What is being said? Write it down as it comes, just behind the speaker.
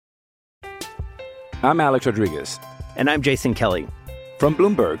I'm Alex Rodriguez. And I'm Jason Kelly. From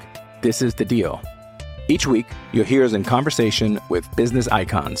Bloomberg, this is The Deal. Each week, you'll hear us in conversation with business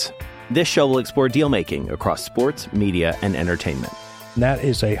icons. This show will explore deal-making across sports, media, and entertainment. That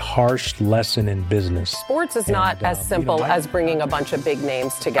is a harsh lesson in business. Sports is not as simple as bringing a bunch of big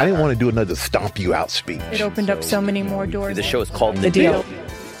names together. I didn't want to do another stomp you out speech. It opened up so many more doors. The show is called The Deal.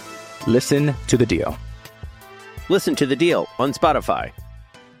 Listen to The Deal. Listen to The Deal on Spotify.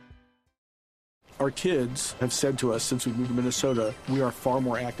 Our kids have said to us since we moved to Minnesota, we are far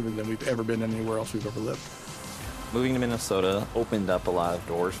more active than we've ever been anywhere else we've ever lived. Moving to Minnesota opened up a lot of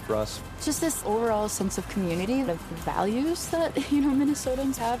doors for us. Just this overall sense of community, of values that,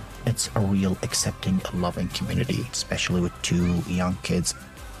 Minnesotans have. It's a real accepting, loving community, especially with 2 young kids.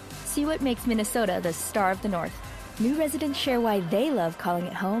 See what makes Minnesota the star of the North. New residents share why they love calling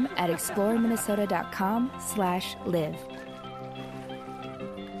it home at exploreminnesota.com/live.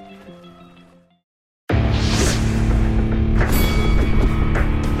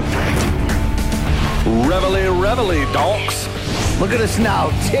 Reveille, donks. Look at us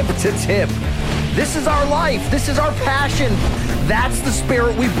now, tip to tip. This is our life. This is our passion. That's the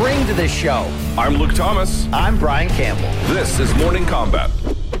spirit we bring to this show. I'm Luke Thomas. I'm Brian Campbell. This is Morning Combat.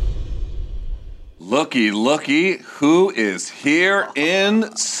 Looky, who is here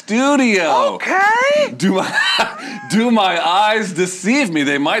in studio? Okay. Do my eyes deceive me?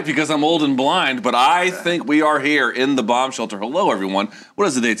 They might, because I'm old and blind, but I think we are here in the bomb shelter. Hello, everyone. What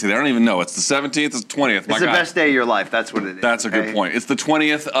is the date today? I don't even know. It's the 17th, it's the 20th. It's the best day of your life. That's what it is. That's a good point. It's the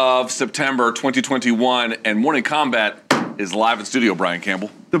 20th of September, 2021, and Morning Combat is live in studio, Brian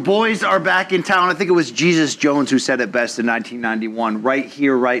Campbell. The boys are back in town. I think it was Jesus Jones who said it best in 1991. Right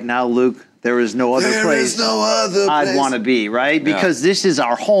here, right now, Luke. There is no other place I'd want to be, right? Because this is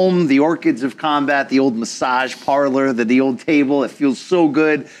our home, the Orchids of Combat, the old massage parlor, the old table. It feels so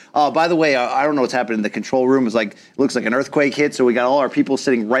good. By the way, I don't know what's happening in the control room. It looks like an earthquake hit, so we got all our people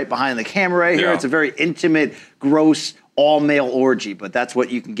sitting right behind the camera right here. Yeah. It's a very intimate, gross, all-male orgy, but that's what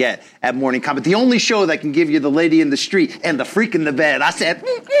you can get at Morning Combat. The only show that can give you the lady in the street and the freak in the bed. I said,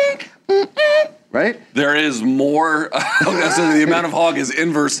 right? There is more. So the amount of hog is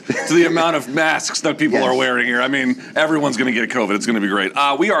inverse to the amount of masks that people are wearing here. I mean, everyone's going to get COVID. It's going to be great.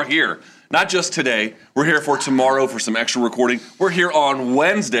 We are here, not just today. We're here for tomorrow for some extra recording. We're here on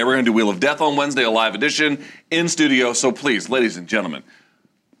Wednesday. We're going to do Wheel of Death on Wednesday, a live edition in studio. So please, ladies and gentlemen,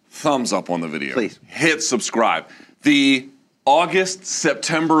 thumbs up on the video. Please. Hit subscribe. The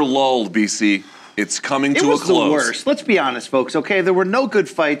August-September lull, BC, it's coming to a close. It was the worst. Let's be honest, folks, okay? There were no good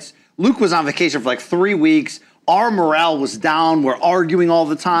fights. Luke was on vacation for 3 weeks. Our morale was down. We're arguing all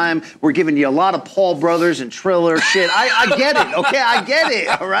the time. We're giving you a lot of Paul Brothers and Triller shit. I get it, okay? I get it,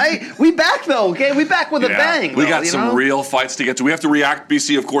 all right? We back, though, okay? We back with a bang. We got some real fights to get to. We have to react,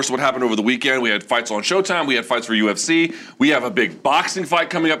 BC, of course, to what happened over the weekend. We had fights on Showtime. We had fights for UFC. We have a big boxing fight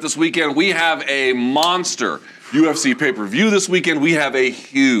coming up this weekend. We have a monster UFC pay-per-view this weekend. We have a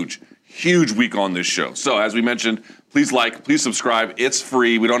huge week on this show. So, as we mentioned, please like, please subscribe. It's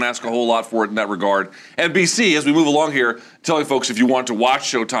free. We don't ask a whole lot for it in that regard. And BC, as we move along here, telling folks if you want to watch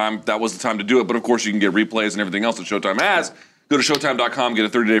Showtime, that was the time to do it. But, of course, you can get replays and everything else that Showtime has. Go to Showtime.com, get a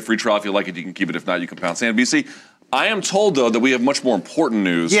 30-day free trial. If you like it, you can keep it. If not, you can pound sand. BC, I am told, though, that we have much more important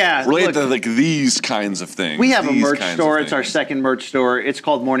news related to these kinds of things. We have a merch store. It's our second merch store. It's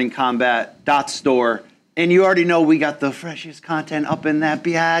called morningcombat.store. And you already know we got the freshest content up in that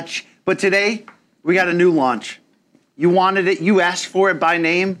biatch. But today, we got a new launch. You wanted it. You asked for it by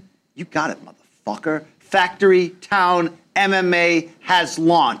name. You got it, motherfucker. Factory Town MMA has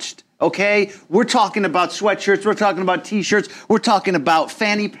launched, okay? We're talking about sweatshirts. We're talking about T-shirts. We're talking about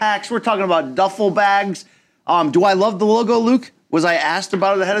fanny packs. We're talking about duffel bags. Do I love the logo, Luke? Was I asked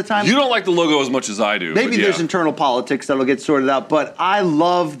about it ahead of time? You don't like the logo as much as I do. Maybe there's internal politics that'll get sorted out, but I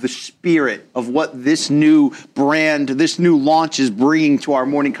love the spirit of what this new brand, this new launch is bringing to our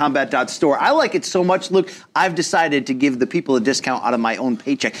morningcombat.store. I like it so much, Luke, I've decided to give the people a discount out of my own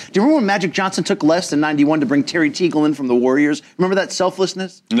paycheck. Do you remember when Magic Johnson took less than 91 to bring Terry Teagle in from the Warriors? Remember that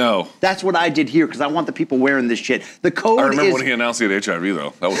selflessness? No. That's what I did here because I want the people wearing this shit. The code is... I remember when he announced he had HIV,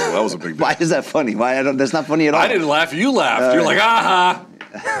 though. That was a big deal. Why is that funny? That's not funny at all. I didn't laugh. You laughed. You're like, aha.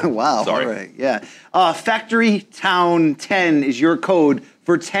 Wow. Sorry. All right. Yeah. Factory Town 10 is your code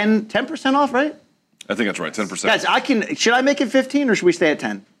for 10% off, right? I think that's right. 10%. Guys, should I make it 15 or should we stay at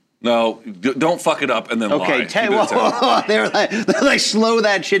 10? No, don't fuck it up and then lie. Okay, they're like, slow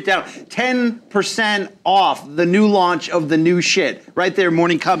that shit down. 10% off the new launch of the new shit. Right there,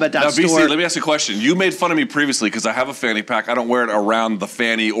 morningcombat.store. Now, BC, let me ask you a question. You made fun of me previously because I have a fanny pack. I don't wear it around the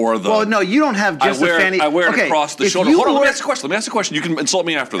fanny or the... Well, no, you don't have just a fanny. I wear it across the shoulder. Hold on, let me ask you a question. You can insult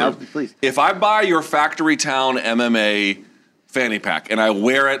me after that. Please. If I buy your Factory Town MMA fanny pack and I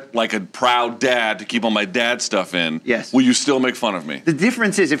wear it like a proud dad to keep all my dad stuff in, yes, will you still make fun of me? The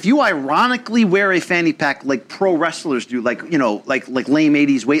difference is if you ironically wear a fanny pack like pro wrestlers do, like lame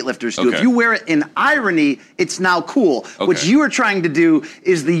 80s weightlifters do, if you wear it in irony, it's now cool. Okay. What you are trying to do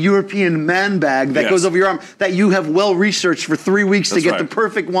is the European man bag that goes over your arm that you have well researched for 3 weeks to get the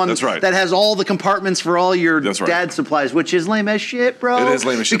perfect one that has all the compartments for all your dad supplies, which is lame as shit, bro. It is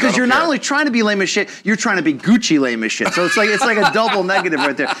lame as shit. Because you're not only trying to be lame as shit, you're trying to be Gucci lame as shit. So it's like a double negative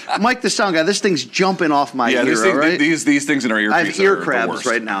right there. Mike the sound guy, this thing's jumping off my ear, right? These things in our earpiece I have ear crabs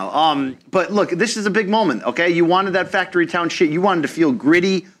right now. But look, this is a big moment, okay? You wanted that Factory Town shit. You wanted to feel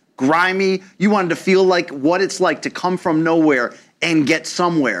gritty, grimy. You wanted to feel like what it's like to come from nowhere and get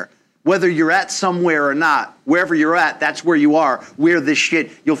somewhere. Whether you're at somewhere or not, wherever you're at, that's where you are. Wear this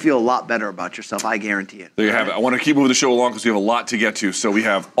shit, you'll feel a lot better about yourself. I guarantee it. There you have it. I want to keep moving the show along because we have a lot to get to. So we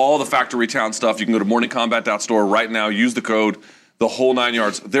have all the Factory Town stuff. You can go to morningcombat.store right now. Use the code, the whole 9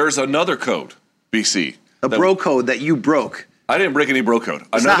 yards. There's another code, BC. A bro code that you broke. I didn't break any bro code.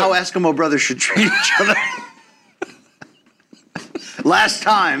 That's not how Eskimo brothers should treat each other. Last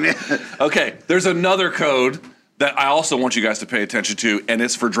time. Okay, there's another code that I also want you guys to pay attention to, and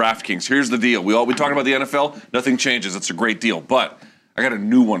it's for DraftKings. Here's the deal. We talk about the NFL. Nothing changes. It's a great deal. But I got a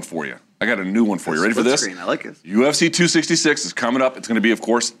new one for you. Ready for this? Screen. I like it. UFC 266 is coming up. It's going to be, of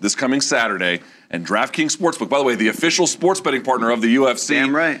course, this coming Saturday. And DraftKings Sportsbook, by the way, the official sports betting partner of the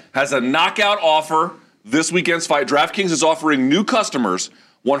UFC, has a knockout offer this weekend's fight. DraftKings is offering new customers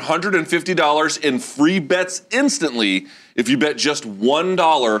 $150 in free bets instantly if you bet just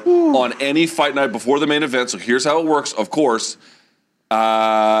 $1 on any fight night before the main event. So here's how it works, of course.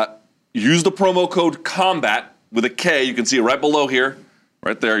 Use the promo code COMBAT with a K. You can see it right below here.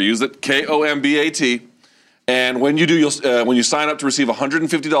 Right there. Use it, KOMBAT. And when you do, when you sign up to receive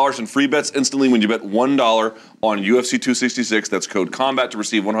 $150 in free bets instantly when you bet $1 on UFC 266, that's code COMBAT to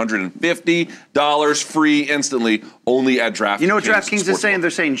receive $150 free instantly only at DraftKings. You know what DraftKings is saying? They're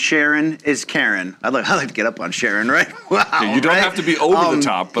saying Sharon is Karen. I'd like to get up on Sharon, right? Wow. Yeah, you don't have to be over the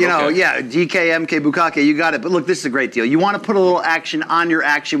top, but GK, MK, Bukake, you got it. But look, this is a great deal. You want to put a little action on your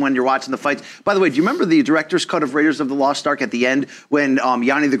action when you're watching the fights. By the way, do you remember the director's cut of Raiders of the Lost Ark at the end when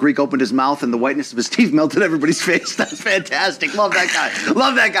Yanni the Greek opened his mouth and the whiteness of his teeth melted everybody's face? That's fantastic. Love that guy.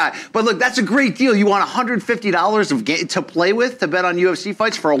 Love that guy. But look, that's a great deal. You want $150 to play with, to bet on UFC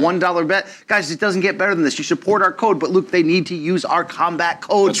fights for a $1 bet. Guys, it doesn't get better than this. You support our code, but look, they need to use our combat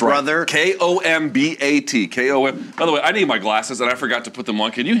code, that's brother. Right. KOMBAT. KOM. By the way, I need my glasses and I forgot to put them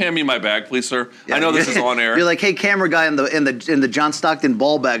on. Can you hand me my bag, please, sir? Yeah, I know this is on air. You're like, hey, camera guy in the John Stockton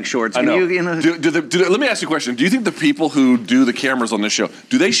ball bag shorts. I know. Let me ask you a question. Do you think the people who do the cameras on this show,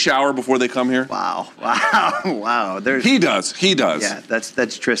 do they shower before they come here? Wow. He does. Yeah,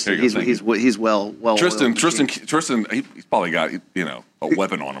 that's Tristan. He's well. Tristan, he's probably got a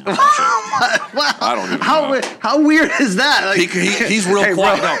weapon on him or some shit. I don't even know. How weird is that? Like, he's real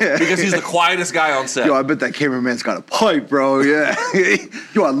quiet. No, because he's the quietest guy on set. Yo, I bet that cameraman's got a pipe, bro. Yeah.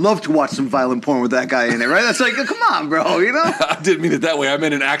 Yo, I'd love to watch some violent porn with that guy in it, right? That's like, come on, bro. I didn't mean it that way. I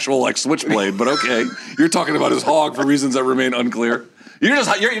meant an actual switchblade. But okay, you're talking about his hog for reasons that remain unclear. You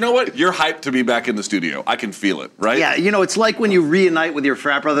know what? You're hyped to be back in the studio. I can feel it, right? Yeah, it's like when you reunite with your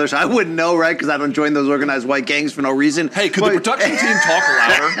frat brothers. I wouldn't know, right? Because I don't join those organized white gangs for no reason. Hey, could the production team talk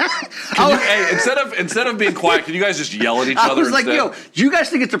louder? Instead of being quiet, can you guys just yell at each other? I was like, do you guys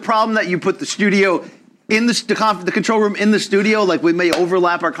think it's a problem that you put the studio in the control room in the studio? Like, we may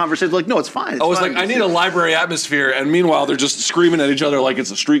overlap our conversations. Like, no, it's fine. I need a library atmosphere, and meanwhile, they're just screaming at each other like it's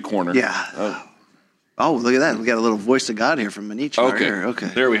a street corner. Yeah. Oh, look at that. We got a little voice of God here from Maniche. Okay.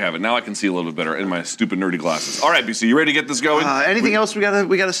 There we have it. Now I can see a little bit better in my stupid nerdy glasses. All right, BC, you ready to get this going? Anything else we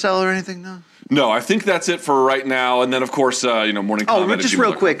gotta sell or anything? No? No, I think that's it for right now. And then, of course, Morning Combat. Just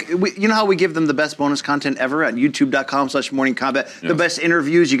real quick. You know how we give them the best bonus content ever at youtube.com/morningcombat? Yes. The best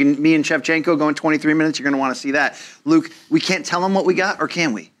interviews. Me and Shevchenko going 23 minutes. You're going to want to see that. Luke, we can't tell them what we got, or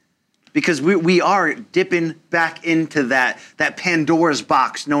can we? Because we are dipping back into that Pandora's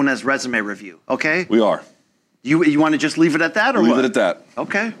box known as resume review, okay? We are. You want to just leave it at that, or leave what? it at that.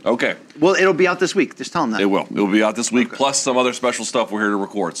 Okay. Okay. Well, it'll be out this week. Just tell them that. It will. It will be out this week, plus some other special stuff we're here to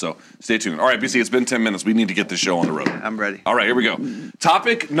record. So stay tuned. All right, BC, it's been 10 minutes. We need to get this show on the road. I'm ready. All right, here we go.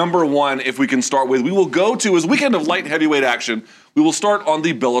 Topic number 1, if we can start with, we will go to his weekend of light heavyweight action. We will start on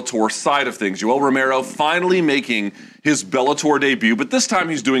the Bellator side of things. Yoel Romero finally making his Bellator debut, but this time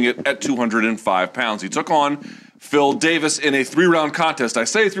he's doing it at 205 pounds. He took on Phil Davis in a 3-round contest. I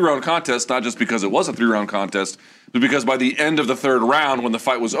say 3-round contest not just because it was a 3-round contest, but because by the end of the 3rd round, when the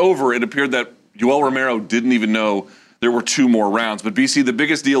fight was over, it appeared that Yoel Romero didn't even know there were 2 more rounds. But BC, the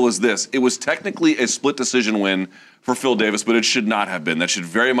biggest deal is this. It was technically a split decision win for Phil Davis, but it should not have been. That should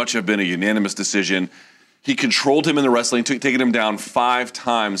very much have been a unanimous decision. He controlled him in the wrestling, taking him down 5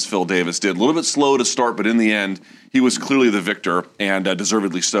 times, Phil Davis did. A little bit slow to start, but in the end, he was clearly the victor, and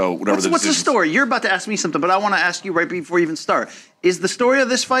deservedly so, whatever What's the story? You're about to ask me something, but I want to ask you right before you even start. Is the story of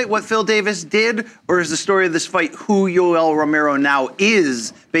this fight what Phil Davis did, or is the story of this fight who Yoel Romero now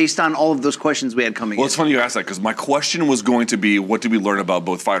is, based on all of those questions we had coming in? Well, it's funny you asked that, because my question was going to be, what did we learn about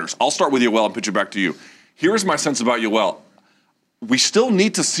both fighters? I'll start with Yoel and pitch it back to you. Here's my sense about Yoel. We still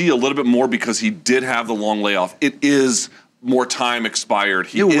need to see a little bit more because he did have the long layoff. It is more time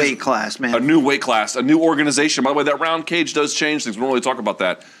expired. New weight class, man. A new weight class, a new organization. By the way, that round cage does change things. We don't really talk about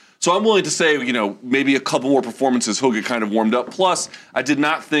that. So I'm willing to say, maybe a couple more performances, he'll get kind of warmed up. Plus, I did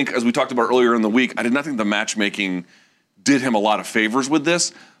not think, as we talked about earlier in the week, I did not think the matchmaking did him a lot of favors with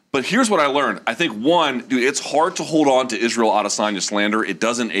this. But here's what I learned. I think, one, dude, it's hard to hold on to Israel Adesanya slander. It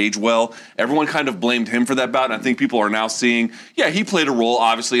doesn't age well. Everyone kind of blamed him for that bout, and I think people are now seeing, yeah, he played a role,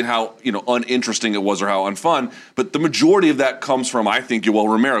 obviously, in how uninteresting it was or how unfun. But the majority of that comes from, I think, Yoel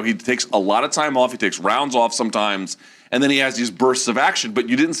Romero. He takes a lot of time off. He takes rounds off sometimes, and then he has these bursts of action. But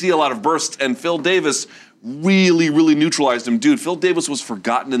you didn't see a lot of bursts, and Phil Davis really, really neutralized him. Dude, Phil Davis was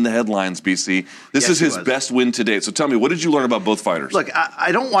forgotten in the headlines, BC. This is his best win to date. So tell me, what did you learn about both fighters? Look,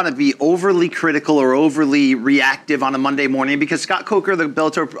 I don't want to be overly critical or overly reactive on a Monday morning because Scott Coker, the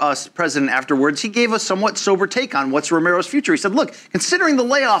Bellator president, afterwards, he gave a somewhat sober take on what's Romero's future. He said, look, considering the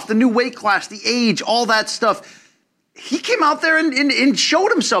layoff, the new weight class, the age, all that stuff, he came out there and showed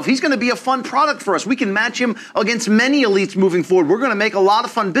himself. He's going to be a fun product for us. We can match him against many elites moving forward. We're going to make a lot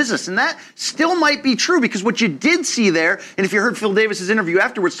of fun business. And that still might be true because what you did see there, and if you heard Phil Davis's interview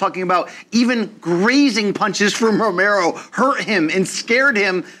afterwards talking about even grazing punches from Romero hurt him and scared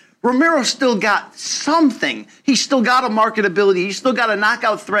him, Romero still got something. He's still got a marketability. He's still got a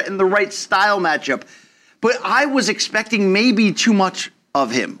knockout threat in the right style matchup. But I was expecting maybe too much of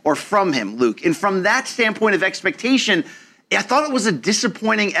him or from him, Luke. And from that standpoint of expectation, I thought it was a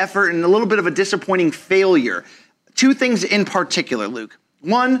disappointing effort and a little bit of a disappointing failure. 2 things in particular, Luke.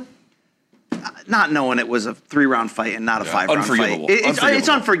 One, not knowing it was a 3-round fight and not a 5-round fight. It's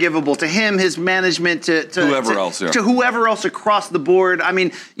unforgivable to him, his management, to whoever else across the board. I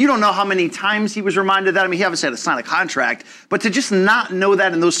mean, you don't know how many times he was reminded that. I mean, he obviously had to sign a contract, but to just not know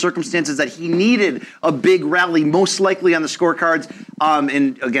that in those circumstances that he needed a big rally, most likely on the scorecards.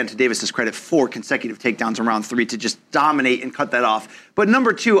 And again, to Davis's credit, 4 consecutive takedowns in round 3 to just dominate and cut that off. But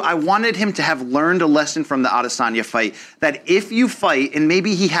number 2, I wanted him to have learned a lesson from the Adesanya fight that if you fight, and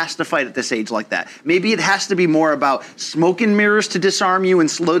maybe he has to fight at this age like that, maybe it has to be more about smoke and mirrors to disarm you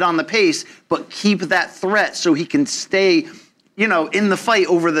and slow down the pace, but keep that threat so he can stay, in the fight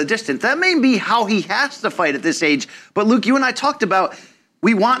over the distance. That may be how he has to fight at this age. But Luke, you and I talked about,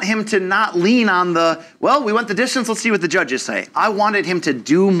 we want him to not lean on we went the distance, let's see what the judges say. I wanted him to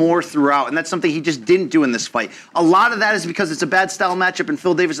do more throughout, and that's something he just didn't do in this fight. A lot of that is because it's a bad style matchup, and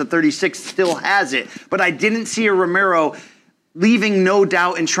Phil Davis at 36 still has it. But I didn't see a Romero leaving no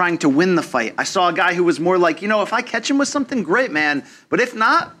doubt in trying to win the fight. I saw a guy who was more like, if I catch him with something, great, man. But if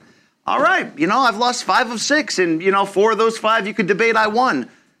not, all right, I've lost 5 of 6, and, 4 of those 5 you could debate I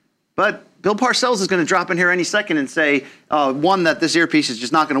won. But Bill Parcells is going to drop in here any second and say, 1, that this earpiece is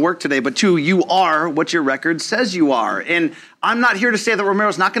just not going to work today, but 2, you are what your record says you are. And I'm not here to say that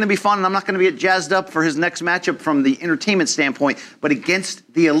Romero's not going to be fun, and I'm not going to get jazzed up for his next matchup from the entertainment standpoint, but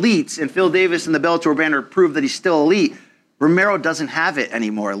against the elites, and Phil Davis and the Bellator banner proved that he's still elite, Romero doesn't have it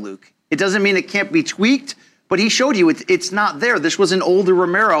anymore, Luke. It doesn't mean it can't be tweaked, but he showed you it's not there. This was an older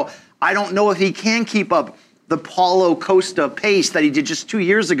Romero. I don't know if he can keep up the Paulo Costa pace that he did just 2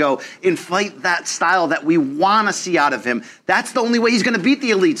 years ago and fight that style that we want to see out of him. That's the only way he's going to beat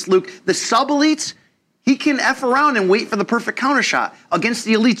the elites, Luke. The sub-elites, He can F around and wait for the perfect counter shot. Against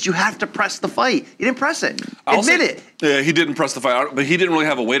the elites, you have to press the fight. He didn't press it. Admit it. Yeah, he didn't press the fight, but he didn't really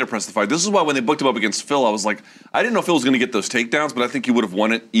have a way to press the fight. This is why when they booked him up against Phil, I was like, I didn't know Phil was going to get those takedowns, but I think he would have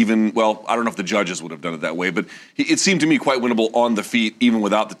won it even, well, I don't know if the judges would have done it that way, but it seemed to me quite winnable on the feet, even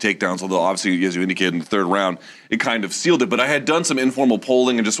without the takedowns, although obviously, as you indicated in the third round, it kind of sealed it. But I had done some informal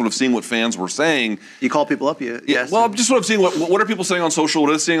polling and just sort of seeing what fans were saying. You call people up? Yes. Well, I'm just sort of seeing what are people saying on social, what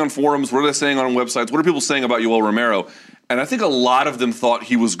are they saying on forums, what are they saying on websites, what are people saying about Yoel Romero? And I think a lot of them thought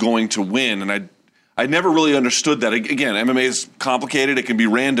he was going to win, and I never really understood that. Again, MMA is complicated. It can be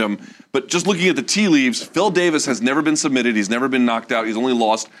random. But just looking at the tea leaves, Phil Davis has never been submitted. He's never been knocked out. He's only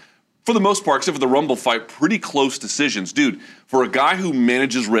lost, for the most part, except for the Rumble fight, pretty close decisions. Dude, for a guy who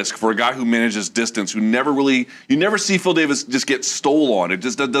manages risk, for a guy who manages distance, you never see Phil Davis just get stole on. It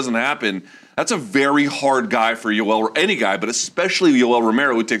just doesn't happen. That's a very hard guy for Yoel, or any guy, but especially Yoel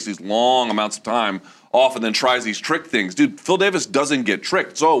Romero, who takes these long amounts of time off and then tries these trick things. Dude, Phil Davis doesn't get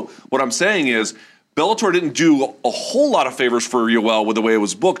tricked. So what I'm saying is, Bellator didn't do a whole lot of favors for Yoel with the way it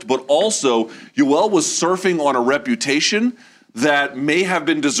was booked, but also Yoel was surfing on a reputation that may have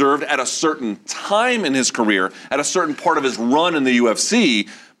been deserved at a certain time in his career, at a certain part of his run in the UFC,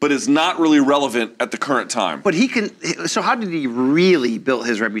 but is not really relevant at the current time. But so how did he really build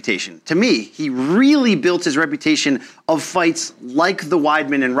his reputation? To me, he really built his reputation of fights like the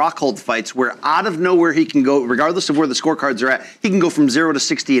Weidman and Rockhold fights, where out of nowhere he can go, regardless of where the scorecards are at, he can go from 0 to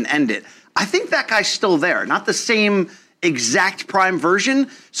 60 and end it. I think that guy's still there. Not the same exact prime version.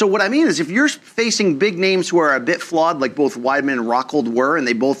 So what I mean is, if you're facing big names who are a bit flawed, like both Weidman and Rockhold were, and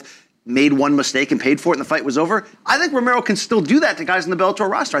they both made one mistake and paid for it and the fight was over, I think Romero can still do that to guys in the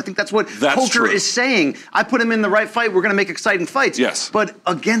Bellator roster. I think that's what Coker is saying. I put him in the right fight. We're going to make exciting fights. Yes. But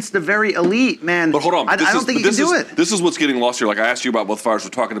against the very elite, man, but hold on. I don't think he can do it. This is what's getting lost here. Like I asked you about both fighters. We're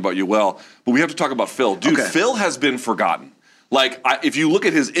talking about Yoel, but we have to talk about Phil. Dude, okay. Phil has been forgotten. Like, if you look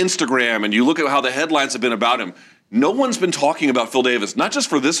at his Instagram and you look at how the headlines have been about him, no one's been talking about Phil Davis, not just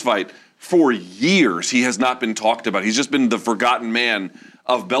for this fight, for years he has not been talked about. He's just been the forgotten man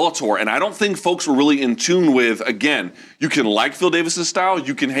of Bellator, and I don't think folks were really in tune with, again, you can like Phil Davis's style,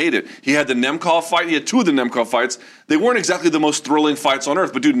 you can hate it. He had the Nemkov fight, he had two of the Nemkov fights. They weren't exactly the most thrilling fights on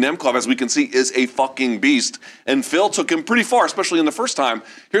earth, but dude, Nemkov, as we can see, is a fucking beast, and Phil took him pretty far, especially in the first time.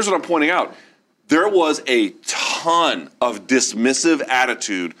 Here's what I'm pointing out. There was a ton of dismissive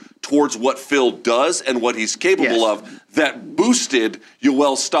attitude towards what Phil does and what he's capable of that boosted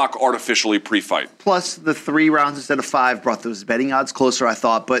Yoel's stock artificially pre-fight. Plus, the 3 rounds instead of 5 brought those betting odds closer, I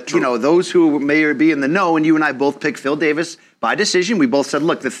thought. But, you know, those who may be in the know, and you and I both picked Phil Davis by decision, we both said,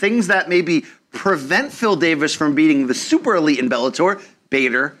 look, the things that maybe prevent Phil Davis from beating the super elite in Bellator,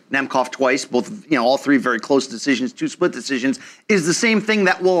 Bader, Nemkov twice, both, all 3 very close decisions, 2 split decisions, is the same thing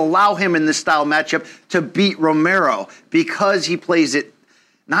that will allow him in this style matchup to beat Romero, because he plays it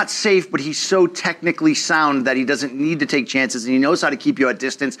not safe, but he's so technically sound that he doesn't need to take chances, and he knows how to keep you at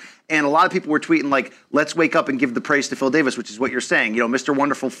distance. And a lot of people were tweeting like, let's wake up and give the praise to Phil Davis, which is what you're saying. Mr.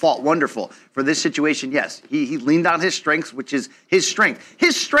 Wonderful fought wonderful. For this situation, yes, he leaned on his strengths, which is his strength.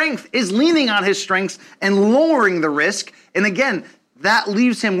 His strength is leaning on his strengths and lowering the risk. And again, that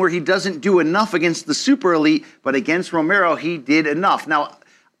leaves him where he doesn't do enough against the super elite, but against Romero, he did enough. Now,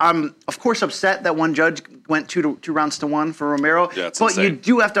 I'm, of course, upset that one judge went 2 rounds to 1 for Romero, but insane. You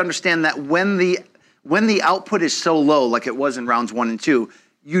do have to understand that when the output is so low, like it was in rounds 1 and 2,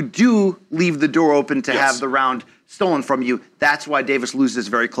 you do leave the door open to have the round stolen from you. That's why Davis loses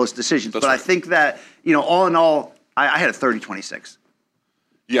very close decisions. But I think that, all in all, I had a 30-26.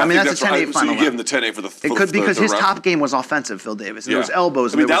 Yeah, I mean, that's a 10-8 final. So you give him the 10-8 for the It could, because his top game was offensive, Phil Davis. And those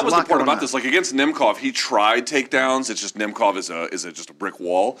elbows. I mean, that was the part about this. Like, against Nemkov, he tried takedowns. It's just Nemkov is just a brick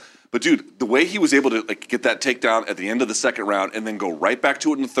wall. But, dude, the way he was able to get that takedown at the end of the second round and then go right back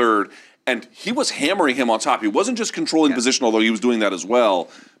to it in the third, and he was hammering him on top. He wasn't just controlling position, although he was doing that as well.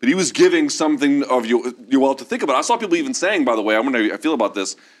 But he was giving something of Yoel to think about. I saw people even saying, by the way, I feel about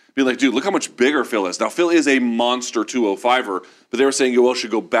this, being like, dude, look how much bigger Phil is. Now, Phil is a monster 205er, but they were saying Yoel should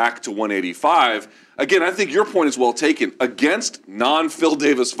go back to 185. Again, I think your point is well taken. Against non-Phil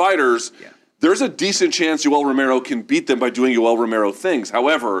Davis fighters, there's a decent chance Yoel Romero can beat them by doing Yoel Romero things.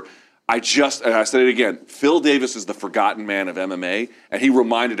 However, I said it again, Phil Davis is the forgotten man of MMA, and he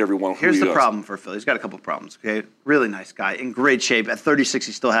reminded everyone who he is. Here's the problem for Phil. He's got a couple of problems, okay? Really nice guy, in great shape. At 36,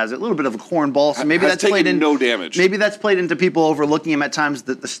 he still has it. A little bit of a cornball, so maybe that's played in no damage. Maybe that's played into people overlooking him at times.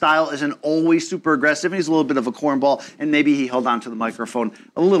 That the style isn't always super aggressive, and he's a little bit of a cornball, and maybe he held on to the microphone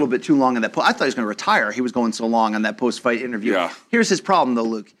a little bit too long in that. I thought he was going to retire. He was going so long on that post-fight interview. Yeah. Here's his problem, though,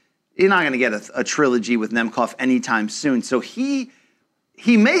 Luke. You're not going to get a trilogy with Nemkov anytime soon, so he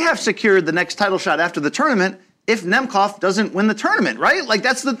he may have secured the next title shot after the tournament if Nemkov doesn't win the tournament, right? Like,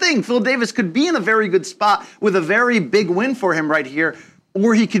 that's the thing. Phil Davis could be in a very good spot with a very big win for him right here,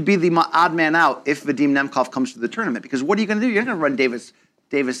 or he could be the odd man out if Vadim Nemkov comes to the tournament. Because what are you going to do? You're not going to run Davis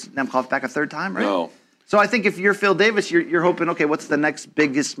Nemkov back a third time, right? No. So I think if you're Phil Davis, you're hoping, okay, what's the next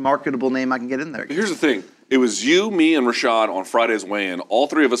biggest marketable name I can get in there? Here's the thing. It was you, me, and Rashad on Friday's weigh-in. All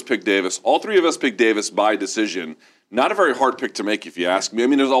three of us picked Davis. All three of us picked Davis by decision. Not a very hard pick to make, if you ask me. I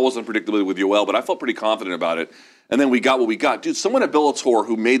mean, there's always unpredictability with Yoel, but I felt pretty confident about it. And then we got what we got. Dude, someone at Bellator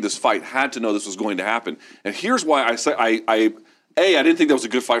who made this fight had to know this was going to happen. And here's why I say I didn't think that was a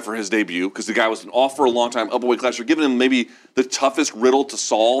good fight for his debut, because the guy was off for a long time, up a weight class. You're giving him maybe the toughest riddle to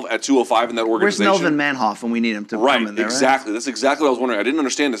solve at 205 in that organization. Where's Melvin Manhoff when we need him to come in there? Exactly. Right? That's exactly what I was wondering. I didn't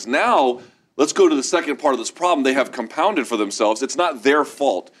understand this. Now, let's go to the second part of this problem. They have compounded for themselves. It's not their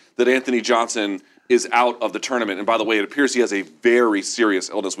fault that Anthony Johnson is out of the tournament. And by the way, it appears he has a very serious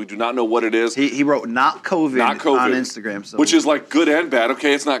illness. We do not know what it is. He wrote not COVID on Instagram. So. Which is like good and bad.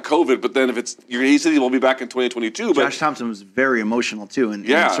 Okay, it's not COVID, but then if he said he will be back in 2022. But Josh Thompson was very emotional too in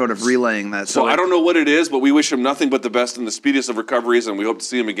sort of relaying that. So I don't know what it is, but we wish him nothing but the best and the speediest of recoveries, and we hope to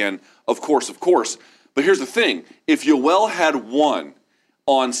see him again, of course. But here's the thing. If Yoel had won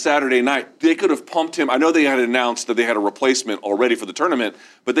on Saturday night, they could have pumped him. I know they had announced that they had a replacement already for the tournament,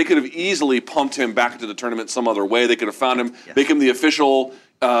 but they could have easily pumped him back into the tournament some other way. They could have found him, make him the official,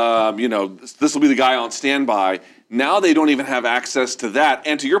 this will be the guy on standby. Now they don't even have access to that.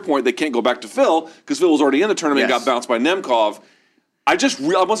 And to your point, they can't go back to Phil because Phil was already in the tournament and got bounced by Nemkov. I want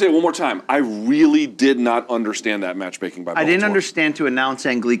to say it one more time. I really did not understand that matchmaking by Bellator. I didn't understand to announce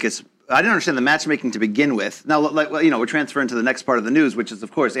Anglickas. I didn't understand the matchmaking to begin with. Now, we're transferring to the next part of the news, which is,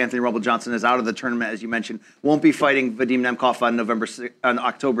 of course, Anthony Rumble Johnson is out of the tournament, as you mentioned. Won't be fighting Vadim Nemkov on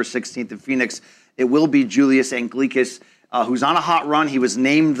October 16th in Phoenix. It will be Julius Anglickas, who's on a hot run. He was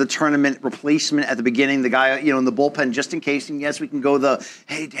named the tournament replacement at the beginning. The guy, in the bullpen, just in case. And yes, we can go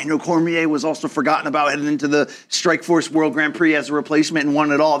Daniel Cormier was also forgotten about heading into the Strikeforce World Grand Prix as a replacement and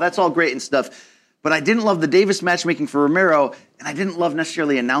won it all. That's all great and stuff. But I didn't love the Davis matchmaking for Romero, and I didn't love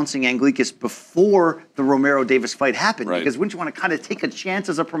necessarily announcing Anglickas before the Romero-Davis fight happened. Right. Because wouldn't you want to kind of take a chance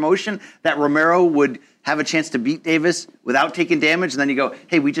as a promotion that Romero would have a chance to beat Davis without taking damage? And then you go,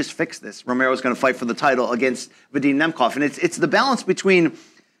 hey, we just fixed this. Romero's going to fight for the title against Vadim Nemkov. And it's the balance between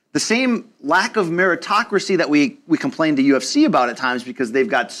the same lack of meritocracy that we complain to UFC about at times because they've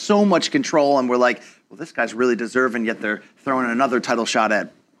got so much control, and we're like, well, this guy's really deserving, yet they're throwing another title shot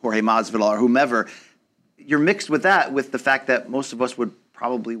at Jorge Masvidal or whomever. You're mixed with that, with the fact that most of us would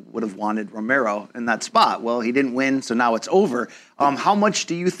have wanted Romero in that spot. Well, he didn't win, so now it's over. How much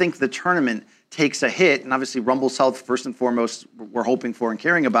do you think the tournament takes a hit? And obviously Rumble's health, first and foremost, we're hoping for and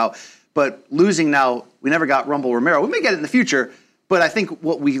caring about. But losing now, we never got Rumble Romero. We may get it in the future, but I think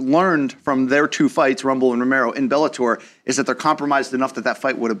what we learned from their two fights, Rumble and Romero, in Bellator, is that they're compromised enough that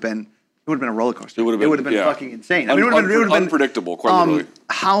fight would have been a roller coaster. It would have been fucking insane. I mean, it would have been unpredictable, quite literally.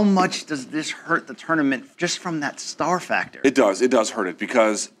 How much does this hurt the tournament just from that star factor? It does. It does hurt it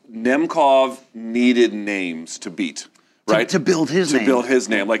because Nemkov needed names to beat, right? To build his name. To build his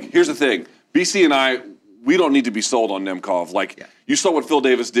name. Like, here's the thing. BC and I, we don't need to be sold on Nemkov. Like, you saw what Phil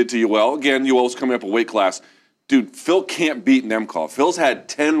Davis did to Yoel. Again, Yoel's coming up a weight class. Dude, Phil can't beat Nemkov. Phil's had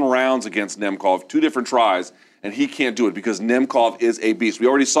 10 rounds against Nemkov, 2 different tries, and he can't do it because Nemkov is a beast. We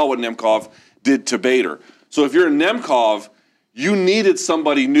already saw what Nemkov did to Bader. So if you're a Nemkov, you needed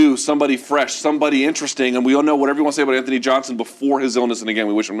somebody new, somebody fresh, somebody interesting, and we all know whatever you want to say about Anthony Johnson before his illness, and again,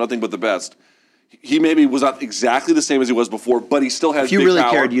 we wish him nothing but the best. He maybe was not exactly the same as he was before, but he still has big power. If you really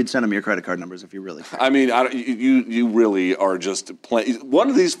cared, you'd send him your credit card numbers if you really cared. I mean, you really are just playing. One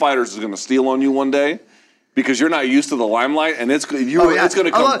of these fighters is going to steal on you one day, because you're not used to the limelight, and it's going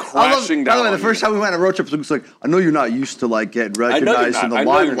to come crashing down. By the way, the first time we went on a road trip, Luke's like, I know you're not used to getting recognized in the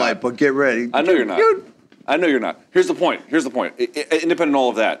limelight, but get ready. I know you're not. I know you're not. Here's the point. Independent of all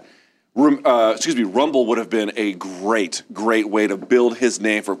of that, Rumble would have been a great way to build his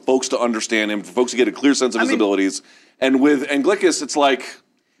name for folks to understand him, for folks to get a clear sense of his abilities. And with Anglickas, it's like...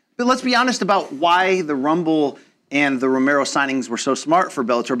 But let's be honest about why the Rumble and the Romero signings were so smart for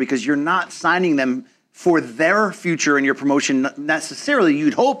Bellator, because you're not signing them for their future in your promotion necessarily.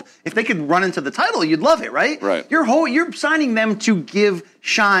 You'd hope if they could run into the title, you'd love it, right? Right. You're signing them to give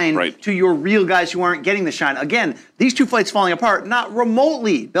shine to your real guys who aren't getting the shine. Again, these two fights falling apart, not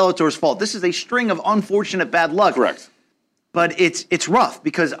remotely Bellator's fault. This is a string of unfortunate bad luck. Correct. But it's rough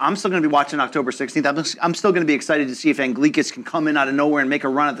because I'm still going to be watching October 16th. I'm still going to be excited to see if Anglickas can come in out of nowhere and make a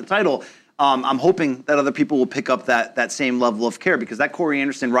run at the title. I'm hoping that other people will pick up that same level of care, because that Corey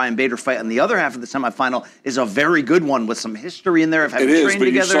Anderson-Ryan Bader fight on the other half of the semifinal is a very good one with some history in there of having trained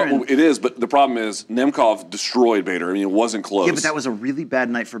together. It is, but the problem is Nemkov destroyed Bader. I mean, it wasn't close. Yeah, but that was a really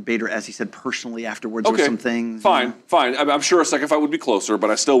bad night for Bader, as he said personally afterwards. Okay, with some things. Fine. I'm sure a second fight would be closer, but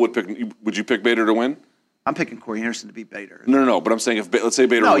I still would pick. Would you pick Bader to win? I'm picking Corey Anderson to beat Bader. No. But I'm saying let's say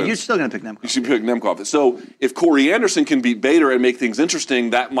Bader wins. No, you're still going to pick Nemkov. You should pick Nemkov. So if Corey Anderson can beat Bader and make things interesting,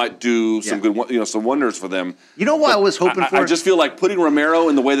 that might do some good, some wonders for them. You know what I was hoping for? I just feel like putting Romero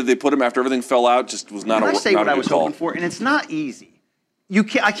in the way that they put him after everything fell out just was not a good call. I say what I was hoping for, and it's not easy. You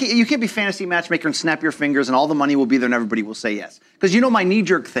can't be fantasy matchmaker and snap your fingers and all the money will be there and everybody will say yes. Because my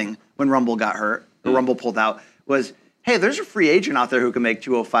knee-jerk thing when Rumble got hurt, or Rumble pulled out, was, hey, there's a free agent out there who can make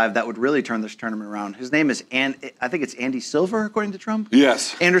 205 that would really turn this tournament around. His name is I think it's Andy Silva, according to Trump.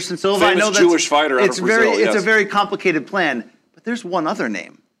 Yes. Anderson Silva. Famous I know Jewish fighter out of Brazil. It's a very complicated plan. But there's one other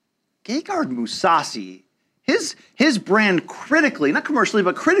name. Gegard Mousasi. His brand critically, not commercially,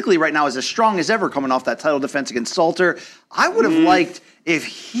 but critically right now is as strong as ever coming off that title defense against Salter. I would have liked if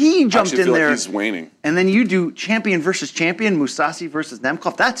he jumped in there. Like he's waning. And then you do champion versus champion, Mousasi versus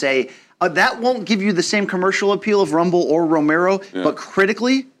Nemkov. That's that won't give you the same commercial appeal of Rumble or Romero, but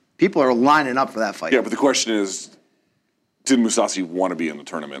critically, people are lining up for that fight. Yeah, but the question is, did Mousasi want to be in the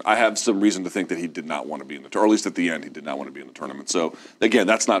tournament? I have some reason to think that he did not want to be in the tournament, or at least at the end, he did not want to be in the tournament. So, again,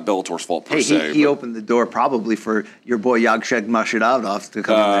 that's not Bellator's fault per se. He opened the door probably for your boy Yagsheg Mashidov to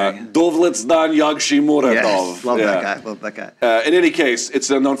come in there. Dovletsdan Yagshi-Muradov. Yes, love that guy. In any case, it's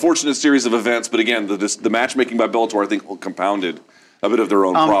an unfortunate series of events, but again, the matchmaking by Bellator, I think, compounded a bit of their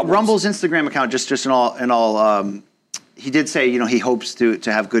own problems. Rumble's Instagram account, just in all, he did say, he hopes to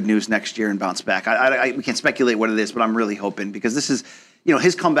have good news next year and bounce back. We can't speculate what it is, but I'm really hoping, because this is,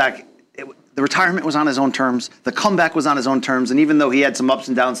 his comeback. The retirement was on his own terms. The comeback was on his own terms. And even though he had some ups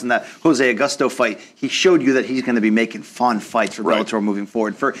and downs in that Jose Augusto fight, he showed you that he's going to be making fun fights for Bellator moving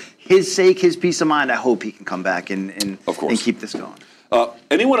forward. For his sake, his peace of mind, I hope he can come back and keep this going.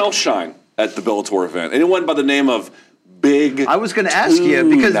 Anyone else shine at the Bellator event? Anyone by the name of Big I was going to ask you,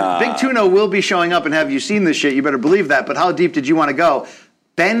 because Big Tuna will be showing up, and have you seen this shit? You better believe that. But how deep did you want to go?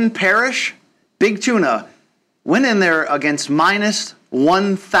 Ben Parrish, Big Tuna, went in there against minus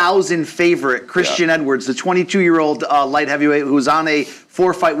 1,000 favorite Christian Edwards, the 22-year-old light heavyweight who was on a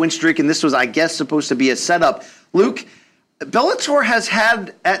 4-fight win streak, and this was, I guess, supposed to be a setup. Luke, Bellator has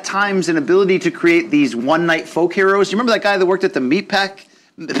had, at times, an ability to create these one-night folk heroes. You remember that guy that worked at the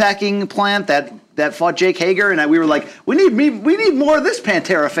meatpacking plant that fought Jake Hager, and we were like, we need more of this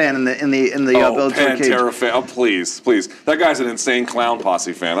Pantera fan in the Bellator cage. Pantera fan! Oh, please! That guy's an insane clown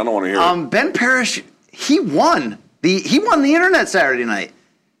posse fan. I don't want to hear it. Ben Parrish, he won the internet Saturday night.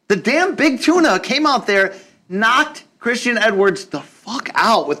 The damn Big Tuna came out there, knocked Christian Edwards the fuck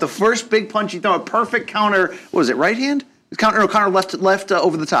out with the first big punch he threw. A perfect counter. What was it? Right hand? Counter left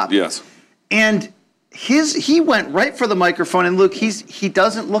over the top. Yes. And he went right for the microphone, and look, he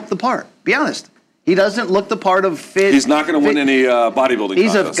doesn't look the part. Be honest. He doesn't look the part of fit. He's not going to win any bodybuilding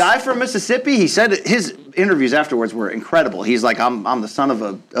He's contest. a guy from Mississippi. He said his interviews afterwards were incredible. He's like, I'm the son of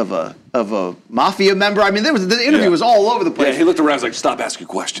a mafia member. I mean, the interview was all over the place. Yeah, he looked around and was like, stop asking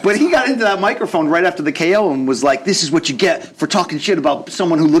questions. But he got into that microphone right after the KO and was like, this is what you get for talking shit about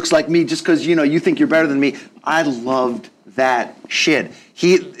someone who looks like me just because, you think you're better than me. I loved that shit.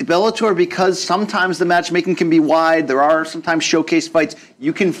 Bellator, because sometimes the matchmaking can be wide, there are sometimes showcase fights,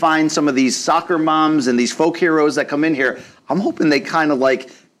 you can find some of these soccer moms and these folk heroes that come in here. I'm hoping they kind of like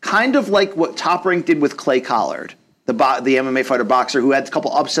what Top Rank did with Clay Collard, the MMA fighter boxer who had a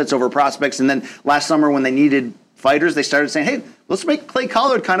couple upsets over prospects, and then last summer when they needed fighters, they started saying, hey, let's make Clay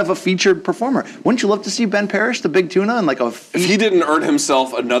Collard kind of a featured performer. Wouldn't you love to see Ben Parrish, the Big Tuna, and if he didn't earn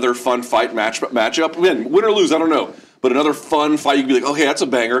himself another fun fight matchup, win or lose, I don't know. But another fun fight, you could be like, okay, that's a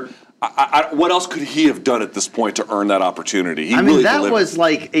banger. What else could he have done at this point to earn that opportunity? That delivered. Was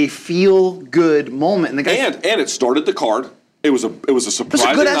like a feel-good moment. And it started the card. It was a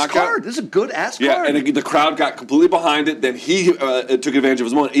surprising knockout. This is a good-ass card. Yeah, and the crowd got completely behind it. Then he took advantage of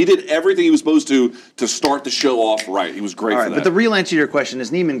his moment. He did everything he was supposed to start the show off right. He was great for that. But the real answer to your question is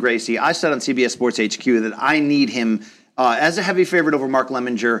Neiman Gracie. I said on CBS Sports HQ that I need him as a heavy favorite over Mark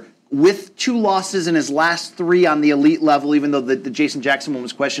Lemminger, with 2 losses in his last 3 on the elite level, even though the Jason Jackson one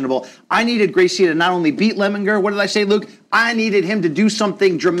was questionable. I needed Gracie to not only beat Lemminger, what did I say, Luke? I needed him to do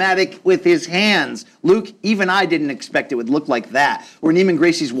something dramatic with his hands. Luke, even I didn't expect it would look like that, where Neiman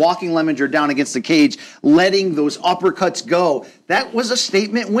Gracie's walking Lemminger down against the cage, letting those uppercuts go. That was a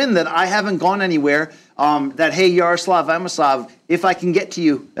statement win that I haven't gone anywhere. That, hey, Yaroslav Amosov, if I can get to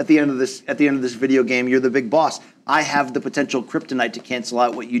you at the end of this video game, you're the big boss. I have the potential kryptonite to cancel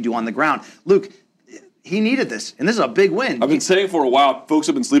out what you do on the ground. Luke, he needed this, and this is a big win. I've been saying for a while, folks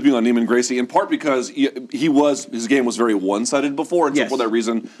have been sleeping on Neiman Gracie, in part because his game was very one-sided before, and so for that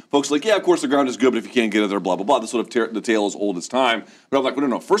reason, folks are like, yeah, of course the ground is good, but if you can't get it there, blah, blah, blah. This sort of the tale is old as time. But I'm like, well,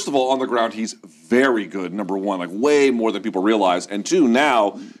 no. First of all, on the ground, he's very good, number one, like way more than people realize. And two,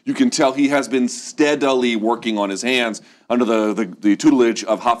 now you can tell he has been steadily working on his hands under the tutelage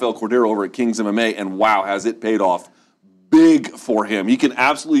of Rafael Cordeiro over at King's MMA, and wow, has it paid off big for him. He can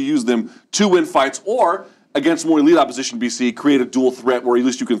absolutely use them to win fights, or against more elite opposition, BC, create a dual threat where at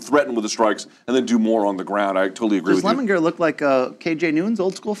least you can threaten with the strikes and then do more on the ground. I totally agree with you. Does Lemminger look like KJ Noon's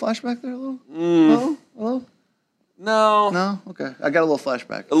old school flashback there a little? Hello? No? Okay. I got a little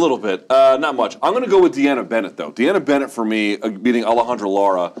flashback. A little bit. Not much. I'm going to go with Deanna Bennett, though. Deanna Bennett, for me, beating Alejandra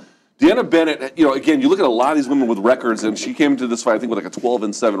Lara. Deanna Bennett, again, you look at a lot of these women with records, and she came into this fight, I think, with like a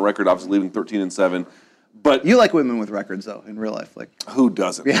 12-7 record, obviously leaving 13-7. But you like women with records, though, in real life. Like who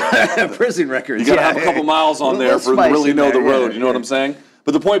doesn't? Prison records. You got to have a couple miles on there for to really know the road. You know what I'm saying?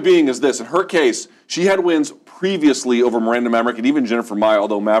 But the point being is this. In her case, she had wins previously over Miranda Maverick and even Jennifer Maia,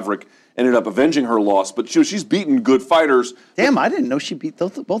 although Maverick ended up avenging her loss. But she's beaten good fighters. Damn, I didn't know she beat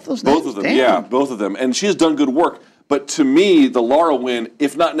both those names. Both of them, yeah, both of them. And she has done good work. But to me, the Lara win,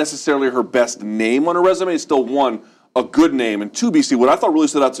 if not necessarily her best name on her resume, still one, a good name. And 2, BC, what I thought really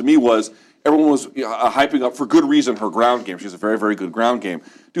stood out to me was everyone was hyping up, for good reason, her ground game. She has a very, very good ground game.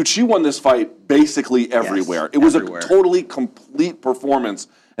 Dude, she won this fight basically everywhere. It was a totally complete performance.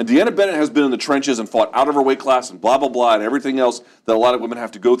 And Deanna Bennett has been in the trenches and fought out of her weight class and blah, blah, blah, and everything else that a lot of women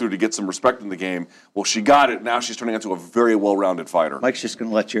have to go through to get some respect in the game. Well, she got it. Now she's turning into a very well-rounded fighter. Mike's just going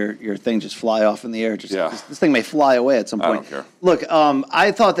to let your thing just fly off in the air. This thing may fly away at some point. I don't care. Look,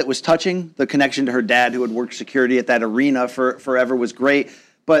 I thought that was touching. The connection to her dad, who had worked security at that arena forever, was great.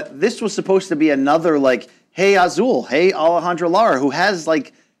 But this was supposed to be another, like, hey, Azul, hey, Alejandra Lara, who has,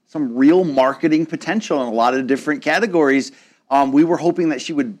 like, some real marketing potential in a lot of different categories. We were hoping that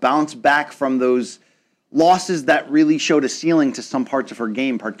she would bounce back from those losses that really showed a ceiling to some parts of her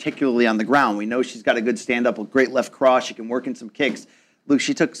game, particularly on the ground. We know she's got a good stand-up, a great left cross. She can work in some kicks. Luke,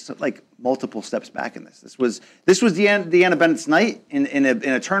 she took, like, multiple steps back in this. This was Deanna Bennett's night in a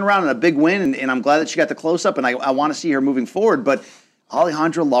turnaround and a big win, and I'm glad that she got the close-up, and I want to see her moving forward. But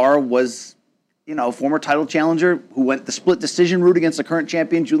Alejandra Lara was, former title challenger who went the split decision route against the current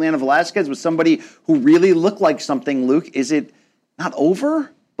champion, Juliana Velasquez, was somebody who really looked like something, Luke. Is it not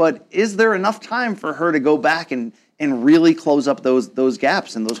over? But is there enough time for her to go back and really close up those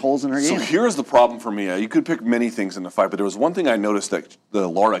gaps and those holes in her game? So here's the problem for me. You could pick many things in the fight, but there was one thing I noticed that the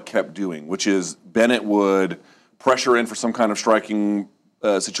Lara kept doing, which is Bennett would pressure in for some kind of striking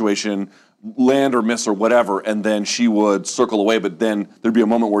situation, land or miss or whatever, and then she would circle away, but then there'd be a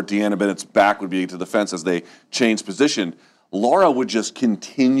moment where Deanna Bennett's back would be to the fence as they changed position. Lara would just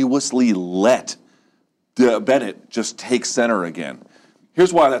continuously let Bennett just take center again.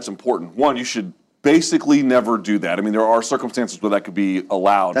 Here's why that's important. One, you should basically never do that. I mean, there are circumstances where that could be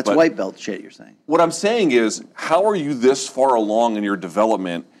allowed. That's white belt shit, you're saying. What I'm saying is, how are you this far along in your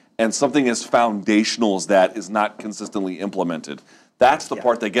development and something as foundational as that is not consistently implemented? That's the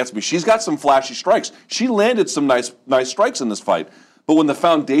part that gets me. She's got some flashy strikes. She landed some nice strikes in this fight. But when the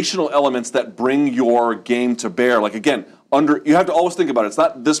foundational elements that bring your game to bear, like, again, you have to always think about it. It's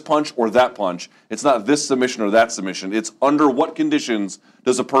not this punch or that punch. It's not this submission or that submission. It's under what conditions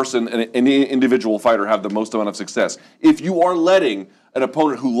does a person, any individual fighter, have the most amount of success. If you are letting an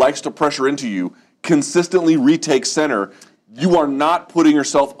opponent who likes to pressure into you consistently retake center, you are not putting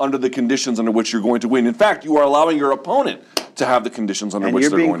yourself under the conditions under which you're going to win. In fact, you are allowing your opponent to have the conditions under which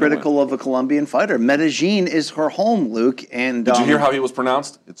they're going to win. And you're being critical of a Colombian fighter. Medellin is her home, Luke. And did you hear how he was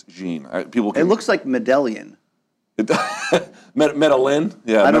pronounced? It's Jean. It looks like Medellin. Medellin?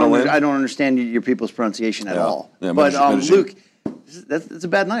 Yeah, I don't understand your people's pronunciation at all. Yeah, but Luke, that's a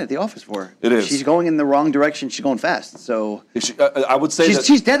bad night at the office for her. It is. She's going in the wrong direction. She's going fast. So I would say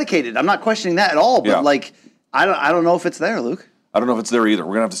she's dedicated. I'm not questioning that at all. But I don't know if it's there, Luke. I don't know if it's there either.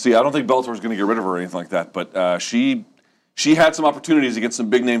 We're gonna have to see. I don't think Bellator is going to get rid of her or anything like that. But she had some opportunities against some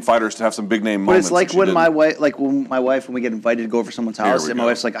big name fighters to have some big name moments. But it's like when my wife, when we get invited to go over someone's house, and my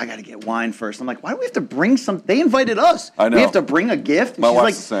wife's like, I got to get wine first. I'm like, why do we have to bring some? They invited us. I know. We have to bring a gift. And my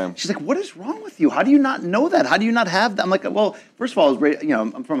wife's the same. She's like, what is wrong with you? How do you not know that? How do you not have that? I'm like, well, first of all,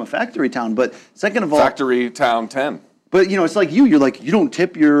 I'm from a factory town, but second of all, factory town 10. But it's like you're like, you don't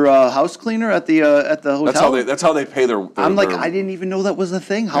tip your house cleaner at the hotel. That's how they pay their I'm like, I didn't even know that was a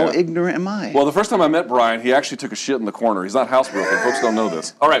thing. How ignorant am I? Well, the first time I met Brian, he actually took a shit in the corner. He's not housebroken. Folks don't know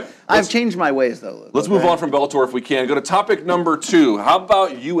this. All right, I've changed my ways though. Let's move on from Bellator if we can. Go to topic number 2. How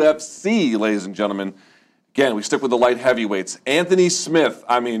about UFC, ladies and gentlemen? Again, we stick with the light heavyweights. Anthony Smith,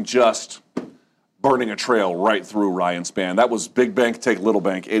 I mean, just burning a trail right through Ryan Spann. That was big bank, take little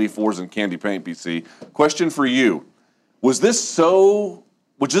bank, 84s and candy paint, BC. Question for you. Was this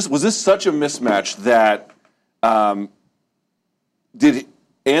such a mismatch that did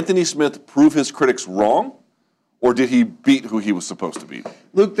Anthony Smith prove his critics wrong, or did he beat who he was supposed to beat?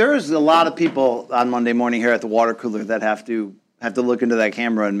 Luke, there's a lot of people on Monday morning here at the water cooler that have to look into that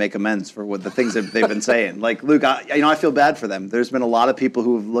camera and make amends for what the things that they've been saying. Like, Luke, I feel bad for them. There's been a lot of people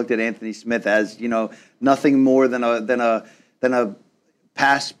who have looked at Anthony Smith as, nothing more than a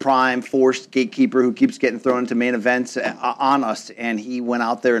past prime forced gatekeeper who keeps getting thrown into main events on us. And he went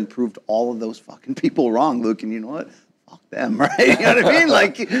out there and proved all of those fucking people wrong, Luke. And you know what? Fuck them, right? You know what I mean?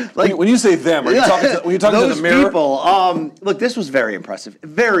 Like when you say them, are you talking to the mirror? People. Look, this was very impressive.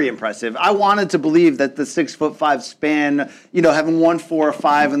 Very impressive. I wanted to believe that the 6'5" Spann, having won 4 or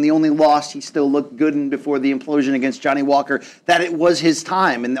 5 and the only loss, he still looked good and before the implosion against Johnny Walker, that it was his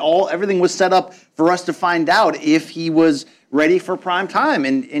time and everything was set up for us to find out if he was ready for prime time.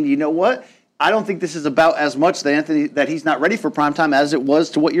 And you know what? I don't think this is about as much that he's not ready for prime time as it was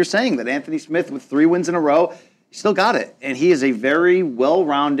to what you're saying, that Anthony Smith with 3 wins in a row, he still got it. And he is a very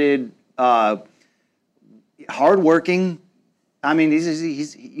well-rounded, hard-working. I mean,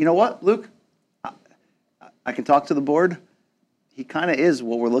 he's you know what, Luke? I can talk to the board. He kind of is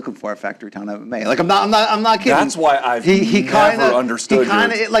what we're looking for at Factory Town MMA. Like, I'm not kidding. That's why I've never understood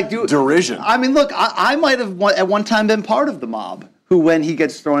your derision. I mean, look, I might have at one time been part of the mob who, when he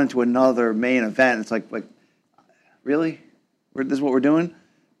gets thrown into another main event, it's like really? This is what we're doing?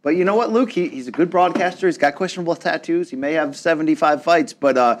 But you know what, Luke? He's a good broadcaster. He's got questionable tattoos. He may have 75 fights,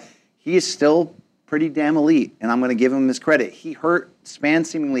 but he is still pretty damn elite, and I'm going to give him his credit. He hurt Spann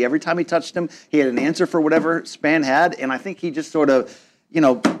seemingly every time he touched him. He had an answer for whatever Spann had, and I think he just sort of,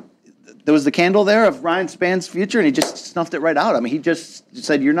 there was the candle there of Ryan Spann's future, and he just snuffed it right out. I mean, he just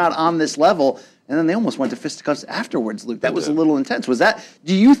said, you're not on this level, and then they almost went to fisticuffs afterwards, Luke. That was a little intense.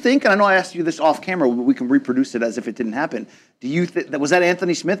 Do you think, and I know I asked you this off camera, we can reproduce it as if it didn't happen. Was that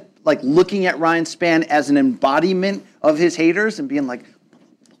Anthony Smith, looking at Ryan Spann as an embodiment of his haters and being like,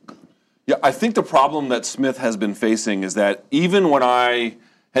 yeah, I think the problem that Smith has been facing is that even when I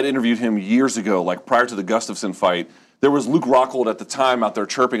had interviewed him years ago, prior to the Gustafsson fight, there was Luke Rockhold at the time out there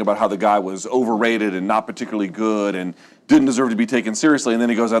chirping about how the guy was overrated and not particularly good and didn't deserve to be taken seriously. And then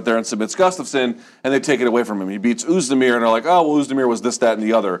he goes out there and submits Gustafsson, and they take it away from him. He beats Uzdemir, and they're like, oh, well, Uzdemir was this, that, and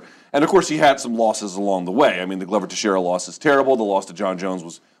the other. And, of course, he had some losses along the way. I mean, the Glover Teixeira loss is terrible. The loss to John Jones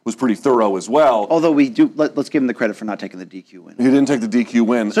was pretty thorough as well. Although let's give him the credit for not taking the DQ win. He didn't take the DQ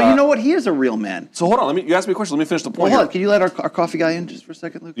win. So you know what? He is a real man. So hold on. You asked me a question. Let me finish the point. Well, hold on. Can you let our coffee guy in just for a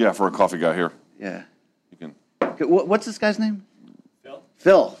second, Luke? Yeah, for a coffee guy here. Yeah. You can. Okay, what's this guy's name?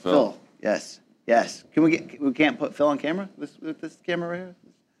 Phil. Yes. We can't put Phil on camera? This camera right here?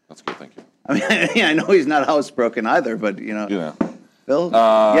 That's good, thank you. I mean, I know he's not housebroken either, but, Yeah. Phil?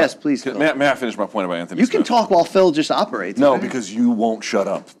 Yes, please, Phil. May I finish my point about Anthony Smith? You can talk while Phil just operates. No, right? because you won't shut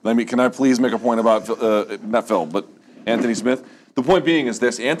up. Can I please make a point about, not Phil, but Anthony Smith? The point being is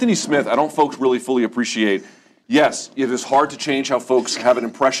this. Anthony Smith, I don't folks really fully appreciate. Yes, it is hard to change how folks have an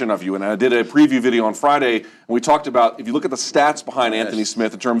impression of you. And I did a preview video on Friday, and we talked about, if you look at the stats behind Anthony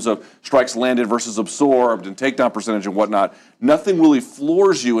Smith in terms of strikes landed versus absorbed and takedown percentage and whatnot, nothing really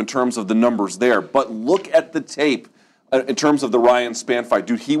floors you in terms of the numbers there. But look at the tape in terms of the Ryan Spann fight.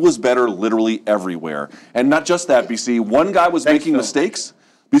 Dude, he was better literally everywhere. And not just that, BC. One guy was making mistakes.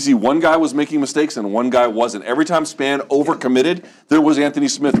 BC, one guy was making mistakes and one guy wasn't. Every time Spann overcommitted, there was Anthony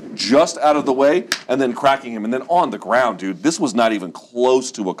Smith just out of the way and then cracking him. And then on the ground, dude, this was not even close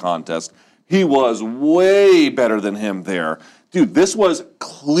to a contest. He was way better than him there. Dude, this was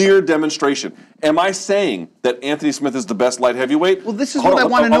clear demonstration. Am I saying that Anthony Smith is the best light heavyweight? Well, this is what I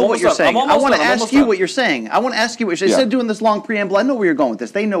want to know what you're saying. I want to ask you what you're saying. I want to ask you what you're saying. Instead of doing this long preamble, I know where you're going with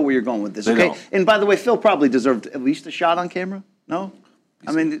this. They know where you're going with this, okay? And by the way, Phil probably deserved at least a shot on camera. No?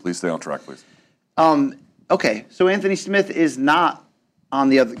 Please stay on track, please. Okay, so Anthony Smith is not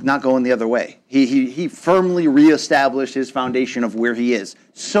going the other way. He firmly reestablished his foundation of where he is.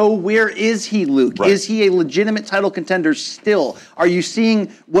 So where is he, Luke? Right. Is he a legitimate title contender still? Are you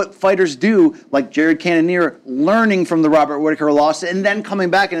seeing what fighters do, like Jared Cannonier, learning from the Robert Whittaker loss and then coming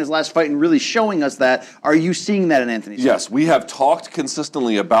back in his last fight and really showing us that? Are you seeing that in Anthony Smith? Yes, we have talked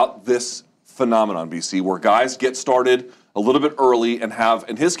consistently about this phenomenon, BC, where guys get started a little bit early and have,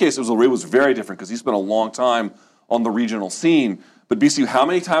 in his case, it was very different because he spent a long time on the regional scene. But BC, how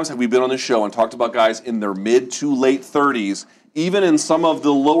many times have we been on this show and talked about guys in their mid to late 30s even in some of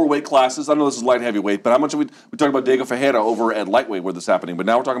the lower weight classes, I know this is light heavyweight, but how much we talk about Diego Ferreira over at lightweight where this is happening, but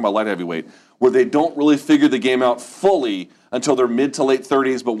now we're talking about light heavyweight, where they don't really figure the game out fully until they're mid to late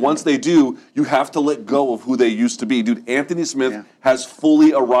 30s, but once they do, you have to let go of who they used to be. Dude, Anthony Smith has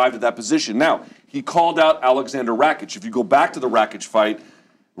fully arrived at that position. Now, he called out Alexander Rakic. If you go back to the Rakic fight,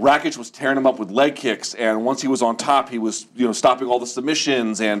 Rakic was tearing him up with leg kicks, and once he was on top, he was stopping all the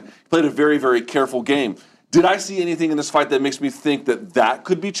submissions, and played a very, very careful game. Did I see anything in this fight that makes me think that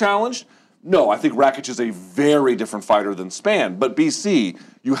could be challenged? No, I think Rakic is a very different fighter than Spann. But BC,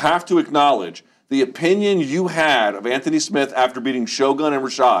 you have to acknowledge the opinion you had of Anthony Smith after beating Shogun and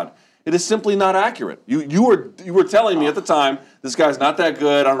Rashad. It is simply not accurate. You were telling me at the time, this guy's not that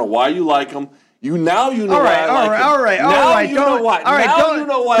good. I don't know why you like him. You know why I like him. All right. You know why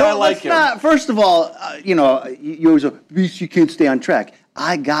I like him. First of all, you always go, you can't stay on track.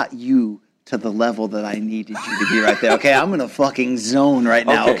 I got you to the level that I needed you to be right there. Okay, I'm in a fucking zone right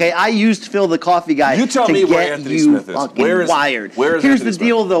now. Okay, I used Phil the coffee guy you tell to me get where Anthony you Smith is. fucking wired. Where is Here's Anthony the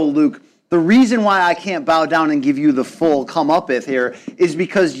deal, Smith? though, Luke. The reason why I can't bow down and give you the full comeuppance here is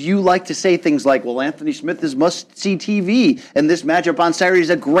because you like to say things like, well, Anthony Smith is must-see TV, and this matchup on Saturday is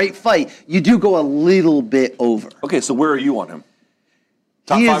a great fight. You do go a little bit over. Okay, so where are you on him?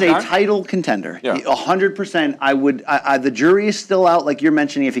 He is a title contender. Yeah. 100%. The jury is still out, like you're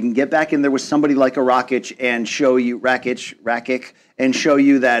mentioning. If he can get back in there with somebody like a Rakic and show you Rakic and show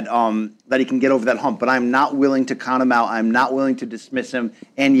you that that he can get over that hump. But I'm not willing to count him out. I'm not willing to dismiss him.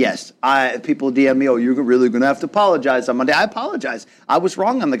 And yes, people DM me, oh, you're really going to have to apologize on Monday. I apologize. I was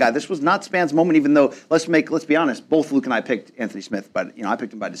wrong on the guy. This was not Spann's moment, even though let's be honest. Both Luke and I picked Anthony Smith, but I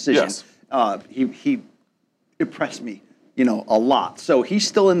picked him by decision. Yes. He impressed me. A lot. So he's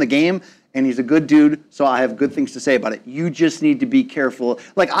still in the game, and he's a good dude, so I have good things to say about it. You just need to be careful.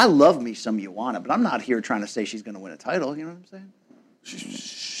 Like, I love me some Ioana, but I'm not here trying to say she's going to win a title. You know what I'm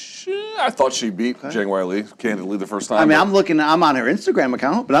saying? I thought she beat Zhang Weili candidly the first time. I mean, I'm on her Instagram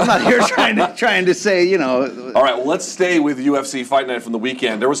account, but I'm not here trying to say, All right, well, let's stay with UFC Fight Night from the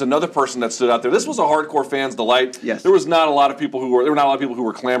weekend. There was another person that stood out there. This was a hardcore fan's delight. Yes. There were not a lot of people who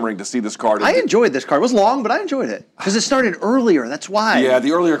were clamoring to see this card. I enjoyed this card. It was long, but I enjoyed it because it started earlier. That's why. Yeah,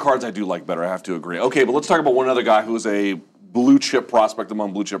 the earlier cards I do like better. I have to agree. Okay, but let's talk about one other guy who is a blue chip prospect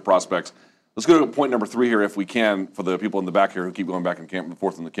among blue chip prospects. Let's go to point number 3 here, if we can, for the people in the back here who keep going back and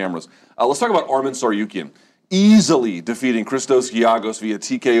forth in the cameras. Let's talk about Arman Tsarukyan, easily defeating Christos Giagos via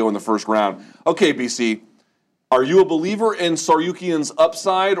TKO in the first round. Okay, BC, are you a believer in Tsarukyan's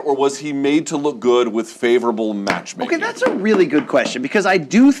upside, or was he made to look good with favorable matchmaking? Okay, that's a really good question, because I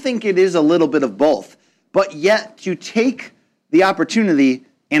do think it is a little bit of both. But yet, to take the opportunity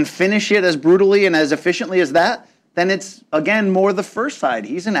and finish it as brutally and as efficiently as that, then it's, again, more the first side.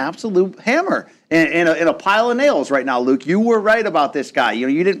 He's an absolute hammer in a pile of nails right now, Luke. You were right about this guy.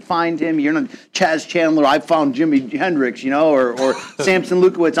 You didn't find him. You're not Chaz Chandler. I found Jimi Hendrix, or Samson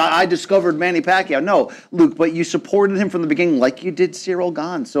Lukowicz. I discovered Manny Pacquiao. No, Luke, but you supported him from the beginning like you did Cyril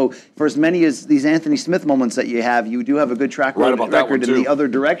Gane. So for as many as these Anthony Smith moments that you have, you do have a good track record in the other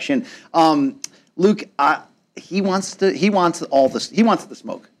direction. Luke, he wants the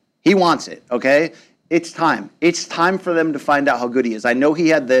smoke. He wants it, okay? It's time. It's time for them to find out how good he is. I know he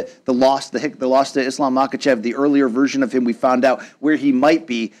had the loss to Islam Makhachev, the earlier version of him. We found out where he might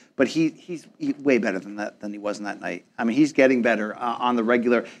be, but he's way better than he was in that night. I mean, he's getting better on the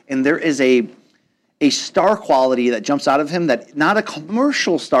regular, and there is a star quality that jumps out of him, that not a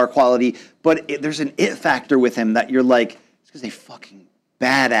commercial star quality, but there's an it factor with him that you're like, this guy's a fucking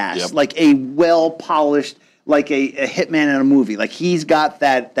badass, like a well-polished, like a hitman in a movie. Like, he's got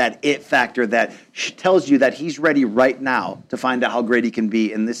that it factor that tells you that he's ready right now to find out how great he can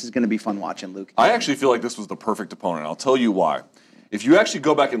be, and this is going to be fun watching, Luke. I actually feel like this was the perfect opponent. I'll tell you why. If you actually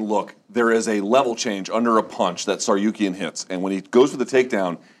go back and look, there is a level change under a punch that Tsarukyan hits, and when he goes for the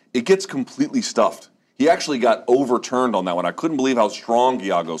takedown, it gets completely stuffed. He actually got overturned on that one. I couldn't believe how strong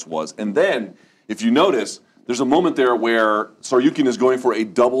Giagos was. And then, if you notice, there's a moment there where Tsarukyan is going for a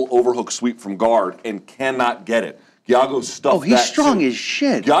double overhook sweep from guard and cannot get it. Giagos stuffed that. Oh, he's strong as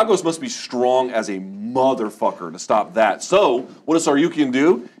shit. Giagos must be strong as a motherfucker to stop that. So, what does Tsarukyan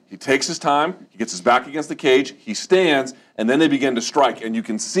do? He takes his time, he gets his back against the cage, he stands, and then they begin to strike. And you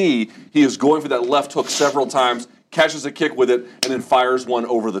can see he is going for that left hook several times, catches a kick with it, and then fires one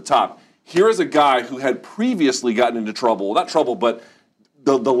over the top. Here is a guy who had previously gotten into trouble. Not trouble, but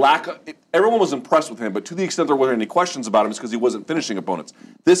the lack of, everyone was impressed with him, but to the extent there weren't any questions about him, it's because he wasn't finishing opponents.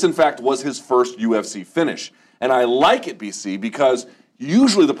 This, in fact, was his first UFC finish. And I like it, BC, because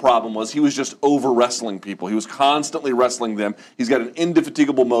Usually the problem was he was just over-wrestling people. He was constantly wrestling them. He's got an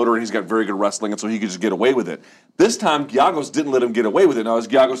indefatigable motor, and he's got very good wrestling, and so he could just get away with it. This time, Giagos didn't let him get away with it. Now, is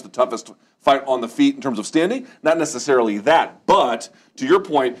Giagos the toughest fight on the feet in terms of standing? Not necessarily that, but to your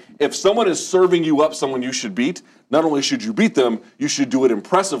point, if someone is serving you up someone you should beat, not only should you beat them, you should do it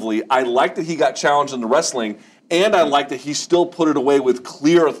impressively. I like that he got challenged in the wrestling, and I like that he still put it away with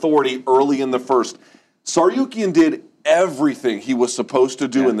clear authority early in the first. Tsarukyan did everything he was supposed to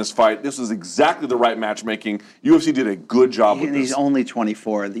do in this fight. This was exactly the right matchmaking. UFC did a good job with this. He's only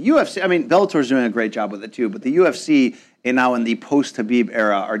 24. The UFC, I mean, Bellator's doing a great job with it too, but the UFC, and now in the post-Habib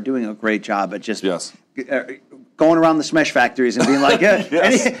era, are doing a great job at just going around the smash factories and being like,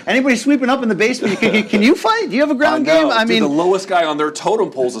 anybody sweeping up in the basement, can you fight? Do you have a ground game? I mean, the lowest guy on their totem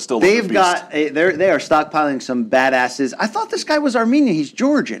poles is still they are stockpiling some badasses. I thought this guy was Armenian. He's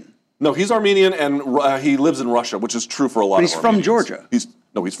Georgian. No, he's Armenian, and he lives in Russia, which is true for a lot of Armenians. But he's from Georgia.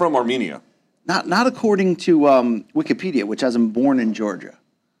 He's from Armenia. Not according to Wikipedia, which has him born in Georgia.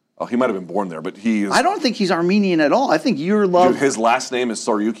 Oh, he might have been born there, but I don't think he's Armenian at all. I think Dude, his last name is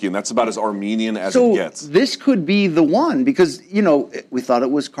Tsarukyan. That's about as Armenian as it gets. This could be the one because, we thought it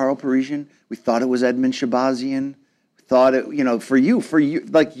was Karl Parisian. We thought it was Edmund Shabazian. Thought it, for you,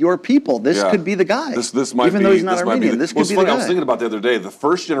 like your people, this could be the guy. This might even be, though he's not Armenian, this could be the guy. I was thinking about the other day, the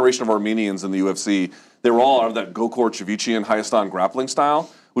first generation of Armenians in the UFC, they were all out of that Gokor Chivichian Hayastan grappling style,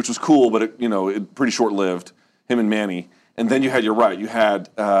 which was cool, but it pretty short-lived, him and Manny. And then you had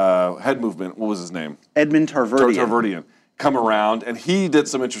head movement, what was his name? Edmund Tarverdian. Tarverdian come around, and he did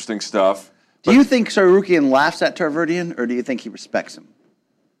some interesting stuff. Do you think Tsarukyan laughs at Tarverdian, or do you think he respects him?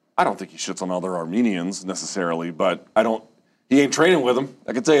 I don't think he shits on other Armenians necessarily, but he ain't training with them.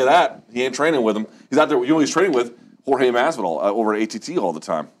 I can tell you that. He ain't training with them. He's out there, you know who he's training with? Jorge Masvidal over at ATT all the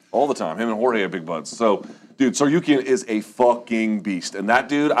time. All the time. Him and Jorge are big buds. So, dude, Tsarukyan is a fucking beast. And that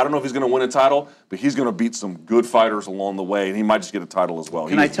dude, I don't know if he's going to win a title, but he's going to beat some good fighters along the way, and he might just get a title as well.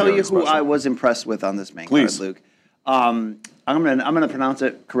 Can I tell you who I was impressed with on this main card, Luke? I'm gonna pronounce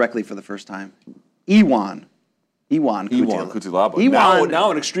it correctly for the first time. Iwan Kutelaba.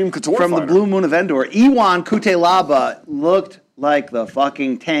 Now an Extreme Couture from fighter. The Blue Moon of Endor. Iwan Kutelaba looked like the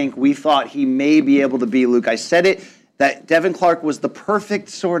fucking tank we thought he may be able to be, Luke. I said it, that Devin Clark was the perfect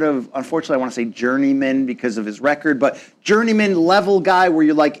sort of, unfortunately I want to say journeyman because of his record, but journeyman level guy where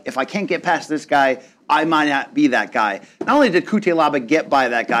you're like, if I can't get past this guy, I might not be that guy. Not only did Kutelaba get by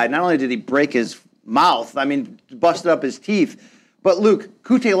that guy, not only did he break his mouth, busted up his teeth, but Luke,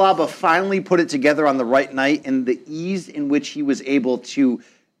 Kutelaba finally put it together on the right night, and the ease in which he was able to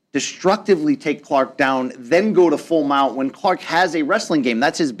destructively take Clark down, then go to full mount when Clark has a wrestling game.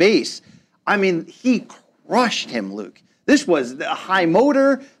 That's his base. He crushed him, Luke. This was a high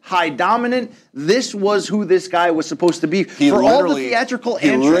motor, high dominant. This was who this guy was supposed to be. All the theatrical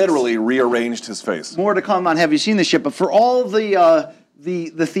antics. He literally rearranged his face. More to come on Have You Seen This Shit? But for all the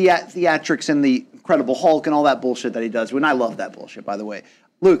theatrics and the Incredible Hulk and all that bullshit that he does, and I love that bullshit, by the way.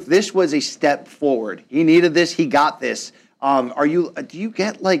 Luke, this was a step forward. He needed this. He got this. Do you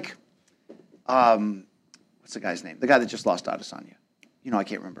get what's the guy's name? The guy that just lost to Adesanya. I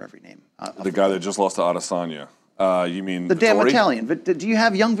can't remember every name. The guy that just lost to Adesanya. You mean the Vettori? Damn Italian. Do you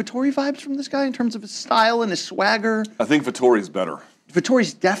have young Vettori vibes from this guy in terms of his style and his swagger? I think Vettori's better.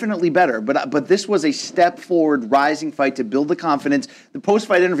 Vittori's definitely better, but this was a step forward, rising fight to build the confidence. The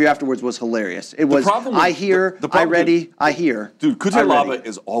post-fight interview afterwards was hilarious. It was, I hear, I ready, I hear. Dude, Kutelaba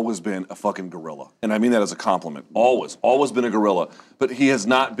has always been a fucking gorilla. And I mean that as a compliment. Always been a gorilla. But he has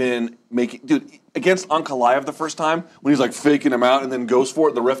not been making, dude, against Ankalaev the first time, when he's like faking him out and then goes for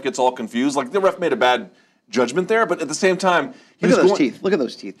it, the ref gets all confused. Like, the ref made a bad judgment there, but at the same time, Look at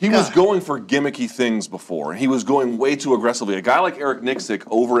those teeth. He was going for gimmicky things before, and he was going way too aggressively. A guy like Eric Nixick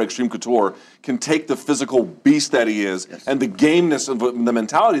over at Extreme Couture can take the physical beast that he is and the gameness of the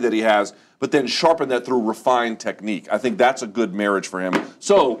mentality that he has, but then sharpen that through refined technique. I think that's a good marriage for him.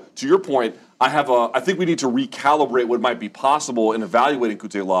 So, to your point, I think we need to recalibrate what might be possible in evaluating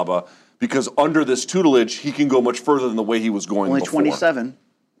Kutelaba, because under this tutelage, he can go much further than the way he was going before. Only 27.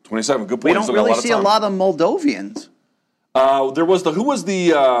 27, good point. We don't really see a lot of Moldovians. There was who was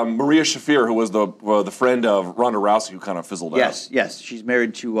the Maria Shafir, who was the friend of Ronda Rousey, who kind of fizzled out. Yes. She's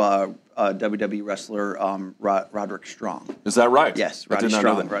married to WWE wrestler Roderick Strong. Is that right? Yes, Roddy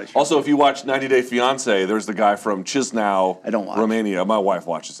Strong. Also, if you watch 90 Day Fiancé, there's the guy from Chisinau, Romania. My wife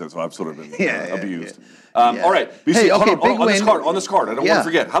watches it, so I've sort of been abused. All right. BC, on this card, I don't want to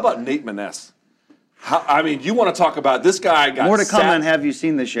forget. How about Nate Maness? You want to talk about this guy got more to come on Have You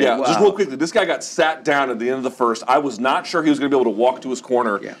Seen This Shit? Yeah, just real quickly. This guy got sat down at the end of the first. I was not sure he was going to be able to walk to his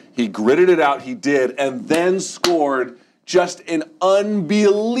corner. Yeah. He gritted it out. He did, and then scored just an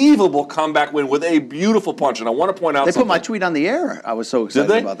unbelievable comeback win with a beautiful punch. And I want to point out They put my tweet on the air. I was so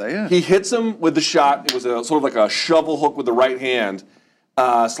excited about that, yeah. He hits him with the shot. It was a, sort of like a shovel hook with the right hand /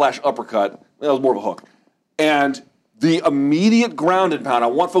 uppercut. That was more of a hook. And the immediate ground and pound, I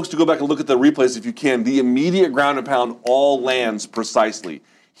want folks to go back and look at the replays if you can. The immediate ground and pound all lands precisely.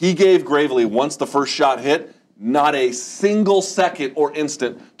 He gave Gravely, once the first shot hit, not a single second or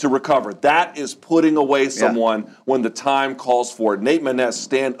instant to recover. That is putting away someone when the time calls for it. Nate Maness,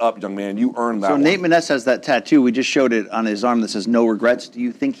 stand up, young man. You earned that one. So Nate Maness has that tattoo. We just showed it on his arm that says no regrets. Do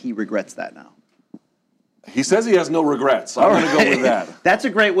you think he regrets that now? He says he has no regrets, so I'm going to go with that. That's a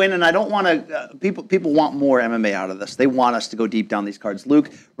great win, and I don't want to people want more MMA out of this. They want us to go deep down these cards.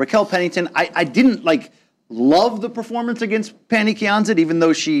 Luke, Raquel Pennington, I didn't love the performance against Pannie Kianzad, even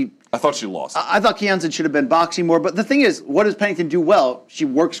though I thought she lost. I thought Kianzad should have been boxing more, but the thing is, what does Pennington do well? She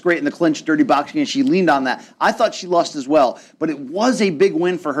works great in the clinch, dirty boxing, and she leaned on that. I thought she lost as well, but it was a big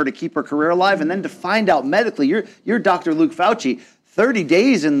win for her to keep her career alive, and then to find out medically, you're Dr. Luke Fauci, 30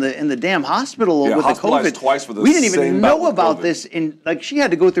 days in the damn hospital with the COVID. Twice for the we didn't even know about this. She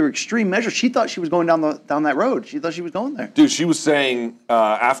had to go through extreme measures. She thought she was going down that road. She thought she was going there. Dude, she was saying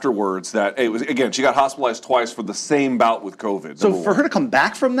afterwards that she got hospitalized twice for the same bout with COVID. So for her to come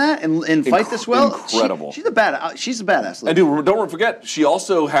back from that and fight this well, incredible. She's a badass. And dude, don't forget, she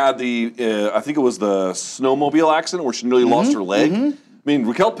also had I think it was the snowmobile accident where she nearly lost her leg. Mm-hmm. I mean,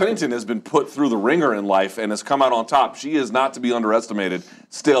 Raquel Pennington has been put through the ringer in life and has come out on top. She is not to be underestimated.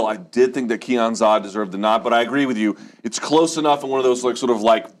 Still, I did think that Kianzad deserved the nod, but I agree with you. It's close enough in one of those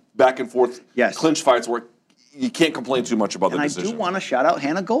back and forth clinch fights where you can't complain too much about the decision. I do want to shout out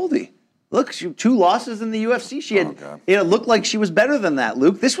Hannah Goldie. Look, 2 losses in the UFC. She had. It looked like she was better than that,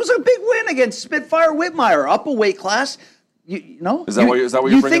 Luke. This was a big win against Spitfire Whitmire, up a weight class. Is that why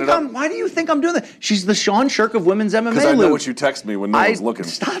you're bringing it up? Why do you think I'm doing that? She's the Sean Shirk of women's MMA, Because I know Luke. what you text me when no one's looking.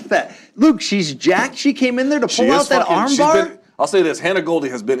 Stop that. Luke, she's jacked. She came in there to pull out that arm bar. I'll say this, Hannah Goldie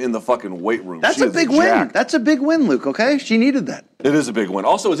has been in the fucking weight room. That's a big win. That's a big win, Luke, okay? She needed that. It is a big win.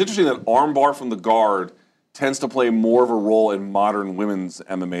 Also, it's interesting that arm bar from the guard tends to play more of a role in modern women's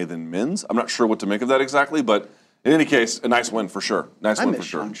MMA than men's. I'm not sure what to make of that exactly, but in any case, a nice win for sure. I miss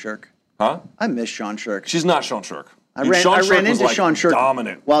Sean Shirk. Huh? I miss Sean Shirk. She's not Sean Shirk. I ran into Sean Shirk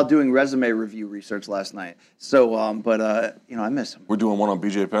dominant while doing resume review research last night. So, I miss him. We're doing one on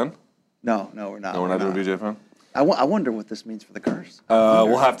BJ Penn? No, we're not. No, we're not doing BJ Penn? I wonder what this means for the curse.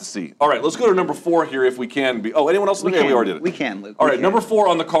 We'll have to see. All right, let's go to number 4 here if we can. Anyone else? We already did it. We can, Luke. All right, number 4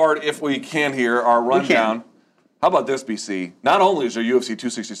 on the card if we can here, our rundown. How about this, BC? Not only is there UFC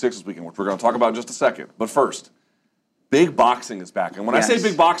 266 this weekend, which we're going to talk about in just a second, but first, big boxing is back. And when I say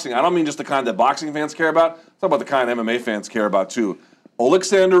big boxing, I don't mean just the kind that boxing fans care about. I'm talking about the kind MMA fans care about, too.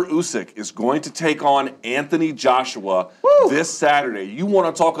 Oleksandr-Usyk is going to take on Anthony Joshua this Saturday. You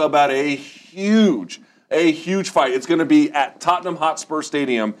want to talk about a huge fight. It's going to be at Tottenham Hotspur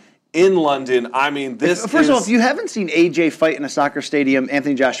Stadium in London. I mean, First of all, if you haven't seen AJ fight in a soccer stadium,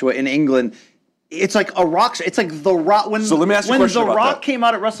 Anthony Joshua in England, it's like a rock. It's like The Rock. So let me ask you a question about The Rock that. came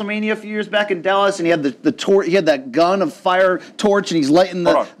out at WrestleMania a few years back in Dallas, and he had the torch. He had that gun of fire torch, and he's lighting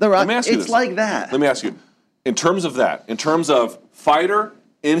the Rock. Let me ask you it's this. like that. Let me ask you, in terms of fighter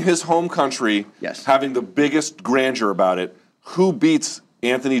in his home country, having the biggest grandeur about it, who beats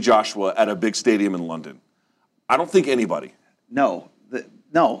Anthony Joshua at a big stadium in London? I don't think anybody. No.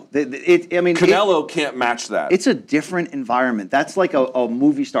 Canelo can't match that. It's a different environment. That's like a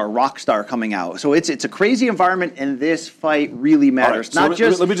movie star, rock star coming out. So it's a crazy environment, and this fight really matters. Right,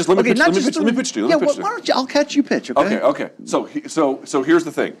 so let me pitch to you. Why don't you? I'll catch you pitch. Okay. So here's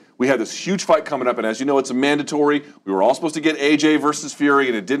the thing. We had this huge fight coming up, and as you know, it's a mandatory. We were all supposed to get AJ versus Fury,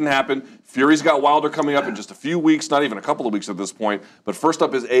 and it didn't happen. Fury's got Wilder coming up in just a few weeks, not even a couple of weeks at this point. But first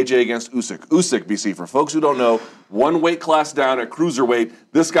up is AJ against Usyk. Usyk, BC, for folks who don't know, one weight class down at cruiserweight.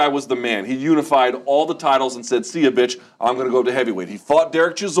 This guy was the man. He unified all the titles and said, "See ya, bitch. I'm going to go to heavyweight." He fought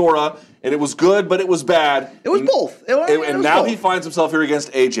Derek Chisora, and it was good, but it was bad. It was both. And now he finds himself here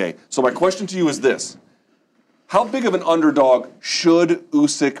against AJ. So my question to you is this. How big of an underdog should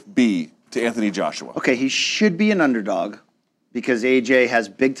Usyk be to Anthony Joshua? Okay, he should be an underdog because AJ has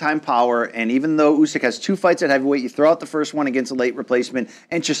big-time power, and even though Usyk has 2 fights at heavyweight, you throw out the first one against a late replacement,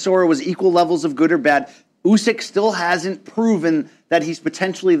 and Chisora was equal levels of good or bad, Usyk still hasn't proven that he's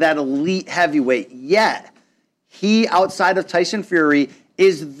potentially that elite heavyweight yet. He, outside of Tyson Fury,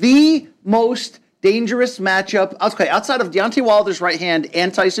 is the most dangerous matchup. Okay, outside of Deontay Wilder's right hand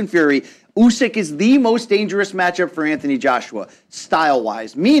and Tyson Fury, Usyk is the most dangerous matchup for Anthony Joshua,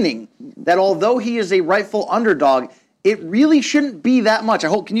 style-wise, meaning that although he is a rightful underdog, It really shouldn't be that much. I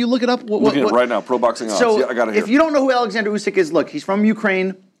hope. Can you look it up? Looking at it right now. Pro Boxing odds. So yeah, I got it here. If you don't know who Alexander Usyk is, look, he's from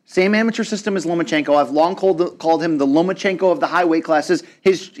Ukraine. Same amateur system as Lomachenko. I've long called him the Lomachenko of the high weight classes.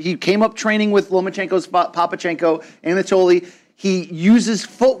 He came up training with Lomachenko's Papachenko, Anatoly. He uses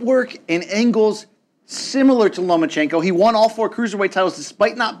footwork and angles similar to Lomachenko. He won all 4 cruiserweight titles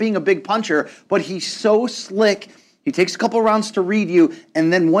despite not being a big puncher, but he's so slick. He takes a couple rounds to read you,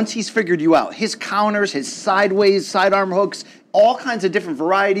 and then once he's figured you out, his counters, his sideways, sidearm hooks, all kinds of different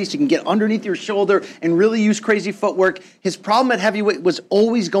varieties. You can get underneath your shoulder and really use crazy footwork. His problem at heavyweight was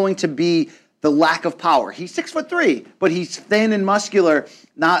always going to be the lack of power. He's 6'3", but he's thin and muscular,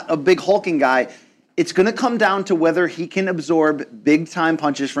 not a big hulking guy. It's going to come down to whether he can absorb big-time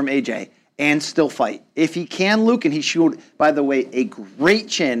punches from AJ and still fight. If he can, Luke, and he showed, by the way, a great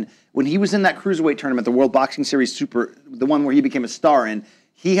chin when he was in that cruiserweight tournament, the World Boxing Series Super, the one where he became a star in,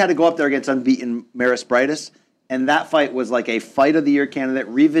 he had to go up there against unbeaten Maris Brightus, and that fight was like a fight of the year candidate.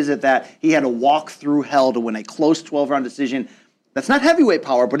 Revisit that. He had to walk through hell to win a close 12-round decision. That's not heavyweight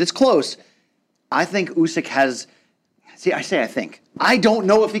power, but it's close. I think Usyk has... See, I think. I don't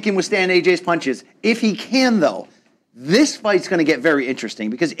know if he can withstand AJ's punches. If he can, though, this fight's going to get very interesting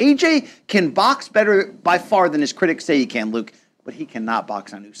because AJ can box better by far than his critics say he can, Luke, but he cannot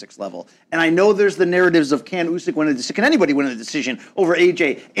box on Usyk's level. And I know there's the narratives of can Usyk win a decision? Can anybody win a decision over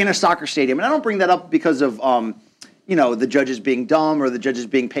AJ in a soccer stadium? And I don't bring that up because of, the judges being dumb or the judges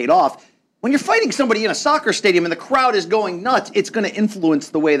being paid off. When you're fighting somebody in a soccer stadium and the crowd is going nuts, it's going to influence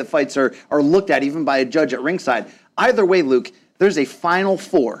the way the fights are looked at, even by a judge at ringside. Either way, Luke, there's a final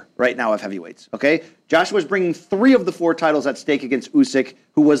 4 right now of heavyweights, okay? Joshua's bringing 3 of the 4 titles at stake against Usyk,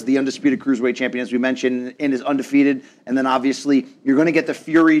 who was the undisputed cruiserweight champion, as we mentioned, and is undefeated. And then, obviously, you're going to get the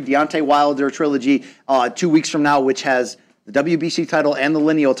Fury, Deontay Wilder trilogy 2 weeks from now, which has the WBC title and the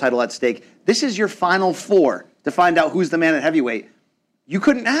lineal title at stake. This is your final 4 to find out who's the man at heavyweight. You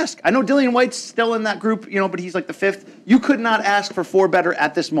couldn't ask. I know Dillian White's still in that group, but he's like the 5th. You could not ask for 4 better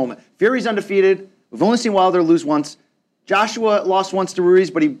at this moment. Fury's undefeated. We've only seen Wilder lose once. Joshua lost once to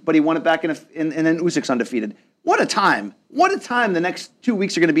Ruiz, but he won it back, and then Usyk's undefeated. What a time. What a time the next 2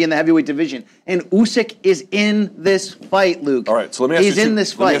 weeks are going to be in the heavyweight division. And Usyk is in this fight, Luke. All right, so let me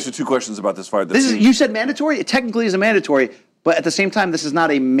ask you 2 questions about this fight. You said mandatory? It technically is a mandatory, but at the same time, this is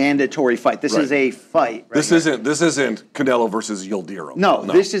not a mandatory fight. This is a fight. Right this isn't Canelo versus Yildirim. No,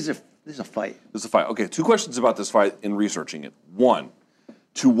 this is a fight. This is a fight. Okay, 2 questions about this fight in researching it. 1,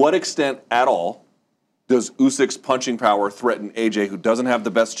 to what extent at all does Usyk's punching power threaten AJ, who doesn't have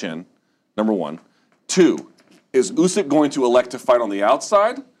the best chin? Number 1. 2, is Usyk going to elect to fight on the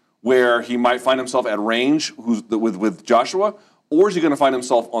outside, where he might find himself at range with Joshua, or is he going to find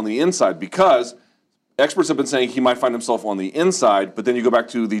himself on the inside? Because experts have been saying he might find himself on the inside, but then you go back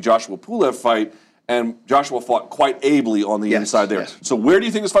to the Joshua-Pulev fight, and Joshua fought quite ably on the inside there. Yes. So where do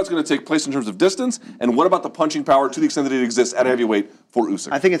you think this fight's going to take place in terms of distance, and what about the punching power to the extent that it exists at heavyweight for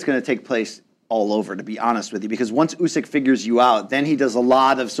Usyk? I think it's going to take place all over, to be honest with you, because once Usyk figures you out, then he does a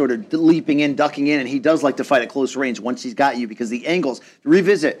lot of sort of leaping in, ducking in, and he does like to fight at close range once he's got you, because the angles.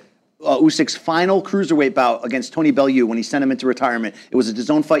 Revisit Usyk's final cruiserweight bout against Tony Bellew when he sent him into retirement. It was a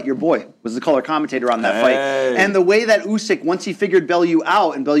DAZN fight. Your boy was the color commentator on that fight. And the way that Usyk, once he figured Bellew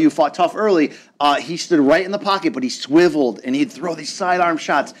out, and Bellew fought tough early, he stood right in the pocket, but he swiveled, and he'd throw these sidearm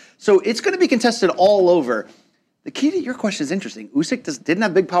shots. So it's going to be contested all over. The key to your question is interesting. Usyk didn't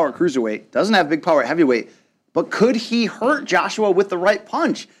have big power at cruiserweight, doesn't have big power at heavyweight, but could he hurt Joshua with the right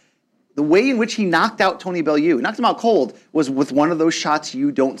punch? The way in which he knocked out Tony Bellew, knocked him out cold, was with one of those shots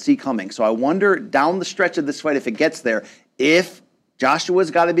you don't see coming. So I wonder down the stretch of this fight, if it gets there, if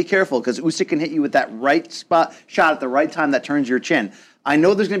Joshua's got to be careful, because Usyk can hit you with that right spot shot at the right time that turns your chin. I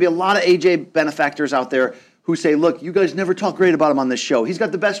know there's going to be a lot of AJ benefactors out there who say, look, you guys never talk great about him on this show. He's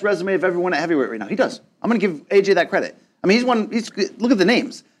got the best resume of everyone at heavyweight right now. He does. I'm going to give AJ that credit. I mean, look at the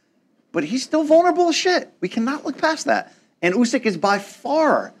names. But he's still vulnerable as shit. We cannot look past that. And Usyk is by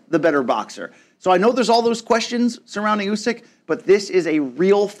far the better boxer. So I know there's all those questions surrounding Usyk, but this is a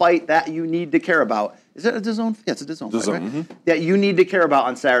real fight that you need to care about. Is it a DAZN? Yeah, it's a DAZN fight, right? Mm-hmm. That you need to care about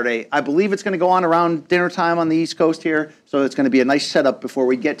on Saturday. I believe it's going to go on around dinner time on the East Coast here, so it's going to be a nice setup before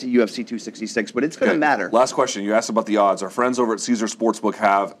we get to UFC 266, but it's going to matter. Last question. You asked about the odds. Our friends over at Caesar Sportsbook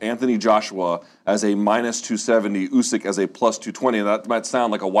have Anthony Joshua as a -270, Usyk as a +220, and that might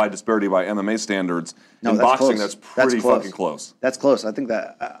sound like a wide disparity by MMA standards. In boxing, that's pretty fucking close. That's close. I think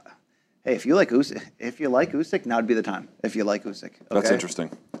that... Hey, if you like Usyk, now would be the time. If you like Usyk, okay? That's interesting.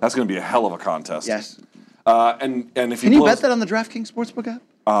 That's going to be a hell of a contest. Yes. And if can you bet that on the DraftKings Sportsbook app?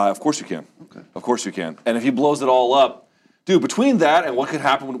 Of course you can. Okay. Of course you can. And if he blows it all up, Dude, between that and what could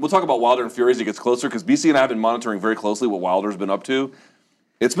happen, we'll talk about Wilder and Fury as he gets closer, because BC and I have been monitoring very closely what Wilder's been up to.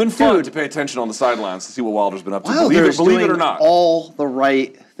 It's been fun to pay attention on the sidelines to see what Wilder's been up to. Believe it or not. All the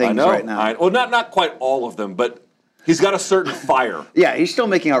right things right now. Well, not quite all of them, but he's got a certain fire. Yeah, he's still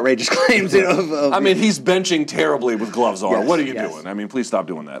making outrageous claims. I mean, he's benching terribly with gloves on. What are you doing? I mean, please stop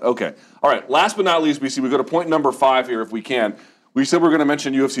doing that. Okay. All right. Last but not least, BC, we go to point number 5 here if we can. We said we're going to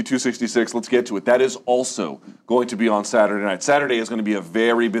mention UFC 266. Let's get to it. That is also going to be on Saturday night. Saturday is going to be a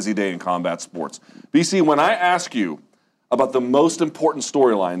very busy day in combat sports. BC, when I ask you about the most important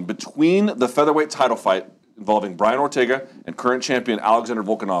storyline between the featherweight title fight involving Brian Ortega and current champion Alexander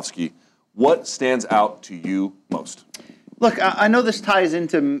Volkanovski, what stands out to you most? Look, I know this ties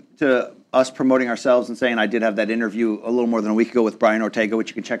into us promoting ourselves and saying I did have that interview a little more than a week ago with Brian Ortega, which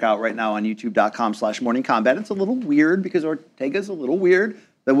you can check out right now on youtube.com/morningcombat. It's a little weird because Ortega's a little weird.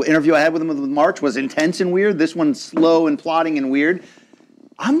 The interview I had with him with March was intense and weird. This one's slow and plotting and weird.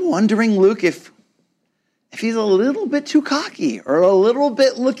 I'm wondering, Luke, if he's a little bit too cocky or a little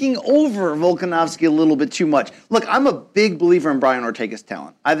bit looking over Volkanovski a little bit too much. Look, I'm a big believer in Brian Ortega's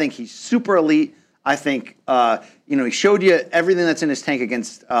talent. I think he's super elite. I think, he showed you everything that's in his tank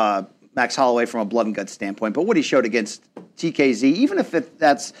against Max Holloway from a blood and guts standpoint. But what he showed against TKZ, even if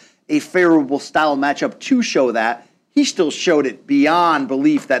that's a favorable style matchup to show that, he still showed it beyond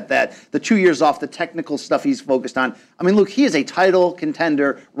belief that the 2 years off the technical stuff he's focused on. I mean, look, he is a title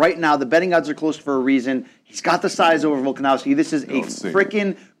contender right now. The betting odds are close for a reason. He's got the size over Volkanovski. This is a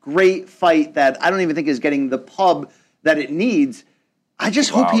freaking great fight that I don't even think is getting the pub that it needs. I just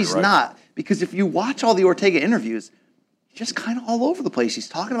hope he's not, because if you watch all the Ortega interviews, he's just kind of all over the place. He's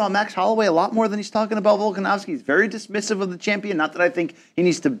talking about Max Holloway a lot more than he's talking about Volkanovski. He's very dismissive of the champion. Not that I think he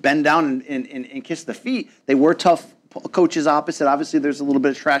needs to bend down and kiss the feet. They were tough coaches opposite. Obviously, there's a little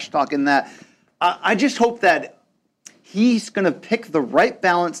bit of trash talk in that. I just hope that he's going to pick the right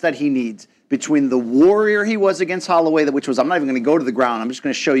balance that he needs between the warrior he was against Holloway, which was, I'm not even going to go to the ground. I'm just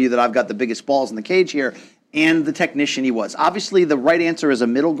going to show you that I've got the biggest balls in the cage here, and the technician he was. Obviously, the right answer is a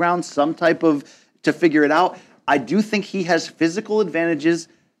middle ground, some type of, to figure it out. I do think he has physical advantages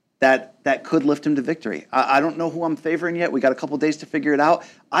that could lift him to victory. I don't know who I'm favoring yet. We got a couple days to figure it out.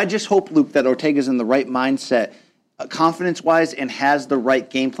 I just hope, Luke, that Ortega's in the right mindset, confidence-wise, and has the right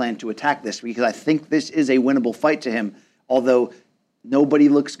game plan to attack this, because I think this is a winnable fight to him, although nobody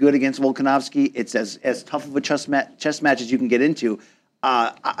looks good against Volkanovski. It's as tough of a chess match as you can get into.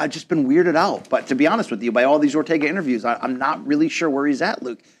 I've just been weirded out. But to be honest with you, by all these Ortega interviews, I'm not really sure where he's at,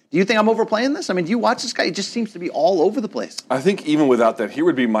 Luke. Do you think I'm overplaying this? I mean, do you watch this guy? He just seems to be all over the place. I think even without that, here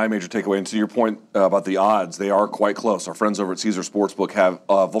would be my major takeaway. And to your point about the odds, they are quite close. Our friends over at Caesar Sportsbook have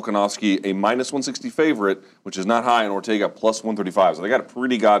Volkanovski a minus 160 favorite, which is not high, and Ortega plus 135. So they got it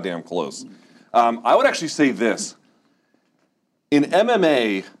pretty goddamn close. I would actually say this. In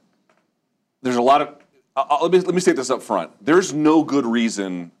MMA, there's a lot of... let me state this up front. There's no good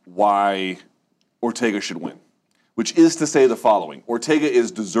reason why Ortega should win, which is to say the following. Ortega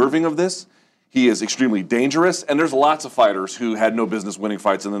is deserving of this. He is extremely dangerous, and there's lots of fighters who had no business winning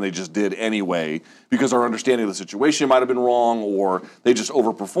fights and then they just did anyway because our understanding of the situation might have been wrong, or they just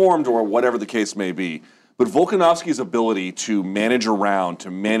overperformed, or whatever the case may be. But Volkanovski's ability to manage around, to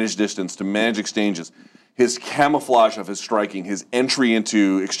manage distance, to manage exchanges, his camouflage of his striking, his entry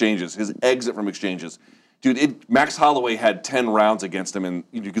into exchanges, his exit from exchanges. Dude, Max Holloway had 10 rounds against him, and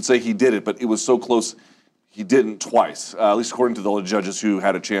you could say he did it, but it was so close he didn't twice, at least according to the judges who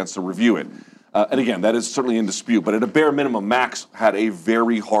had a chance to review it. And again, that is certainly in dispute, but at a bare minimum, Max had a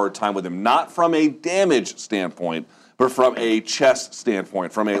very hard time with him, not from a damage standpoint, but from a chess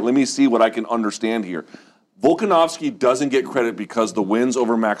standpoint, from a, let me see what I can understand here. Volkanovski doesn't get credit because the wins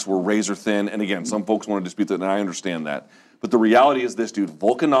over Max were razor thin. And again, some folks want to dispute that, and I understand that. But the reality is this, dude.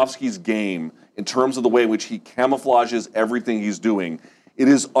 Volkanovski's game, in terms of the way in which he camouflages everything he's doing, it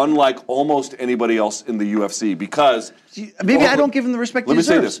is unlike almost anybody else in the UFC because... Maybe I don't give him the respect he deserves.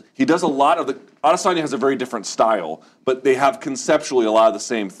 Let me say this. He does a lot of the... Adesanya has a very different style, but they have conceptually a lot of the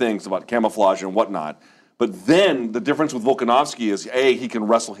same things about camouflage and whatnot. But then the difference with Volkanovski is, A, he can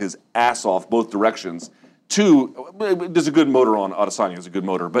wrestle his ass off both directions. 2, there's a good motor on Adesanya, has a good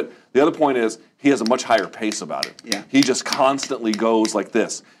motor. But the other point is he has a much higher pace about it. Yeah. He just constantly goes like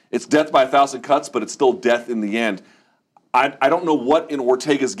this. It's death by 1,000 cuts, but it's still death in the end. I don't know what in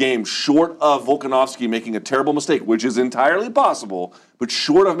Ortega's game, short of Volkanovski making a terrible mistake, which is entirely possible, but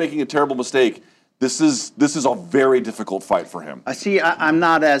short of making a terrible mistake, this is a very difficult fight for him. I'm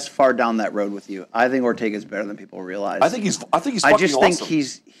not as far down that road with you. I think Ortega's better than people realize. I think he's fucking I just think awesome.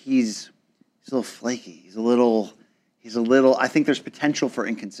 he's a little flaky. He's a little. I think there's potential for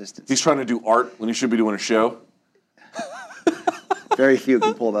inconsistency. He's trying to do art when he should be doing a show. Very few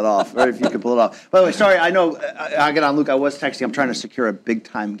can pull that off. Very few can pull it off. By the way, sorry, I know I get on Luke. I was texting. I'm trying to secure a big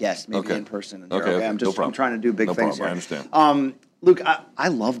time guest, maybe in person. Okay. I'm trying to do big things here. I understand. Luke, I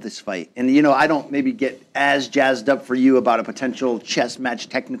love this fight. And, I don't maybe get as jazzed up for you about a potential chess match,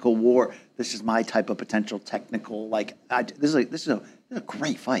 technical war. This is my type of potential technical, this is a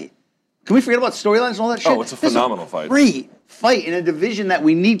great fight. Can we forget about storylines and all that shit? Oh, it's a phenomenal fight. Great fight in a division that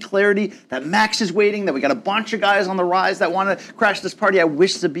we need clarity, that Max is waiting, that we got a bunch of guys on the rise that want to crash this party. I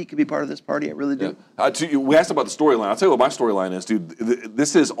wish Zabit could be part of this party. I really do. Yeah. We asked about the storyline. I'll tell you what my storyline is, dude.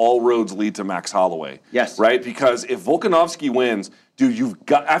 This is all roads lead to Max Holloway. Yes. Right? Because if Volkanovski wins, dude, you've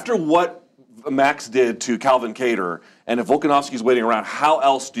got, after what Max did to Calvin Kattar, and if Volkanovski's waiting around, how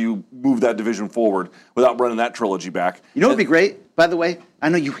else do you move that division forward without running that trilogy back? You know what would be great, by the way? I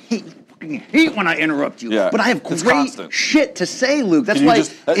know you hate when I interrupt you, but I have great shit to say, Luke. That's why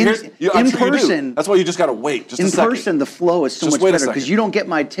in person. That's why you just got to wait. Just in person, the flow is so much better because you don't get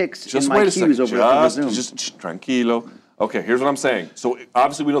my ticks and my cues over Zoom. Just tranquilo. Okay, here's what I'm saying. So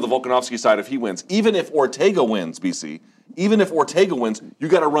obviously we know the Volkanovski side if he wins. Even if Ortega wins, BC, even if Ortega wins, you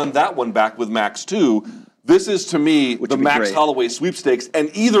got to run that one back with Max too. This is, to me, the Max Holloway sweepstakes,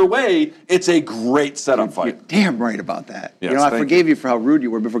 and either way, it's a great setup fight. You're damn right about that. Yes, I forgave you for how rude you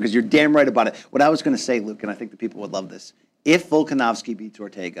were before, because you're damn right about it. What I was going to say, Luke, and I think the people would love this, if Volkanovski beats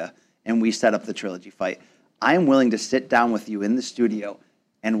Ortega and we set up the trilogy fight, I am willing to sit down with you in the studio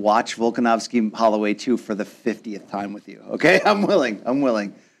and watch Volkanovski Holloway 2 for the 50th time with you. Okay? I'm willing.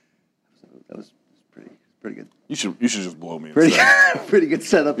 That was pretty good. You should just blow me. Pretty good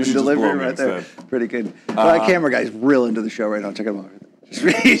setup and delivery right there. Pretty good. That camera guy's real into the show right now. Check him out.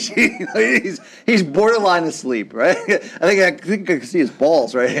 He's borderline asleep, right? I think I can see his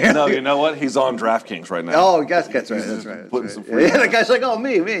balls right here. No, you know what? He's on DraftKings right now. Oh, that's right. That's right. Yeah, the guy's like, oh,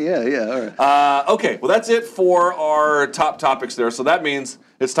 me. Yeah. All right. Okay, well, that's it for our top topics there. So that means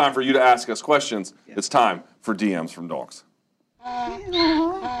it's time for you to ask us questions. Yeah. It's time for DMs from Dogs.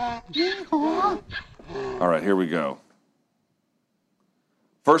 All right, here we go.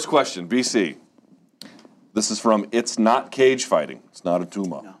 First question, BC. This is from It's Not Cage Fighting. It's not a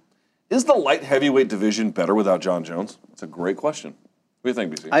Tuma. No. Is the light heavyweight division better without John Jones? It's a great question. What do you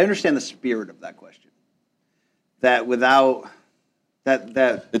think, BC? I understand the spirit of that question. That without...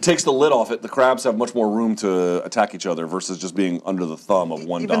 That it takes the lid off it. The Crabs have much more room to attack each other versus just being under the thumb of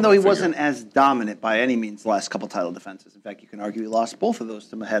one. Even though he wasn't as dominant by any means the last couple title defenses. In fact, you can argue he lost both of those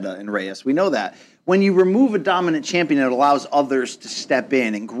to Maheda and Reyes. We know that. When you remove a dominant champion, it allows others to step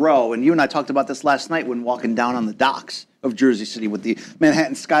in and grow. And you and I talked about this last night when walking down on the docks of Jersey City with the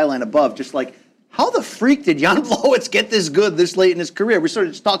Manhattan skyline above. Just like, how the freak did Jan Blachowicz get this good this late in his career? We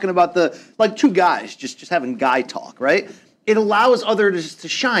started just talking about two guys just having guy talk, right? It allows others to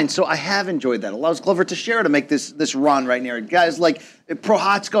shine, so I have enjoyed that. It allows Glover Teixeira to make this run right near it. Guys like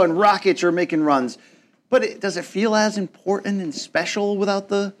Prochazka and Rakic are making runs. But does it feel as important and special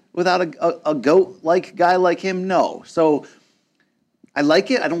without a GOAT-like guy like him? No. So I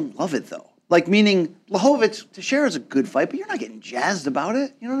like it. I don't love it, though. Meaning, Blachowicz-Teixeira is a good fight, but you're not getting jazzed about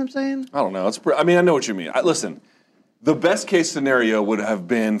it. You know what I'm saying? I don't know. I know what you mean. Listen. The best case scenario would have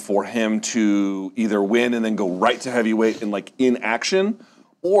been for him to either win and then go right to heavyweight and in action,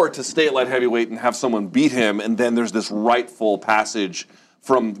 or to stay at light heavyweight and have someone beat him, and then there's this rightful passage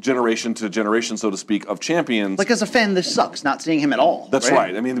from generation to generation, so to speak, of champions. As a fan, this sucks, not seeing him at all. That's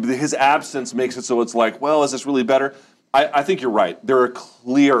right. I mean, his absence makes it so it's is this really better? I think you're right. There are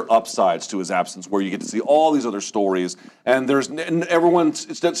clear upsides to his absence where you get to see all these other stories, and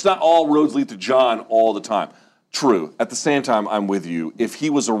it's not all roads lead to John all the time. True. At the same time, I'm with you. If he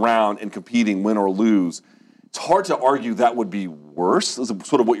was around and competing, win or lose, it's hard to argue that would be worse, is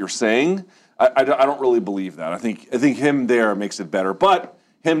sort of what you're saying. I don't really believe that. I think him there makes it better, but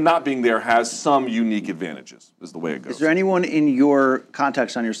him not being there has some unique advantages, is the way it goes. Is there anyone in your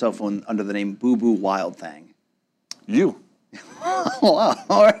contacts on your cell phone under the name Boo Boo Wild Thing? You. Oh, wow.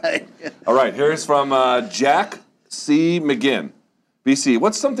 All right. All right, here's from Jack C. McGinn. BC,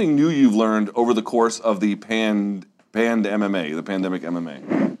 what's something new you've learned over the course of the pandemic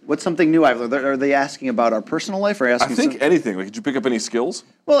MMA? What's something new I've learned? Are they asking about our personal life, or asking? I think anything. Did you pick up any skills?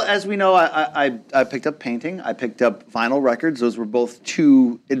 Well, as we know, I picked up painting. I picked up vinyl records. Those were both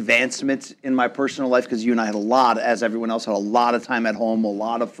two advancements in my personal life because you and I had as everyone else, had a lot of time at home, a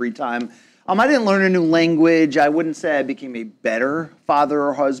lot of free time. I didn't learn a new language. I wouldn't say I became a better father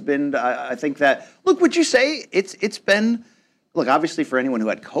or husband. I think that, look, would you say it's been... Look, obviously for anyone who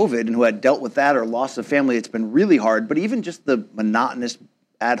had COVID and who had dealt with that or loss of family, it's been really hard. But even just the monotonous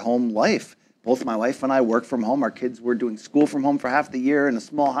at-home life. Both my wife and I work from home. Our kids were doing school from home for half the year in a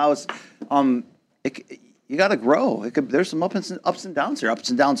small house. you got to grow. There's some ups and downs here, ups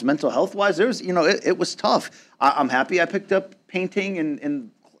and downs mental health wise. It was tough. I'm happy I picked up painting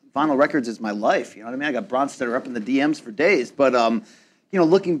and vinyl records is my life. You know what I mean? I got Bronstetter up in the DMs for days. But,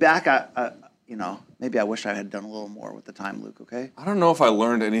 looking back, maybe I wish I had done a little more with the time, Luke, okay? I don't know if I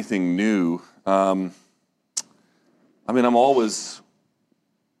learned anything new. I'm always...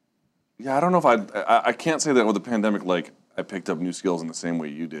 Yeah, I don't know if I can't say that with the pandemic, like, I picked up new skills in the same way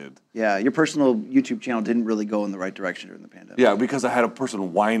you did. Yeah, your personal YouTube channel didn't really go in the right direction during the pandemic. Yeah, because I had a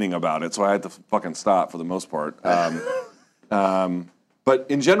person whining about it, so I had to fucking stop for the most part. But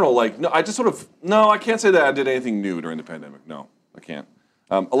in general, like, no, I can't say that I did anything new during the pandemic. No, I can't.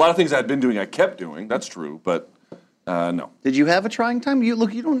 A lot of things I had been doing, I kept doing. That's true, but no. Did you have a trying time? You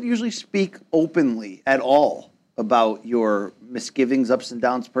don't usually speak openly at all about your misgivings, ups and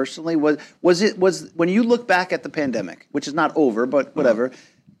downs personally. Was when you look back at the pandemic, which is not over, but whatever,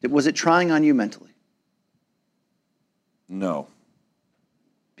 was it trying on you mentally? No.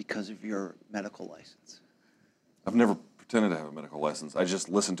 Because of your medical license? I've never pretended to have a medical license. I just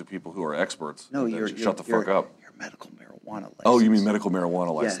listen to people who are experts. No, shut the fuck up. Your medical marijuana license. Oh, you mean medical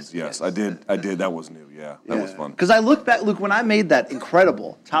marijuana license? Yes. I did. That was new. Yeah, that was fun. Because I look back, Luke, when I made that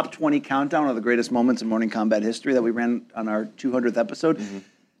incredible top 20 countdown of the greatest moments in morning combat history that we ran on our 200th episode,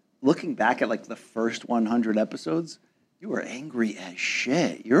 looking back at like the first 100 episodes, you were angry as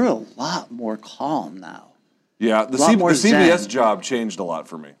shit. You're a lot more calm now. Yeah, the CBS job changed a lot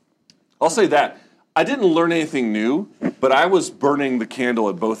for me. I'll say that. I didn't learn anything new, but I was burning the candle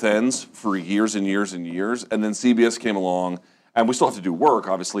at both ends for years and years and years, and then CBS came along, and we still have to do work,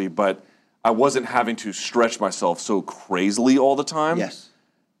 obviously, but I wasn't having to stretch myself so crazily all the time. Yes.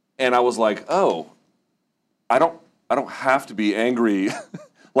 And I was like, oh, I don't have to be angry.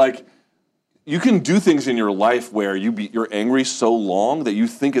 Like, you can do things in your life where you're angry so long that you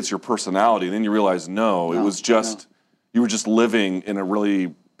think it's your personality, and then you realize, no, it was just, you were just living in a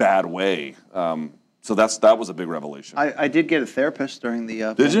really bad way. So that was a big revelation. I did get a therapist during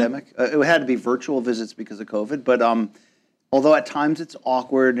the pandemic. It had to be virtual visits because of COVID. But although at times it's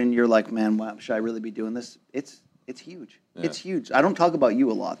awkward and you're like, man, wow, should I really be doing this? It's huge. Yeah. It's huge. I don't talk about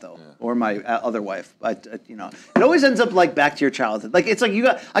you a lot though, or my other wife. It always ends up like back to your childhood. Like it's like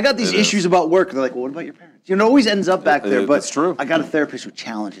I got these issues about work. And they're like, well, what about your parents? It always ends up back there. But that's true. I got a therapist who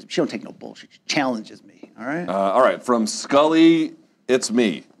challenges me. She don't take no bullshit. She challenges me. All right. All right. From Scully, it's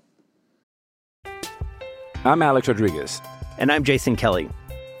me. I'm Alex Rodriguez. And I'm Jason Kelly.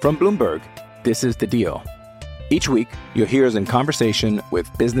 From Bloomberg, this is The Deal. Each week, you'll hear us in conversation with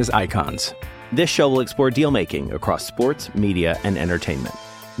business icons. This show will explore deal-making across sports, media, and entertainment.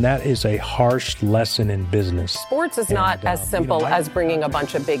 That is a harsh lesson in business. Sports is not as simple as bringing a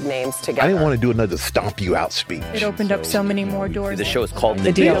bunch of big names together. I didn't want to do another stomp you out speech. It opened up so many more doors. The show is called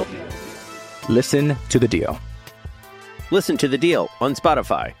The Deal. Listen to The Deal. Listen to The Deal on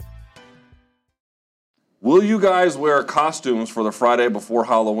Spotify. Will you guys wear costumes for the Friday before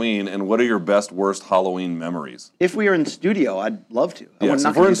Halloween, and what are your best, worst Halloween memories? If we were in studio, I'd love to. Yes,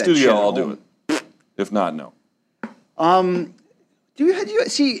 if we're in studio, I'll do it. If not, no. Do you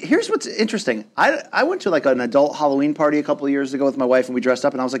see? Here's what's interesting. I went to like an adult Halloween party a couple of years ago with my wife, and we dressed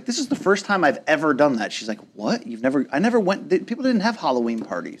up, and I was like, "This is the first time I've ever done that." She's like, "What? You've never?" I never went. People didn't have Halloween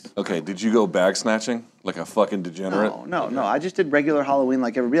parties. Okay, did you go bag snatching like a fucking degenerate? No. I just did regular Halloween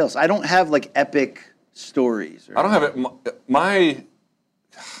like everybody else. I don't have like epic stories. I don't have it. My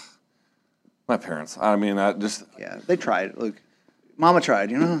parents. I mean, they tried. Look, Mama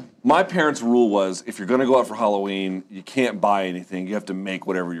tried. My parents' rule was if you're going to go out for Halloween, you can't buy anything. You have to make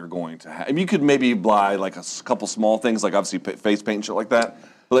whatever you're going to have. I mean, you could maybe buy like a couple small things, like obviously face paint and shit like that.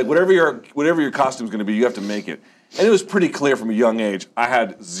 But like whatever your costume's going to be, you have to make it. And it was pretty clear from a young age. I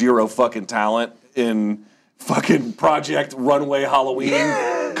had zero fucking talent in fucking Project Runway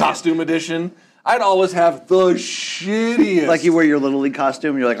Halloween costume edition. I'd always have the shittiest. Like you wear your Little League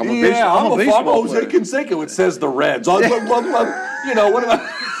costume, you're like, I'm a baseball player. Jose Canseco. It says the Reds. What am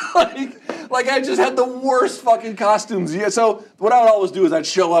I, like I just had the worst fucking costumes. Yeah, so what I would always do is I'd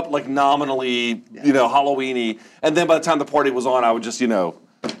show up like nominally, Halloween-y, and then by the time the party was on, I would just,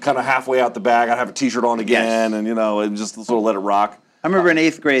 kind of halfway out the bag, I'd have a t-shirt on again, and, and just sort of let it rock. I remember in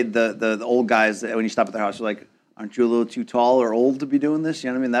 8th grade, the old guys, when you stop at their house, were like, aren't you a little too tall or old to be doing this? You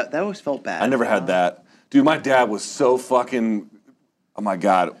know what I mean? That always felt bad. I never had that. Dude, my dad was so fucking... Oh, my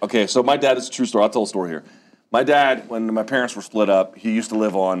God. Okay, so my dad is a true story. I'll tell a story here. My dad, when my parents were split up, he used to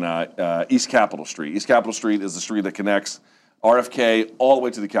live on East Capitol Street. East Capitol Street is the street that connects RFK all the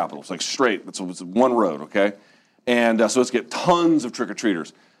way to the Capitol. It's like straight. It's one road, okay? And so it's get tons of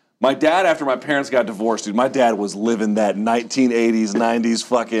trick-or-treaters. My dad, after my parents got divorced, dude, my dad was living that 1980s, 90s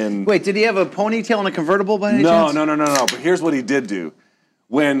fucking... Wait, did he have a ponytail and a convertible by any chance? No. But here's what he did do.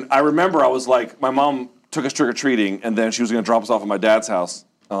 When I remember, I was like, my mom took us trick-or-treating, and then she was going to drop us off at my dad's house.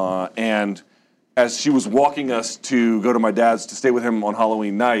 And as she was walking us to go to my dad's to stay with him on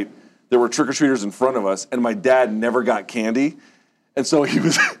Halloween night, there were trick-or-treaters in front of us, and my dad never got candy. And so he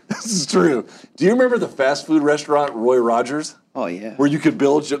was, this is true. Do you remember the fast food restaurant, Roy Rogers? Oh, yeah. Where you could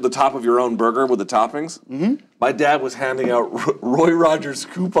build the top of your own burger with the toppings? Mm-hmm. My dad was handing out Roy Rogers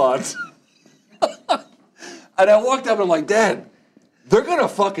coupons. And I walked up and I'm like, Dad, they're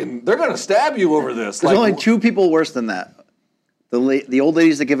gonna stab you over this. There's only two people worse than that. The old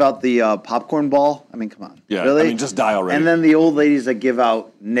ladies that give out the popcorn ball. I mean, come on. Yeah, really? I mean, just die already. And then the old ladies that give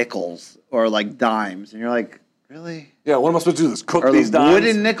out nickels or like dimes. And you're like, really? Yeah, what am I supposed to do? This cook or these dimes?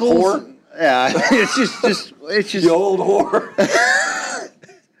 Wooden nickels? Whore? Yeah, it's just the old whore.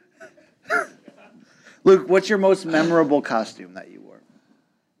 Luke, what's your most memorable costume that you wore?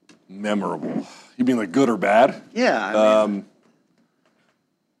 Memorable? You mean like good or bad? Yeah. I mean,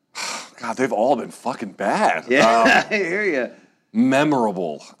 God, they've all been fucking bad. Yeah, I hear you.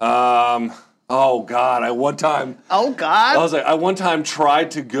 Memorable. Oh God, I one time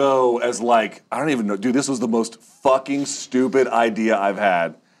tried to go as like, I don't even know, dude, this was the most fucking stupid idea I've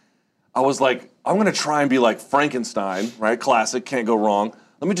had. I was like, I'm gonna try and be like Frankenstein, right? Classic, can't go wrong.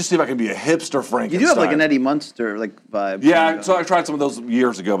 Let me just see if I can be a hipster Frankenstein. You do have like an Eddie Munster like vibe. Yeah, so I tried some of those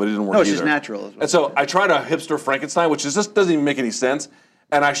years ago, but it didn't work either. No, it's just natural as well. And so I tried a hipster Frankenstein, which just doesn't even make any sense.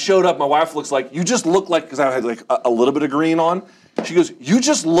 And I showed up, my wife looks like, you just look like, because I had like a little bit of green on. She goes, you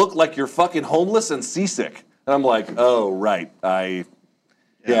just look like you're fucking homeless and seasick. And I'm like, oh, right. Yeah,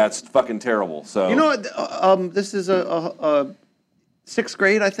 it's fucking terrible. So you know what? This is a 6th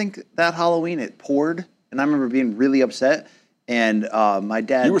grade, I think, that Halloween. It poured, and I remember being really upset. And my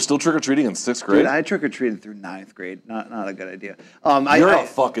dad... You were still trick-or-treating in 6th grade? Dude, I trick-or-treated through 9th grade. Not a good idea. You're a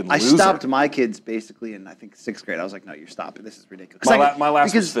fucking loser. I stopped my kids basically in, I think, 6th grade. I was like, no, you're stopping. This is ridiculous. My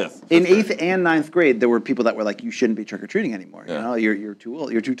last was 5th. In 8th and 9th grade, there were people that were like, you shouldn't be trick-or-treating anymore. Yeah. You know, you're too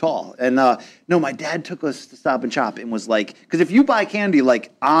old. You're too tall. And no, my dad took us to Stop and Shop and was like... Because if you buy candy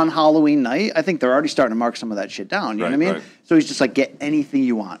like on Halloween night, I think they're already starting to mark some of that shit down. You know what I mean? Right. So he's just like, get anything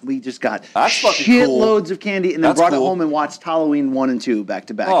you want. We just got shitloads of candy and then brought it home and watched Halloween 1 and 2 back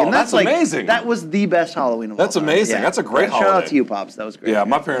to back. Oh, and that's like, amazing. That was the best Halloween of all time. That's amazing. Yeah. That's a great holiday. Shout out to you, Pops. That was great. Yeah,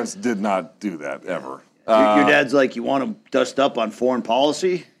 my parents did not do that ever. Your dad's like, you want to dust up on foreign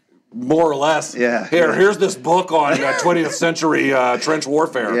policy? More or less. Yeah. Here's this book on 20th century trench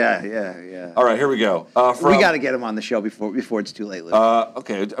warfare. Yeah. All right, here we go. We got to get him on the show before it's too late, Luke.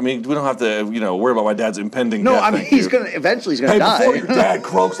 Okay, I mean, we don't have to, worry about my dad's impending death. No, I mean, eventually he's gonna die. Before your dad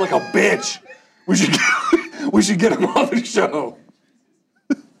croaks like a bitch, we should get him on the show.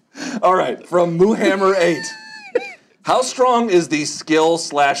 All right, from Moohammer 8. How strong is the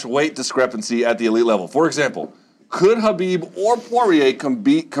skill/weight discrepancy at the elite level? For example, could Habib or Poirier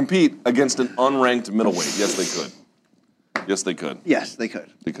compete against an unranked middleweight? Yes, they could. Yes, they could. Yes, they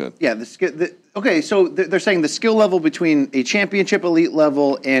could. They could. Yeah. Okay, so they're saying the skill level between a championship elite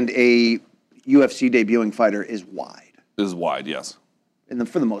level and a UFC debuting fighter is wide. Is wide, yes. And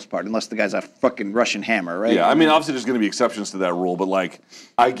for the most part, unless the guy's a fucking Russian hammer, right? Yeah, I mean, obviously there's going to be exceptions to that rule, but like,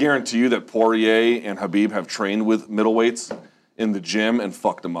 I guarantee you that Poirier and Habib have trained with middleweights in the gym and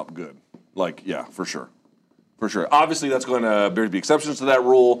fucked them up good. Like, yeah, for sure. For sure. Obviously, that's going to be exceptions to that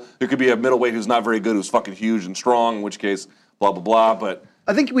rule. There could be a middleweight who's not very good, who's fucking huge and strong, in which case, blah, blah, blah. But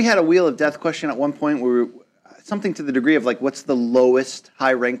I think we had a Wheel of Death question at one point where something to the degree of like, what's the lowest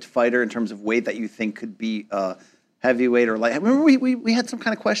high-ranked fighter in terms of weight that you think could be heavyweight or light? Remember we had some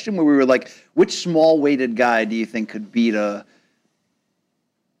kind of question where we were like, which small-weighted guy do you think could beat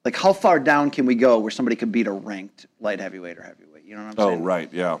like how far down can we go where somebody could beat a ranked light heavyweight or heavyweight? You know what I'm saying? Oh,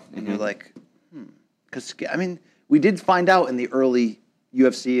 right, yeah. And you're like, because, I mean, we did find out in the early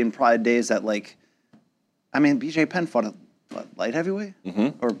UFC and Pride days that, like, I mean, BJ Penn fought a light heavyweight?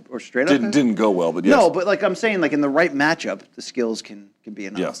 Or straight up? Didn't go well, but yes. No, but, like, I'm saying, like, in the right matchup, the skills can be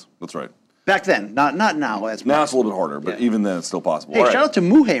enough. Yes, that's right. Back then, not now. Now it's a little bit harder, but even then it's still possible. Hey, shout out to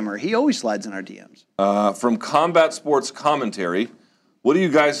Moohammer. He always slides in our DMs. From Combat Sports Commentary, what do you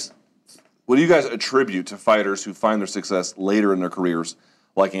guys attribute to fighters who find their success later in their careers,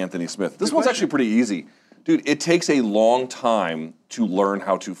 like Anthony Smith? This one's actually pretty easy. Dude, it takes a long time to learn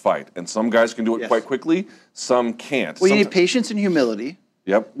how to fight. And some guys can do it quite quickly, some can't. Well, you need patience and humility.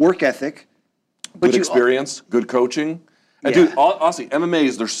 Yep. Work ethic. Good experience, good coaching. And dude, honestly,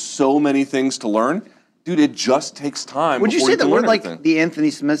 MMA there's so many things to learn. Dude, it just takes time. Would you say that we're like everything. the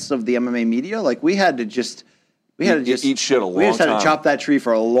Anthony Smiths of the MMA media? Like, we had to just... We had to just eat shit a long time. We just had to chop that tree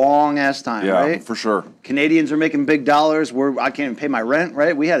for a long ass time, right? Yeah, for sure. Canadians are making big dollars. I can't even pay my rent,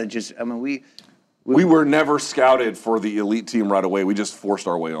 right? We had to just. I mean, we were never scouted for the elite team right away. We just forced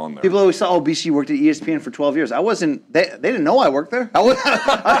our way on there. People always saw, BC worked at ESPN for 12 years. I wasn't. They didn't know I worked there. You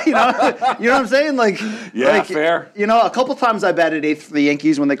know what I'm saying? Fair. A couple times I batted eighth for the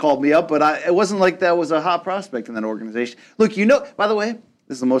Yankees when they called me up, but it wasn't like that was a hot prospect in that organization. Look, by the way,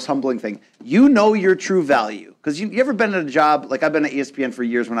 this is the most humbling thing. You know your true value. Because you ever been at a job, like I've been at ESPN for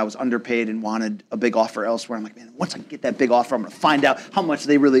years when I was underpaid and wanted a big offer elsewhere. I'm like, man, once I get that big offer, I'm going to find out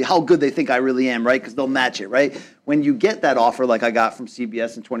how good they think I really am, right? Because they'll match it, right? When you get that offer like I got from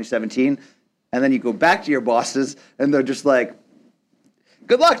CBS in 2017, and then you go back to your bosses and they're just like,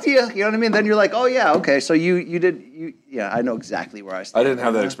 good luck to you. You know what I mean? Then you're like, oh, yeah, okay. So I know exactly where I stand. I didn't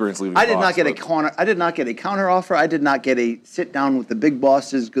have that experience leaving I did not get a counter offer. I did not get a sit down with the big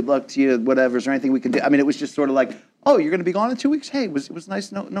bosses. Good luck to you, whatever. Is there anything we can do? I mean, it was just sort of like, oh, you're going to be gone in 2 weeks? Hey, it was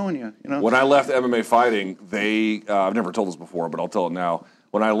nice knowing you. When I left MMA fighting, I've never told this before, but I'll tell it now.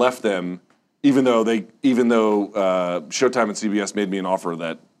 When I left them, even though Showtime and CBS made me an offer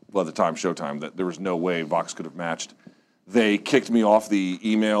that, well, at the time Showtime, that there was no way Vox could have matched, they kicked me off the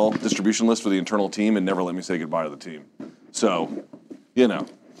email distribution list for the internal team and never let me say goodbye to the team. So,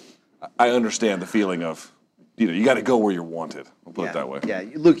 I understand the feeling of, you got to go where you're wanted. I'll put it that way. Yeah,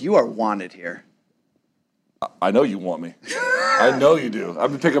 look, you are wanted here. I know you want me. I know you do.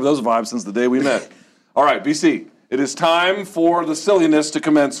 I've been picking up those vibes since the day we met. All right, BC, it is time for the silliness to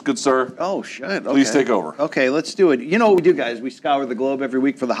commence, good sir. Oh, shit. Okay. Please take over. Okay, let's do it. You know what we do, guys? We scour the globe every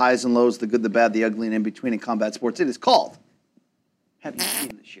week for the highs and lows, the good, the bad, the ugly, and in between in combat sports. It is called, have you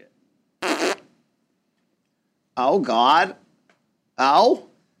seen this shit? Oh, God. Oh.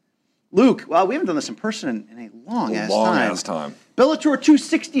 Luke, well, we haven't done this in person in a long-ass time. Bellator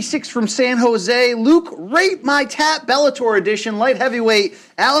 266 from San Jose. Luke, rate my tap Bellator edition, light heavyweight.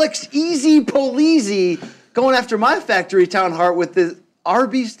 Alex Easy Polizzi going after my factory town heart with the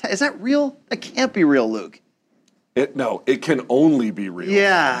Arby's. Is that real? That can't be real, Luke. No, it can only be real.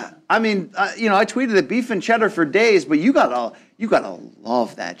 Yeah. I mean, I tweeted at beef and cheddar for days, but you gotta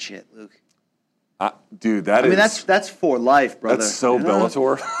love that shit, Luke. Dude, that's for life, brother. That's so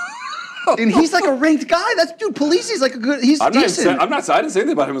Bellator. And he's like a ranked guy. Polizzi's like he's decent. I didn't say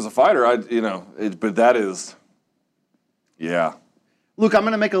anything about him as a fighter. But that is, yeah. Luke, I'm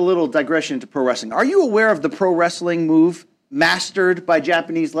going to make a little digression into pro wrestling. Are you aware of the pro wrestling move mastered by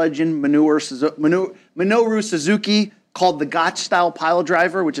Japanese legend Minoru Suzuki called the Gotch-style pile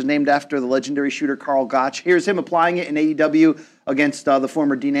driver, which is named after the legendary shooter Carl Gotch? Here's him applying it in AEW against the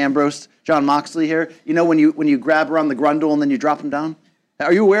former Dean Ambrose, John Moxley here. You know when you grab around the grundle and then you drop him down?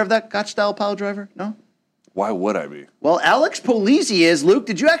 Are you aware of that Gotch-style pile driver? No? Why would I be? Well, Alex Polizzi is. Luke,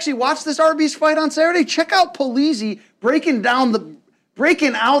 did you actually watch this Arby's fight on Saturday? Check out Polizzi breaking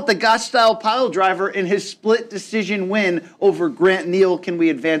out the Gotch-style pile driver in his split decision win over Grant Neal. Can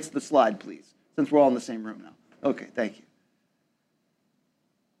we advance the slide, please? Since we're all in the same room now. Okay, thank you.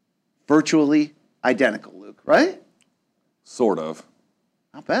 Virtually identical, Luke, right? Sort of.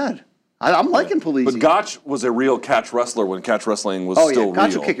 Not bad. I'm liking Polizzi. But Gotch was a real catch wrestler when catch wrestling was still real.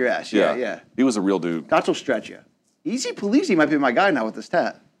 Gotch will kick your ass. Yeah. He was a real dude. Gotch will stretch you. Easy Polizzi might be my guy now with this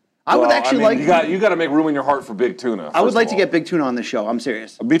tat. You got to make room in your heart for Big Tuna. I would like to get Big Tuna on this show. I'm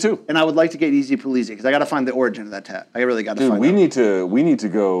serious. Me too. And I would like to get Easy Polizzi because I got to find the origin of that tat. I really got to find. We need to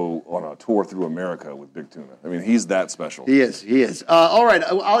go on a tour through America with Big Tuna. I mean, he's that special. He is. All right,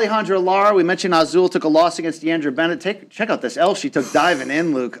 Alejandra Lara. We mentioned Azul took a loss against Deandra Bennett. Check out this L she took diving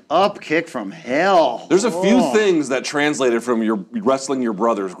in, Luke. Up kick from hell. There's a few things that translated from your wrestling your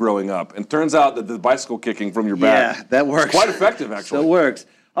brothers growing up, and turns out that the bicycle kicking from your back, yeah, that works. It's quite effective actually. Still works.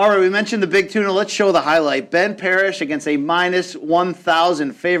 All right, we mentioned the Big Tuna. Let's show the highlight. Ben Parrish against a minus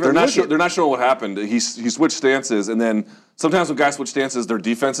 1,000 favorite. They're not showing what happened. He switched stances, and then sometimes when guys switch stances, their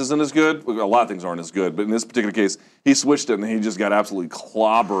defense isn't as good. A lot of things aren't as good, but in this particular case, he switched it, and he just got absolutely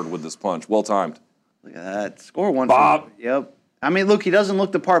clobbered with this punch. Well timed. Look at that. Score one. Bob. Yep. I mean, look, he doesn't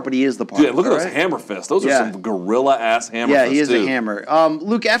look the part, but he is the part. Yeah, look at those hammer fists. Those are some gorilla-ass hammer fists, Yeah, he is a hammer.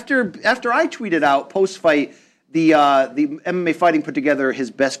 Luke, after I tweeted out post-fight, the MMA Fighting put together his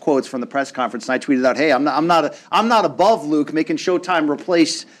best quotes from the press conference, and I tweeted out, "Hey, I'm not above Luke making Showtime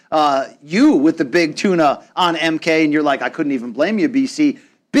replace you with the Big Tuna on MK," and you're like, "I couldn't even blame you, BC."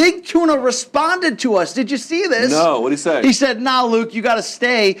 Big Tuna responded to us. Did you see this? No. What did he say? He said, "Nah, Luke, you got to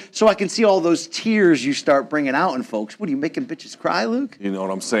stay so I can see all those tears you start bringing out in folks." What are you making bitches cry, Luke? You know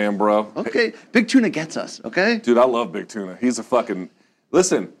what I'm saying, bro? Okay, Big Tuna gets us. Okay, dude, I love Big Tuna. He's a fucking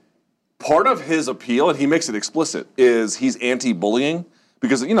listen. Part of his appeal, and he makes it explicit, is he's anti-bullying,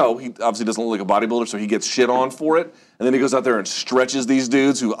 because, he obviously doesn't look like a bodybuilder, so he gets shit on for it. And then he goes out there and stretches these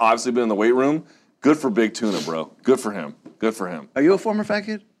dudes who obviously been in the weight room. Good for Big Tuna, bro. Good for him. Good for him. Are you a former fat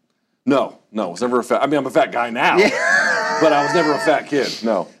kid? No. I was never a fat. I mean, I'm a fat guy now. Yeah. But I was never a fat kid.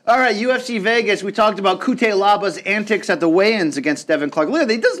 No. All right, UFC Vegas. We talked about Kute Laba's antics at the weigh-ins against Devin Clark. Look,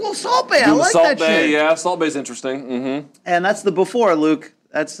 he does a little Salt Bay. I like that shit. Yeah, Salt Bay's interesting. Mm-hmm. And that's the before, Luke.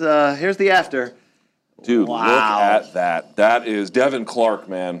 That's here's the after. Dude, Look at that. That is Devin Clark,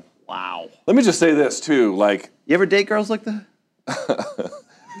 man. Wow. Let me just say this too. Like, you ever date girls like that?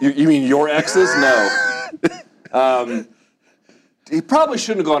 you mean your exes? No. He probably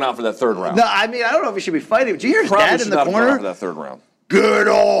shouldn't have gone out for that third round. No, I mean, I don't know if he should be fighting. Did you hear his dad in the corner? Probably should not have gone out for that third round. Get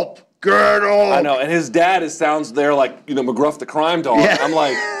up! Get up! I know, and his dad sounds there like, McGruff the crime dog. Yeah. I'm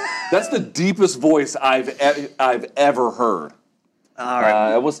like, that's the deepest voice I've ever heard. All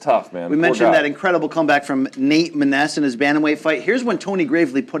right. It was tough, man. We mentioned that incredible comeback from Nate Maness in his bantamweight fight. Here's when Tony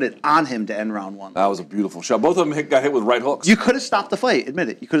Gravely put it on him to end round one. That was a beautiful shot. Both of them got hit with right hooks. You could have stopped the fight. Admit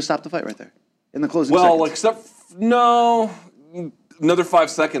it. You could have stopped the fight right there in the closing seconds. Another 5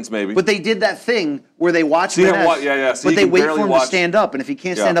 seconds maybe. But they did that thing where they watch Maness, So but they wait for him to stand up, and if he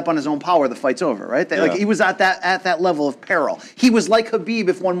can't stand up on his own power, the fight's over, right? Like he was at that level of peril. He was like Khabib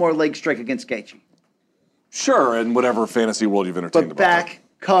if one more leg strike against Gaethje. Sure, in whatever fantasy world you've entertained about. But back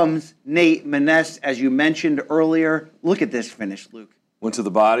comes Nate Maness, as you mentioned earlier. Look at this finish, Luke. Went to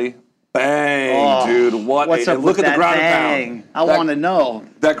the body. Bang, dude. Look at the ground and pound. I want to know.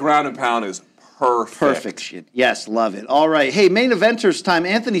 That ground and pound is perfect shit. Yes, love it. All right. Hey, main eventers time.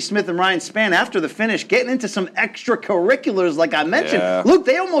 Anthony Smith and Ryan Spann after the finish, getting into some extracurriculars like I mentioned. Yeah. Luke,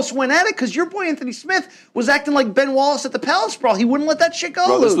 they almost went at it because your boy Anthony Smith was acting like Ben Wallace at the Palace Brawl. He wouldn't let that shit go,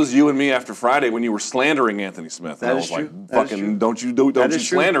 Bro, this was you and me after Friday when you were slandering Anthony Smith. And I was like, fucking, don't you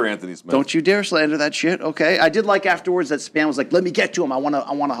slander Anthony Smith. Don't you dare slander that shit, okay? I did like afterwards that Spann was like, let me get to him. I want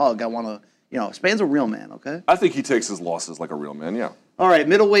to hug. I want to, Spann's a real man, okay? I think he takes his losses like a real man, yeah. All right,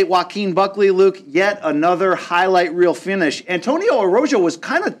 middleweight Joaquin Buckley, Luke, yet another highlight reel finish. Antonio Arroyo was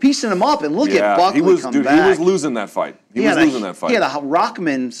kind of piecing him up, and look at Buckley back. He was losing that fight. He had a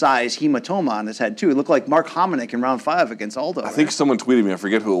Rockman-sized hematoma on his head, too. It looked like Mark Hominick in round 5 against Aldo. I think someone tweeted me, I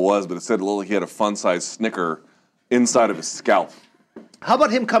forget who it was, but it said it looked like he had a fun-sized Snicker inside of his scalp. How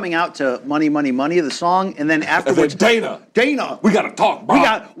about him coming out to Money, Money, Money, the song, and then afterwards... Dana, we got to talk,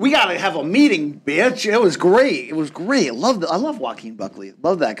 bro. We got to have a meeting, bitch. It was great. I love Joaquin Buckley.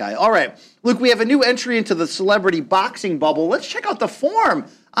 Love that guy. All right. Look, we have a new entry into the celebrity boxing bubble. Let's check out the form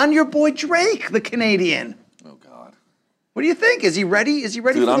on your boy Drake, the Canadian. Oh, God. What do you think? Is he ready? Is he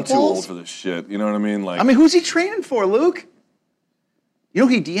ready for the I'm polls? too old for this shit. You know what I mean? Who's he training for, Luke? You know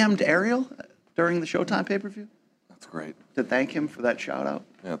he DM'd Ariel during the Showtime pay-per-view? That's great. To thank him for that shout-out.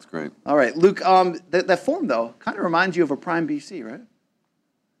 Yeah, that's great. All right, Luke, that form, though, kind of reminds you of a Prime BC, right? Do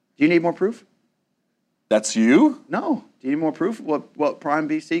you need more proof? That's you? No. Do you need more proof of what Prime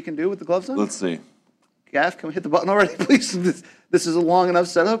BC can do with the gloves on? Let's see. Gaff, can we hit the button already, please? This is a long enough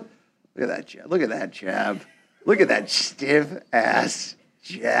setup. Look at that jab. Look at that jab. Look at that stiff-ass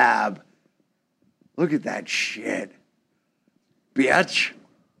jab. Look at that shit. Bitch.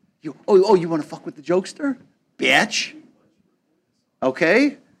 You want to fuck with the jokester? Bitch.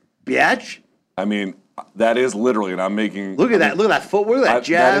 Okay? Bitch. I mean, that is literally, and I'm making... Look at that footwork, look at that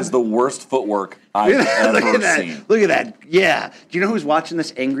jab. That is the worst footwork I've ever seen. Look at that. Yeah. Do you know who's watching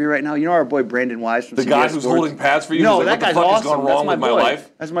this angry right now? You know our boy Brandon Wise from the CBS guy who's Sports? holding pads for you? No, like, that guy's awesome. What the fuck has gone wrong with my life?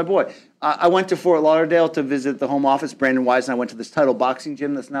 That's my boy. I went to Fort Lauderdale to visit the home office. Brandon Wise and I went to this Title boxing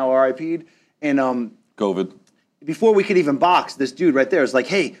gym that's now RIP'd. And COVID. Before we could even box, this dude right there is like,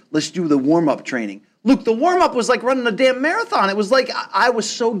 hey, let's do the warm-up training. Luke, the warm-up was like running a damn marathon. It was like I was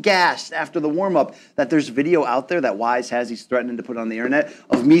so gassed after the warm-up that there's video out there that Wise has. He's threatening to put on the internet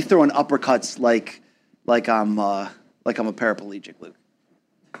of me throwing uppercuts like I'm a paraplegic, Luke.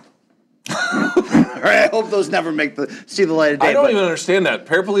 All right, I hope those never see the light of day. I don't even understand that.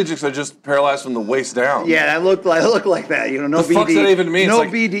 Paraplegics are just paralyzed from the waist down. Yeah, I look like that. No the BD. Fuck's that even mean? No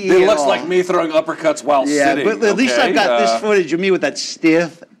it's like, BDE. It looks like me throwing uppercuts while sitting. Yeah, but at least I've got this footage of me with that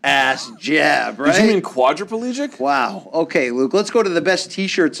stiff-ass jab, right? Did you mean quadriplegic? Wow. Okay, Luke, let's go to the best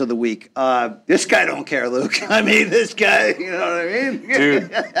T-shirts of the week. This guy don't care, Luke. I mean, this guy, you know what I mean?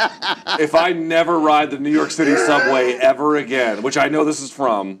 Dude, if I never ride the New York City subway ever again, which I know this is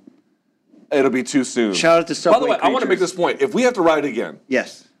from, it'll be too soon. Shout out to Subway By the way, I want to make this point. If we have to ride again.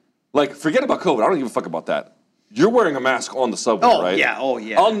 Yes. Forget about COVID. I don't give a fuck about that. You're wearing a mask on the subway, right? Oh,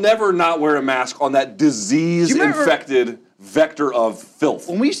 yeah. I'll never not wear a mask on that disease-infected vector of filth.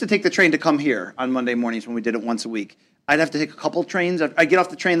 When we used to take the train to come here on Monday mornings when we did it once a week, I'd have to take a couple trains. I get off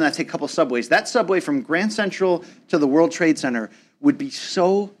the train, then I take a couple subways. That subway from Grand Central to the World Trade Center would be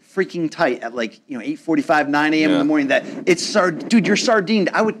so freaking tight at 8:45, 9 a.m. in the morning that dude, you're sardined.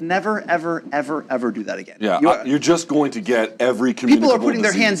 I would never, ever, ever, ever do that again. Yeah, you're just going to get every communicable People are putting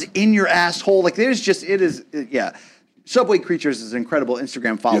their disease. hands in your asshole. Subway Creatures is an incredible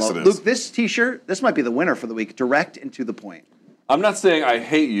Instagram follow. Yes, it is. Luke, this T-shirt, this might be the winner for the week. Direct and to the point. I'm not saying I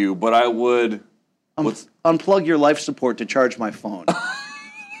hate you, but I would... Unplug your life support to charge my phone.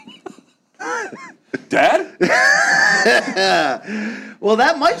 Dad? Well,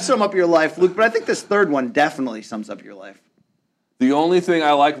 that might sum up your life, Luke, but I think this third one definitely sums up your life. The only thing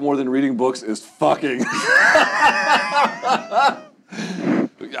I like more than reading books is fucking.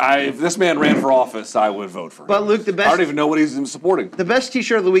 If this man ran for office, I would vote for him. But Luke, I don't even know what he's supporting. The best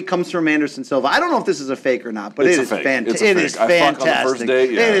T-shirt of the week comes from Anderson Silva. I don't know if this is a fake or not, but it is fantastic. It is fantastic. On the first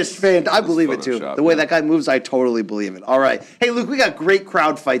date, yeah, it is fantastic. I believe it too. The way that guy moves, I totally believe it. All right. Hey, Luke, we got great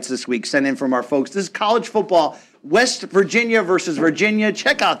crowd fights this week sent in from our folks. This is college football. West Virginia versus Virginia.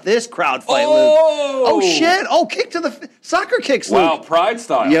 Check out this crowd fight, Luke. Oh, shit. Oh, kick to the soccer kicks, Luke. Wow, pride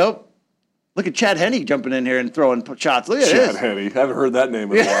style. Yep. Look at Chad Henne jumping in here and throwing shots. Look at this. Chad Henne. I haven't heard that name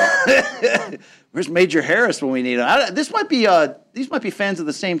in a while. Where's Major Harris when we need him? These might be fans of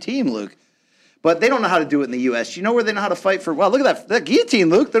the same team, Luke. But they don't know how to do it in the U.S. You know where they know how to fight for? Wow, look at that guillotine,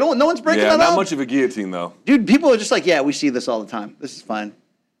 Luke. No one's breaking that up. Yeah, not much of a guillotine, though. Dude, people are just like, yeah, we see this all the time. This is fine.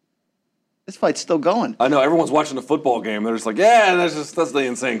 This fight's still going. I know. Everyone's watching a football game. They're just like, yeah, that's the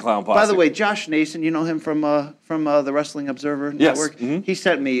insane clown posse. By the way, Josh Nason, you know him from the Wrestling Observer Network? Mm-hmm. He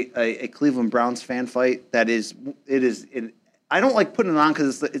sent me a Cleveland Browns fan fight that I don't like putting it on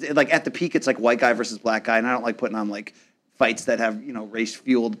because it's like at the peak, it's like white guy versus black guy, and I don't like putting on like fights that have race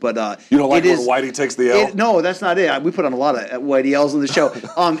fueled. But you don't like when Whitey takes the L? No, that's not it. We put on a lot of Whitey L's on the show.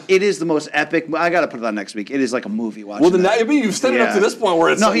 It is the most epic. I got to put it on next week. It is like a movie. Watching. Well, you've set it up to this point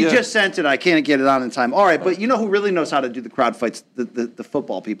where it's he just sent it. I can't get it on in time. All right, but you know who really knows how to do the crowd fights? The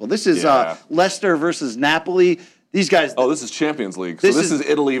football people. This is Leicester versus Napoli. These guys. Oh, this is Champions League. So this is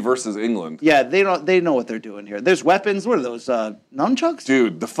Italy versus England. Yeah, they know what they're doing here. There's weapons. What are those? Nunchucks?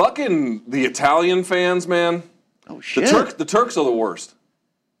 Dude, the Italian fans, man. Oh shit. The Turks are the worst.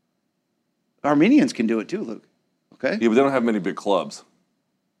 Armenians can do it too, Luke. Okay. Yeah, but they don't have many big clubs.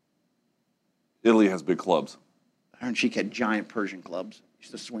 Italy has big clubs. Iron Sheik had giant Persian clubs.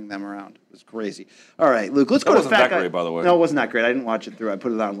 Used to swing them around. It was crazy. All right, Luke, let's go to Fat Guy. That wasn't that great, by the way. No, it wasn't that great. I didn't watch it through. I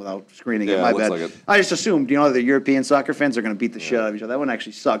put it on without screening it. Yeah, My it looks bad. like it. I just assumed, the European soccer fans are going to beat the shit out of each other. That one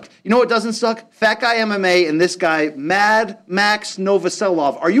actually sucked. You know what doesn't suck? Fat Guy MMA and this guy, Mad Max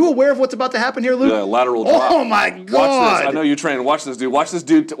Novoselov. Are you aware of what's about to happen here, Luke? Yeah, lateral drop. Oh, my God. Watch this. I know you train. Watch this dude. Watch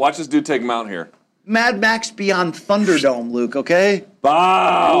this dude take him out here. Mad Max beyond Thunderdome, Luke, okay?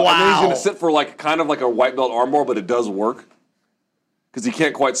 Wow. Wow. And then he's going to sit for kind of like a white belt armbar, but it does work. Because he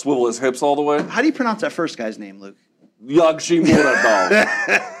can't quite swivel his hips all the way. How do you pronounce that first guy's name, Luke?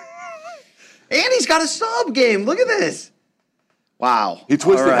 Yagshimura. And he's got a sub game. Look at this. Wow. He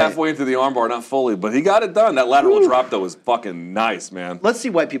twisted halfway into the armbar, not fully, but he got it done. That lateral drop, though, was fucking nice, man. Let's see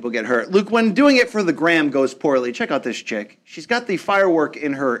white people get hurt. Luke, when doing it for the gram goes poorly, check out this chick. She's got the firework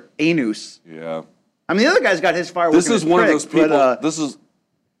in her anus. Yeah. I mean, the other guy's got his firework This in his is one prick, of those people. but, This is...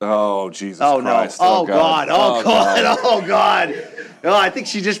 Oh, Jesus No. Christ. Oh, God. Oh, God. Oh, God. Oh, I think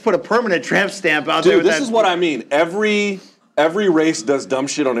she just put a permanent tramp stamp out there. Dude, this is what I mean. Every race does dumb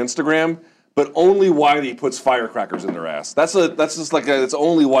shit on Instagram, but only Whitey puts firecrackers in their ass. It's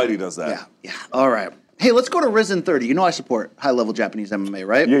only Whitey does that. Yeah. All right. Hey, let's go to Risen 30. You know I support high-level Japanese MMA,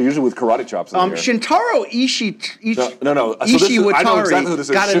 right? Yeah, usually with karate chops in here. Shintaro Ishiwatari. No. I know exactly who this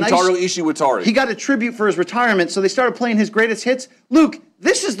is. Shintaro Ishiwatari. He got a tribute for his retirement, so they started playing his greatest hits. Luke,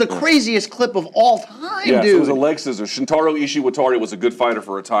 this is the craziest clip of all time, dude. So it was a leg scissor. Shintaro Ishiwatari was a good fighter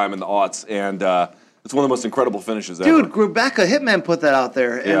for a time in the aughts, and it's one of the most incredible finishes ever. Dude, Rebecca Hitman put that out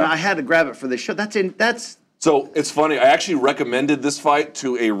there, and I had to grab it for this show. So it's funny. I actually recommended this fight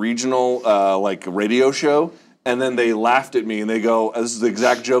to a regional radio show, and then they laughed at me and they go, "This is the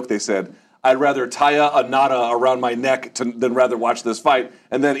exact joke." They said, "I'd rather tie a nada around my neck than rather watch this fight."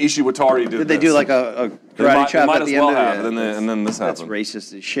 And then Ishiwatari did. Did they do like a karate chop at the end of it? And then this happened. That's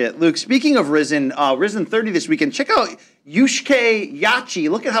racist as shit. Luke, speaking of Risen, Risen 30 this weekend. Check out Yusuke Yachi.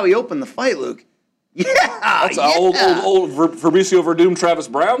 Look at how he opened the fight, Luke. Yeah, that's old Fabricio Verdum, Travis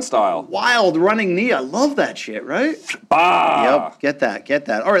Brown style. Wild running knee. I love that shit, right? Bah. Yep, get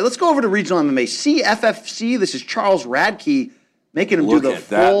that. All right, let's go over to regional MMA. CFFC, this is Charles Radke making him do the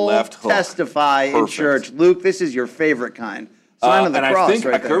full left hook. Testify in church. Luke, this is your favorite kind. Sign of the cross right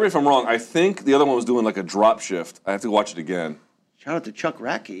there. Correct me if I'm wrong, I think the other one was doing like a drop shift. I have to watch it again. Shout out to Chuck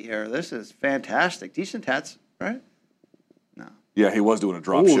Radke here. This is fantastic. Decent tats, right? Yeah, he was doing a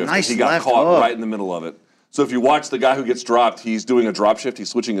drop shift. Nice he got left caught hook. right in the middle of it. So if you watch the guy who gets dropped, he's doing a drop shift. He's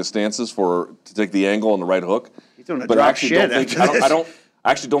switching his stances to take the angle on the right hook. He's doing a but drop I actually shit don't think after this.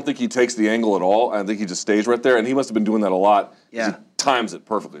 I actually don't think he takes the angle at all. I think he just stays right there, and he must have been doing that a lot. Yeah. He times it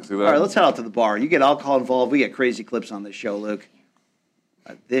perfectly. See that? All right, let's head out to the bar. You get alcohol involved. We get crazy clips on this show, Luke.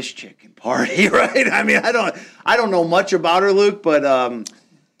 This chick can party, right? I mean, I don't know much about her, Luke, but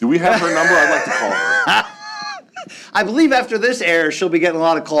do we have her number? I'd like to call her. I believe after this airs, she'll be getting a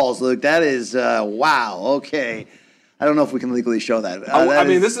lot of calls, Luke. That is wow. Okay, I don't know if we can legally show that. I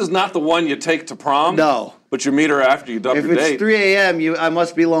mean, this is not the one you take to prom. No. But you meet her after you dump if your date. If it's 3 a.m., I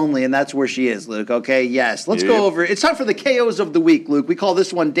must be lonely, and that's where she is, Luke. Okay, yes. Let's go over. It's time for the KOs of the week, Luke. We call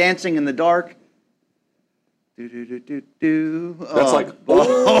this one Dancing in the Dark. That's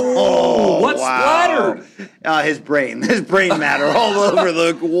what splattered? His brain matter all over,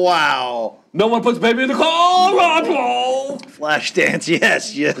 Luke. Wow. No one puts baby in the car. Flash dance,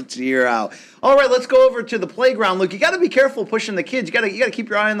 yes, you're out. All right, let's go over to the playground, Luke. You got to be careful pushing the kids. You got to keep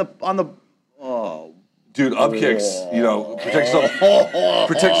your eye on the. Oh, dude, up kicks. Protect yourself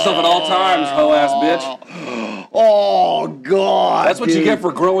at all times, hoe ass bitch. Oh God! That's what you get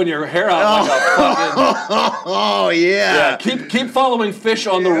for growing your hair out like a fucking. Oh yeah. Yeah, keep following fish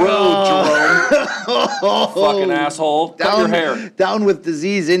on the road, Jerome. Fucking asshole. Cut your hair. Down with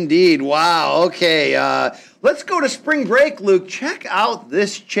disease, indeed. Wow. Okay. Let's go to spring break, Luke. Check out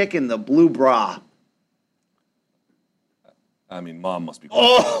this chick in the blue bra. I mean, mom must be.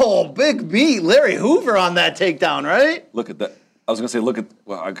 Oh, big meat, Larry Hoover on that takedown, right? Look at that. I was gonna say,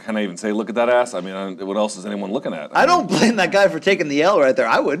 can I even say, look at that ass? I mean, what else is anyone looking at? I don't blame that guy for taking the L right there.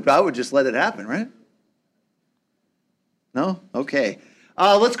 I would just let it happen, right? No? Okay.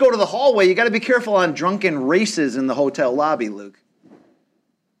 Let's go to the hallway. You got to be careful on drunken races in the hotel lobby, Luke.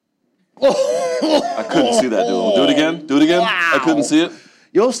 I couldn't see that, dude. Do it again. Do it again. Wow. I couldn't see it.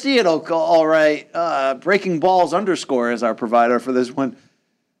 You'll see it, all right. Breaking Balls _ is our provider for this one.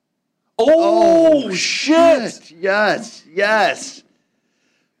 Oh shit! Yes.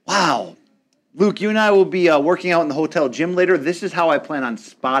 Wow. Luke, you and I will be working out in the hotel gym later. This is how I plan on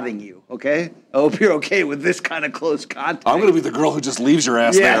spotting you, okay? I hope you're okay with this kind of close contact. I'm going to be the girl who just leaves your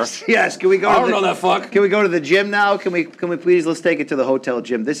ass there. Yes. Can we go? I don't know that fuck. Can we go to the gym now? Can we please? Let's take it to the hotel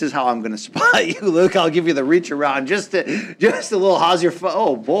gym. This is how I'm going to spot you, Luke. I'll give you the reach around. Just a little. How's your?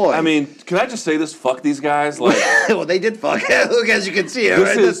 Oh boy. I mean, can I just say this? Fuck these guys. Like, well, they did fuck. Look, as you can see,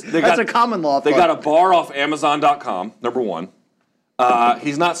 that's a common law. They got a bar off Amazon.com. Number one.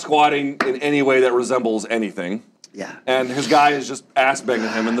 He's not squatting in any way that resembles anything. Yeah. And his guy is just ass banging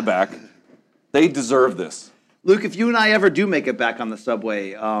him in the back. They deserve this. Luke, if you and I ever do make it back on the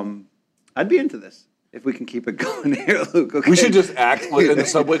subway, I'd be into this. If we can keep it going here, Luke. Okay? We should just act like in the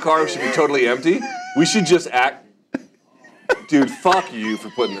subway car. It should be totally empty. We should just act. Dude, fuck you for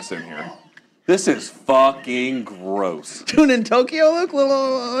putting this in here. This is fucking gross. Tune in Tokyo, Luke.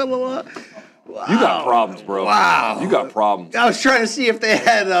 Wow. You got problems, bro. Wow. You got problems. I was trying to see if they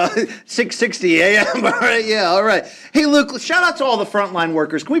had 6:60 a.m. All right, yeah, all right. Hey, Luke, shout out to all the frontline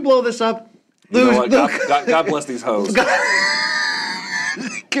workers. Can we blow this up? Luke, God bless these hoes.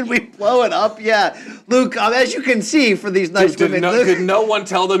 Can we blow it up? Yeah. Luke, as you can see for these nice women. Did no one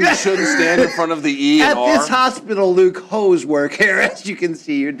tell them you shouldn't stand in front of the E and R? At this hospital, Luke, hoes work here. As you can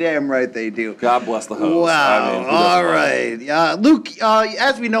see, you're damn right they do. God bless the hoes. Wow. I mean, all right. Luke,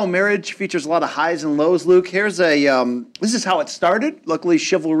 as we know, marriage features a lot of highs and lows, Luke. Here's this is how it started. Luckily,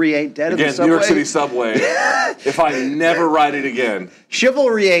 chivalry ain't dead in the subway. New York City subway. If I never ride it again.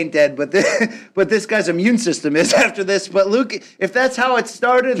 Chivalry ain't dead, but this guy's immune system is after this. But Luke, if that's how it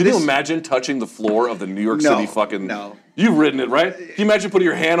started. Can you imagine touching the floor of the New York City fucking... No. You've ridden it, right? Can you imagine putting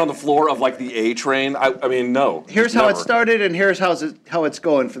your hand on the floor of like the A train? I mean, no. Here's how it started, and here's how it's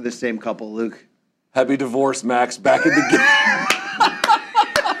going for this same couple, Luke. Happy divorce, Max. Back in the game.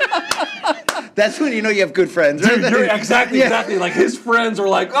 That's when you know you have good friends. Dude, exactly. Like his friends were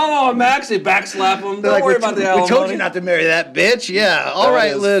like, "Oh, Max," they backslap him. Don't worry about the alimony. We told you not to marry that bitch. Yeah. All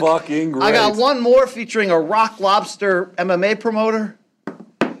right, Luke. Fucking great. I got one more featuring a Rock Lobster MMA promoter,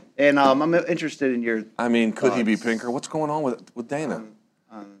 and I'm interested in your. I mean, could he be pinker? What's going on with Dana?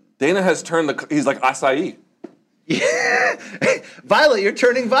 Dana has turned he's like acai. Yeah. Violet, you're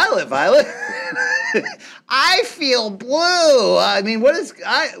turning violet, Violet. I feel blue. I mean, what is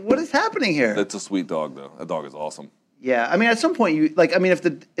happening here? That's a sweet dog, though. That dog is awesome. Yeah, I mean, at some point, do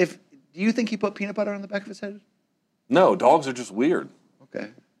you think he put peanut butter on the back of his head? No, dogs are just weird.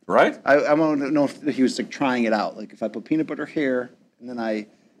 Okay. Right? I want to know if he was like trying it out. Like if I put peanut butter here and then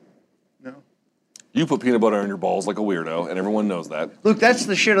no. You put peanut butter on your balls like a weirdo, and everyone knows that. Luke, that's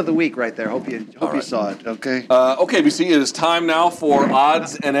the shit of the week right there. Hope you saw it, okay? Okay, BC, it is time now for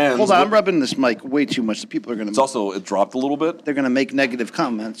odds and ends. Hold on, I'm rubbing this mic way too much. The people are going to... It dropped a little bit. They're going to make negative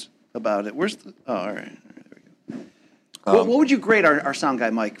comments about it. Where's the... Oh, all right. There we go. What would you grade our sound guy,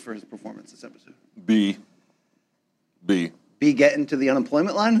 Mike, for his performance this episode? B. B getting to the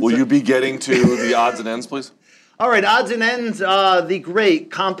unemployment line? Will you be getting to the odds and ends, please? All right, odds and ends. The great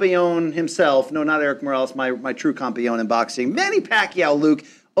campeon himself, no, not Eric Morales, my true campeon in boxing, Manny Pacquiao, Luke,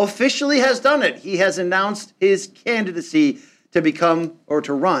 officially has done it. He has announced his candidacy to become or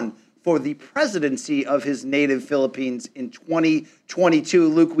to run for the presidency of his native Philippines in 2022.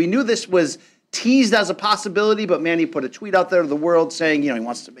 Luke, we knew this was teased as a possibility, but Manny put a tweet out there to the world saying, he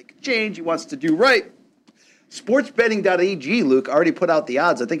wants to make a change, he wants to do right. Sportsbetting.ag, Luke, already put out the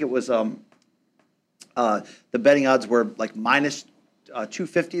odds. I think it was the betting odds were like minus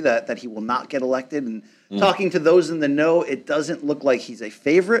 250 that he will not get elected. And talking to those in the know, it doesn't look like he's a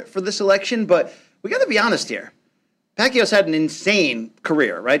favorite for this election. But we got to be honest here. Pacquiao's had an insane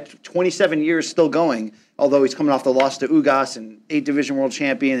career, right? 27 years still going, although he's coming off the loss to Ugas and 8-division world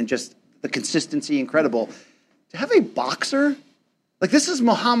champion and just the consistency incredible. To have a boxer... Like, this is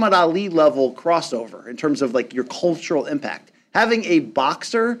Muhammad Ali level crossover in terms of, like, your cultural impact. Having a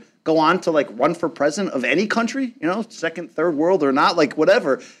boxer go on to, like, run for president of any country, second, third world or not, like,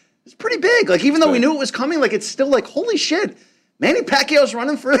 whatever, it's pretty big. Like, even though we knew it was coming, like, it's still like, holy shit, Manny Pacquiao's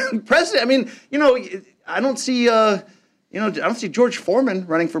running for president. I mean, I don't see, I don't see George Foreman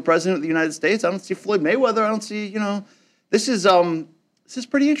running for president of the United States. I don't see Floyd Mayweather. I don't see, this is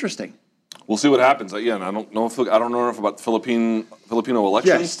pretty interesting. We'll see what happens. Again, I don't know enough about Filipino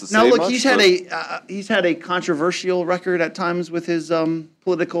elections to say now, look, much. He's had a controversial record at times with his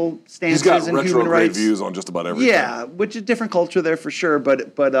political stances and human rights. He's got retrograde views on just about everything. Yeah, which is a different culture there for sure.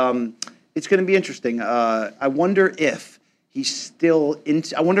 But it's going to be interesting. I wonder if he's still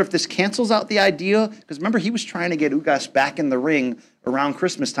into. I wonder if this cancels out the idea, because remember he was trying to get Ugas back in the ring around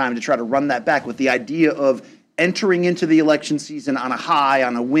Christmas time to try to run that back with the idea of entering into the election season on a high,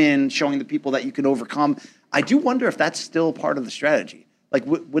 on a win, showing the people that you can overcome. I do wonder if that's still part of the strategy. Like,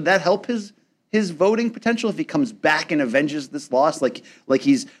 would that help his voting potential if he comes back and avenges this loss, like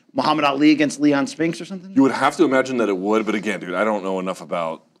he's Muhammad Ali against Leon Spinks or something? You would have to imagine that it would, but again, dude, I don't know enough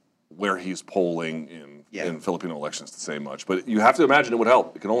about where he's polling in Filipino elections to say much. But you have to imagine it would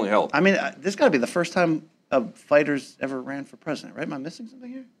help. It can only help. I mean, this got to be the first time a fighter's ever ran for president, right? Am I missing something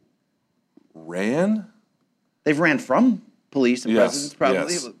here? Ran? They've ran from police and presidents,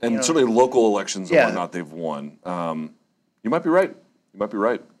 probably. Yes. And certainly local elections and whatnot, they've won. You might be right.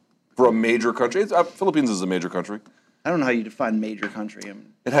 For a major country. Philippines is a major country. I don't know how you define major country.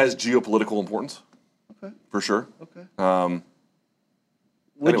 It has geopolitical importance. Okay. For sure. Okay.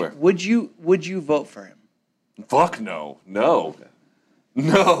 Anyway. Would you vote for him? Fuck no. No. Okay.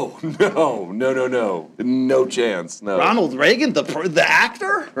 No. No chance. No. Ronald Reagan, the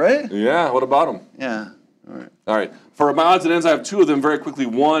actor, right? Yeah, what about him? Yeah. All right. For my odds and ends, I have two of them very quickly.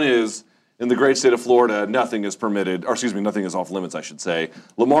 One is in the great state of Florida, nothing is permitted, or excuse me, nothing is off limits, I should say.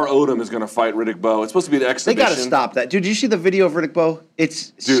 Lamar Odom is going to fight Riddick Bowe. It's supposed to be an exhibition. They got to stop that. Dude, did you see the video of Riddick Bowe?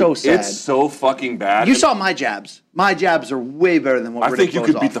 It's so sad. It's so fucking bad. You saw my jabs. My jabs are way better than what Riddick Bowe is I think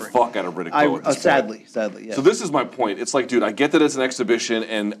you could beat the fuck out of Riddick Bowe. Sadly, yeah. So this is my point. It's like, dude, I get that it's an exhibition,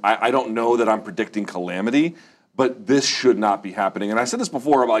 and I don't know that I'm predicting calamity, but this should not be happening. And I said this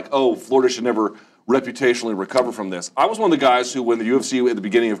before, I'm like, Florida should never reputationally recover from this. I was one of the guys who, when the UFC at the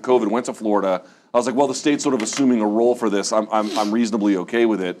beginning of COVID went to Florida, I was like, well, the state's sort of assuming a role for this. I'm reasonably okay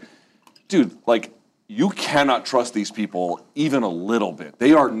with it. Dude, like, you cannot trust these people even a little bit.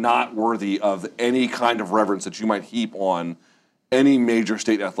 They are not worthy of any kind of reverence that you might heap on any major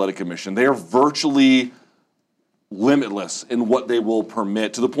state athletic commission. They are virtually limitless in what they will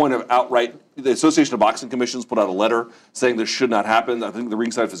permit, to the point of outright, the Association of Boxing Commissions put out a letter saying this should not happen. I think the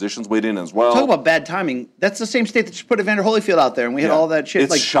ringside physicians weighed in as well. Talk about bad timing. That's the same state that just put Evander Holyfield out there, and we had all that shit.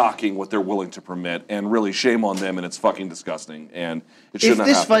 It's shocking what they're willing to permit, and really shame on them, and it's fucking disgusting, and it should not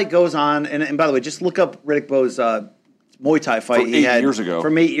happen. If this fight goes on, and by the way, just look up Riddick Bowe's Muay Thai fight he had 8 years ago.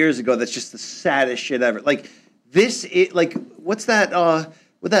 From 8 years ago, that's just the saddest shit ever. Like, what's that,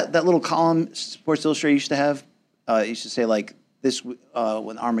 what that little column Sports Illustrated used to have? It used to say, like, this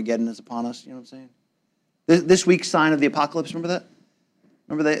when Armageddon is upon us, you know what I'm saying? This week's sign of the apocalypse, remember that?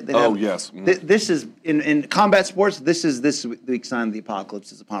 Remember yes. This is, in combat sports, this is this week's sign of the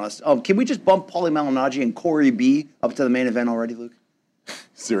apocalypse is upon us. Can we just bump Paulie Malignaggi and Corey B up to the main event already, Luke?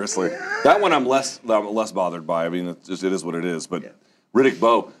 Seriously. That one I'm less bothered by. I mean, it is what it is. But Riddick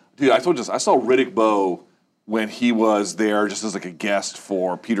Bowe, dude, I saw Riddick Bowe when he was there just as like a guest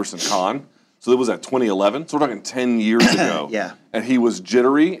for Peterson Khan. So it was at 2011. So we're talking 10 years ago. Yeah. And he was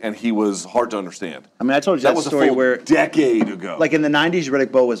jittery and he was hard to understand. I mean, I told you that was story a full where decade ago. Like in the 90s,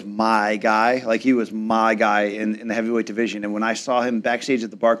 Riddick Bowe was my guy. Like he was my guy in the heavyweight division. And when I saw him backstage at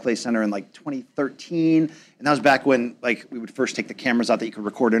the Barclays Center in like 2013, and that was back when like we would first take the cameras out that you could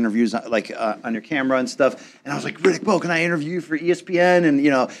record interviews like on your camera and stuff. And I was like, Riddick Bowe, can I interview you for ESPN?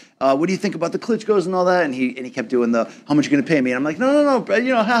 And what do you think about the Klitschko's and all that? And he kept doing the how much you gonna pay me? And I'm like, no,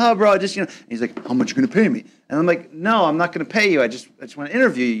 haha, bro, just And he's like, how much you gonna pay me? And I'm like, no, I'm not gonna pay you. I just want to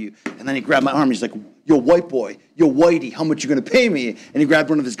interview you. And then he grabbed my arm. He's like, yo, white boy, yo, whitey, how much you gonna pay me? And he grabbed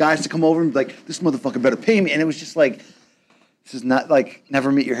one of his guys to come over and be like, this motherfucker better pay me. And it was just like, this is not like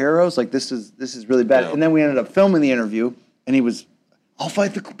never meet your heroes. Like this is really bad. Yeah. And then we ended up filming the interview, and he was, I'll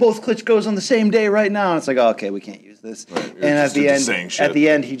fight both Klitschko's on the same day right now. And it's like, oh, okay, we can't use this. Right. And at the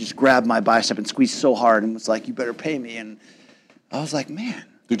end, he just grabbed my bicep and squeezed so hard and was like, you better pay me. And I was like, man.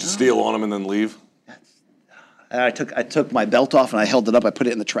 Did you steal on him and then leave? And I took my belt off and I held it up. I put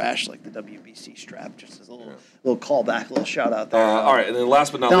it in the trash, like the WBC strap, just as a little callback, a little shout out there. All right, and then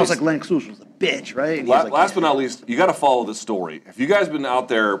last but not least. I was like, Lennox Lewis was a bitch, right? Last but not least, you got to follow this story. If you guys been out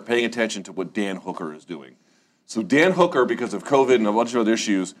there paying attention to what Dan Hooker is doing. So Dan Hooker, because of COVID and a bunch of other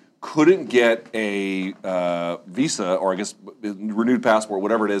issues, couldn't get a visa or I guess renewed passport,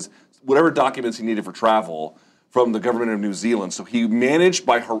 whatever it is, whatever documents he needed for travel from the government of New Zealand. So he managed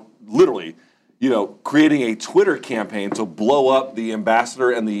by literally, creating a Twitter campaign to blow up the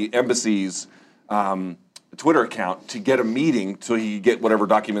ambassador and the embassy's Twitter account to get a meeting so he could get whatever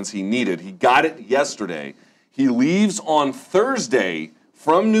documents he needed. He got it yesterday. He leaves on Thursday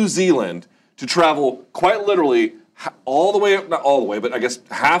from New Zealand to travel quite literally all the way, not all the way, but I guess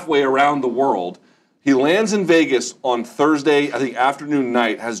halfway around the world. He lands in Vegas on Thursday, I think afternoon,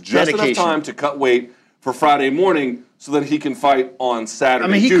 night, has just enough time to cut weight for Friday morning so that he can fight on Saturday.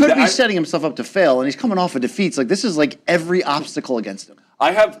 I mean, he could be setting himself up to fail, and he's coming off of defeats. Like, this is like every obstacle against him.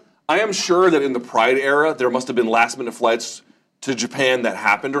 I am sure that in the Pride era, there must have been last-minute flights to Japan that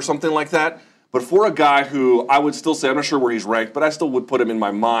happened or something like that. But for a guy who I would still say, I'm not sure where he's ranked, but I still would put him in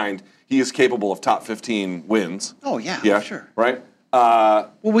my mind, he is capable of top 15 wins. Oh, yeah, sure. Right?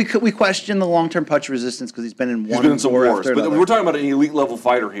 Well, we question the long-term punch resistance because he's been in some wars. But we're talking about an elite-level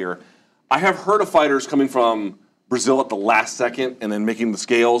fighter here. I have heard of fighters coming from Brazil at the last second and then making the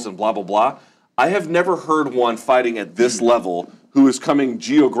scales and blah, blah, blah. I have never heard one fighting at this level who is coming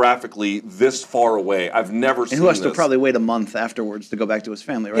geographically this far away. I've never seen this. And who has to probably wait a month afterwards to go back to his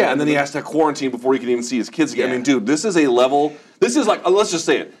family, right? Yeah, and then he has to quarantine before he can even see his kids again. Yeah. I mean, dude, this is a level. This is like, let's just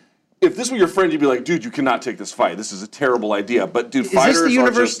say it. If this were your friend, you'd be like, dude, you cannot take this fight. This is a terrible idea. But, dude, fighters is this the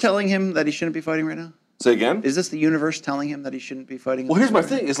universe telling him that he shouldn't be fighting right now? Say again? Is this the universe telling him that he shouldn't be fighting? Well, here's my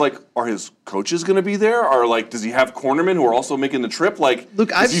thing. Is like, are his coaches going to be there? Or like, does he have cornermen who are also making the trip? Like,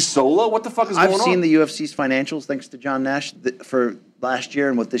 look, is he solo? What the fuck is going on? I've seen the UFC's financials, thanks to John Nash, for last year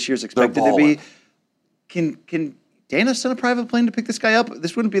and what this year's expected to be. Can Dana sent a private plane to pick this guy up?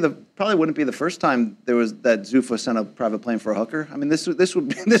 This probably wouldn't be the first time there was that Zuffa sent a private plane for a hooker. I mean, it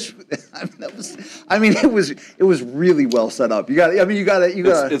was really well set up.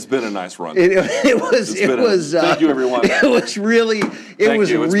 It's been a nice run. Thank you, everyone. It was really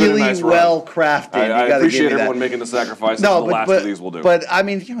well crafted. I appreciate everyone making the sacrifices. No, the last of these will do. But I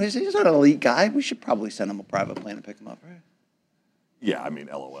mean, he's an elite guy. We should probably send him a private plane to pick him up, right? Yeah, I mean,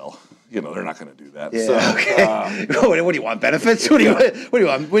 LOL. They're not going to do that. Yeah, so, okay. What do you want? Benefits? What do you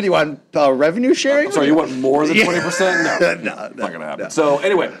want? Revenue sharing? I'm sorry, you want more than 20%? No, not going to happen. No. So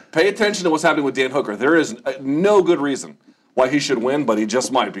anyway, pay attention to what's happening with Dan Hooker. There is no good reason why he should win, but he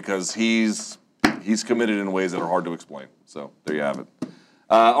just might because he's committed in ways that are hard to explain. So there you have it.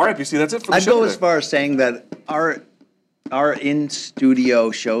 All right, PC, that's it for the show. I'd go as far as saying that our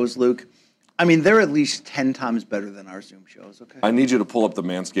in-studio shows, Luke, I mean, they're at least 10 times better than our Zoom shows, okay? I need you to pull up the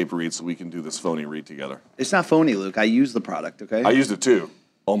Manscaped read so we can do this phony read together. It's not phony, Luke. I use the product, okay? I used it too.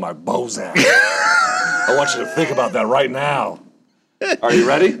 Oh, my Bozak. I want you to think about that right now. Are you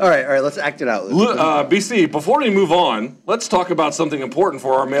ready? All right, let's act it out, Luke. BC, before we move on, let's talk about something important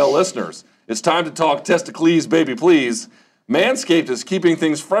for our male listeners. It's time to talk testicles, baby, please. Manscaped is keeping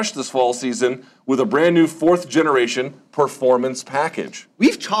things fresh this fall season with a brand new 4th-generation performance package.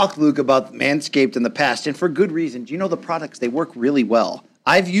 We've talked, Luke, about Manscaped in the past, and for good reason. Do you know the products? They work really well.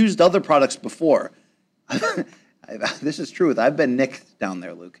 I've used other products before. This is truth. I've been nicked down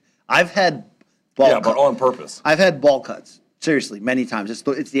there, Luke. I've had but on purpose. I've had ball cuts. Seriously, many times.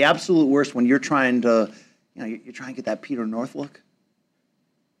 It's the absolute worst when you're trying to, you're trying to get that Peter North look.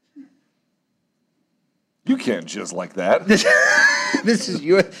 You can't jizz like that. This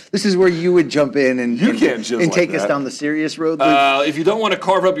is where you would jump in and take us down the serious road. If you don't want to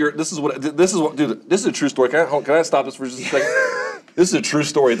carve up your, this is what, dude. This is a true story. Can I stop this for just a second? This is a true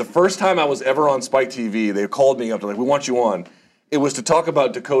story. The first time I was ever on Spike TV, they called me up. They're like, "We want you on." It was to talk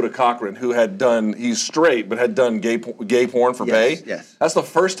about Dakota Cochran, who had done, he's straight, but had done gay porn for pay. Yes. That's the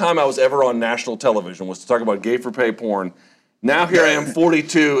first time I was ever on national television, was to talk about gay for pay porn. Now here I am,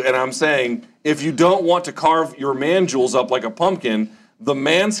 42, and I'm saying, if you don't want to carve your man jewels up like a pumpkin, the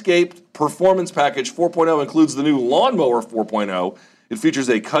Manscaped Performance Package 4.0 includes the new Lawnmower 4.0. It features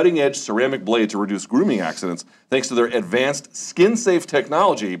a cutting-edge ceramic blade to reduce grooming accidents thanks to their advanced skin-safe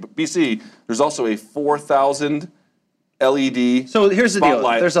technology. But BC, there's also a 4,000 LED So here's the deal.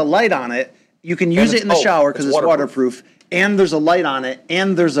 There's a light on it. You can use it in the shower because it's waterproof. And there's a light on it,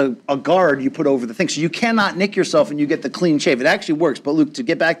 and there's a guard you put over the thing. So you cannot nick yourself and you get the clean shave. It actually works. But Luke, to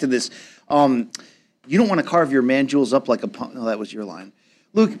get back to this, you don't want to carve your man jewels up like a pump. No, that was your line.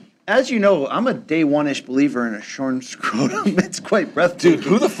 Luke, as you know, I'm a day one-ish believer in a shorn scrotum. It's quite breathtaking. Dude,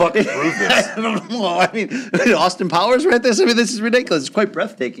 who the fuck approved this? I don't know. I mean, Austin Powers read this. I mean, this is ridiculous. It's quite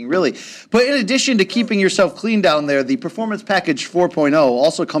breathtaking, really. But in addition to keeping yourself clean down there, the Performance Package 4.0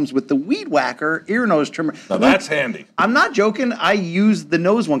 also comes with the Weed Whacker ear nose trimmer. Now that's handy. I'm not joking. I use the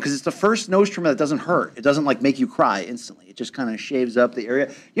nose one because it's the first nose trimmer that doesn't hurt. It doesn't like make you cry instantly. It just kind of shaves up the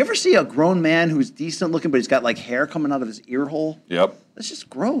area. You ever see a grown man who's decent looking, but he's got like hair coming out of his ear hole? Yep. That's just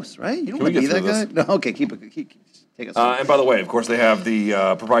gross, right? You don't want to be that guy. No, okay, keep take us. And by the way, of course, they have the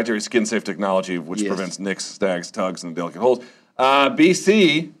proprietary skin-safe technology, which prevents nicks, snags, tugs, and delicate holes.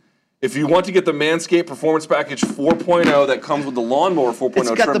 BC, if you want to get the Manscaped Performance Package 4.0 that comes with the Lawnmower 4.0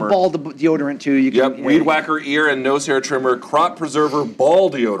 trimmer. It's got the ball deodorant, too. You can, Weed Whacker ear and nose hair trimmer, Crop Preserver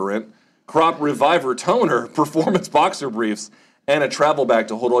ball deodorant, Crop Reviver toner, Performance boxer briefs, and a travel bag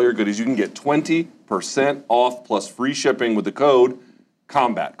to hold all your goodies. You can get 20% off plus free shipping with the code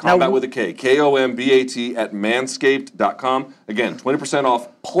COMBAT. Combat with a K. KOMBAT at manscaped.com. Again, 20% off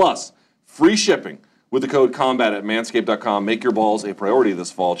plus free shipping with the code COMBAT at manscaped.com. Make your balls a priority this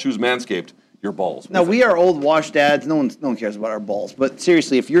fall. Choose Manscaped, your balls. Now, we are old wash dads. No one cares about our balls. But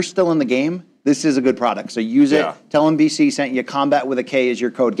seriously, if you're still in the game, this is a good product. So use it. Tell them BC sent you. Combat with a K is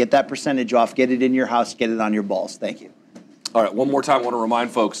your code. Get that percentage off. Get it in your house. Get it on your balls. Thank you. All right, one more time, I want to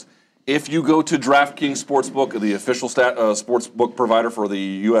remind folks, if you go to DraftKings Sportsbook, the official sportsbook provider for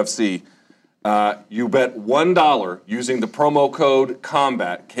the UFC, you bet $1 using the promo code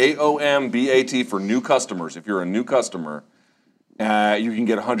COMBAT, KOMBAT, for new customers. If you're a new customer, you can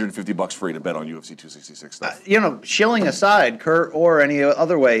get $150 free to bet on UFC 266 stuff. Shilling aside, Kurt, or any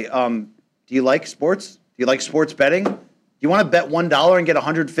other way, do you like sports? Do you like sports betting? You want to bet $1 and get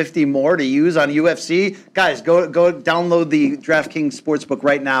 $150 more to use on UFC? Guys, go download the DraftKings Sportsbook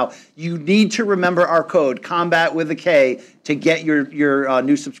right now. You need to remember our code, COMBAT with a K, to get your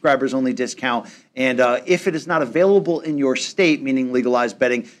new subscribers only discount. And if it is not available in your state, meaning legalized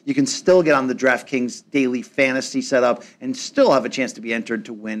betting, you can still get on the DraftKings daily fantasy setup and still have a chance to be entered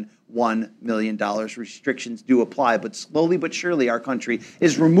to win $1 million. Restrictions do apply, but slowly but surely our country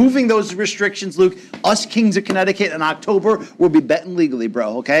is removing those restrictions, Luke. Us Kings of Connecticut in October, we'll be betting legally,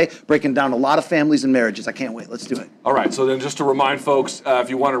 bro, okay? Breaking down a lot of families and marriages. I can't wait. Let's do it. All right, so then just to remind folks, if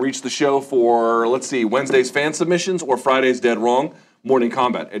you want to reach the show for, let's see, Wednesday's fan submissions or Friday's Dead Wrong,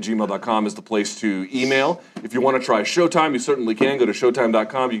 morningcombat@gmail.com is the place to email. If you want to try Showtime, you certainly can. Go to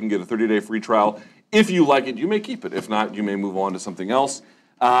showtime.com. You can get a 30-day free trial. If you like it, you may keep it. If not, you may move on to something else.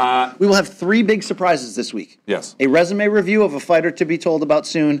 We will have 3 big surprises this week. Yes. A resume review of a fighter to be told about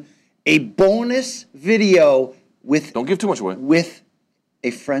soon. A bonus video with... Don't give too much away. ...with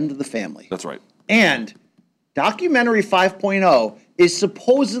a friend of the family. That's right. And Documentary 5.0 is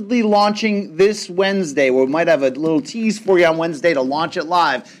supposedly launching this Wednesday. We might have a little tease for you on Wednesday to launch it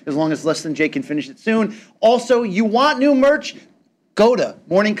live, as long as Less Than Jake can finish it soon. Also, you want new merch? Go to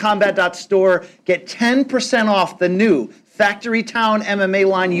morningcombat.store. Get 10% off the new Factory Town MMA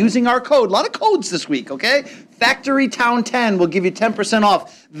line using our code. A lot of codes this week, okay? Factory Town 10 will give you 10%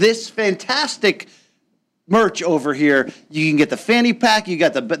 off this fantastic merch over here. You can get the fanny pack. You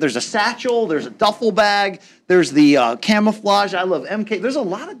got there's a satchel. There's a duffel bag. There's the camouflage. I love MK. There's a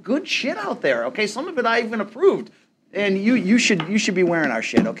lot of good shit out there, okay? Some of it I even approved. And you should be wearing our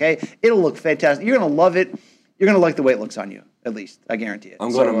shit, okay? It'll look fantastic. You're going to love it. You're going to like the way it looks on you, at least. I guarantee it.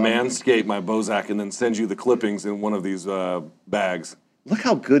 I'm going to manscape my Bozak and then send you the clippings in one of these bags. Look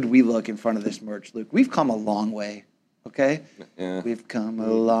how good we look in front of this merch, Luke. We've come a long way, okay? Yeah. We've come a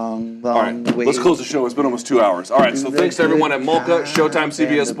long, long All right, way. let's close the show. It's been almost 2 hours. All right, so thanks to everyone at Molka, Showtime,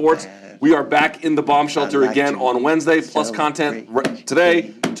 CBS Sports. We are back in the bomb shelter again on Wednesday, plus content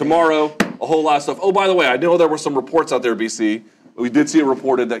today, tomorrow, a whole lot of stuff. Oh, by the way, I know there were some reports out there, BC. We did see it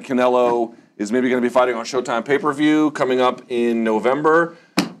reported that Canelo is maybe going to be fighting on Showtime pay-per-view coming up in November.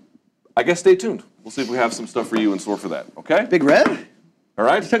 I guess stay tuned. We'll see if we have some stuff for you in store for that, okay? Big Red? All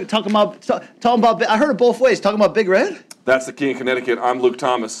right. Talking about, I heard it both ways. Talking about Big Red? That's the King of Connecticut. I'm Luke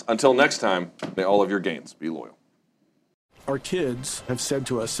Thomas. Until next time, may all of your gains be loyal. Our kids have said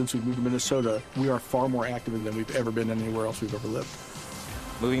to us since we moved to Minnesota, we are far more active than we've ever been anywhere else we've ever lived.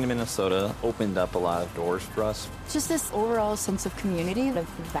 Moving to Minnesota opened up a lot of doors for us. Just this overall sense of community, of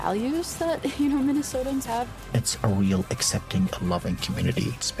values that, Minnesotans have. It's a real accepting, loving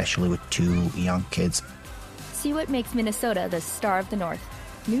community, especially with 2 young kids. See what makes Minnesota the star of the North.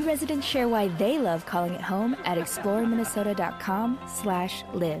 New residents share why they love calling it home at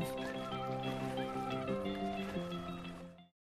exploreminnesota.com/live.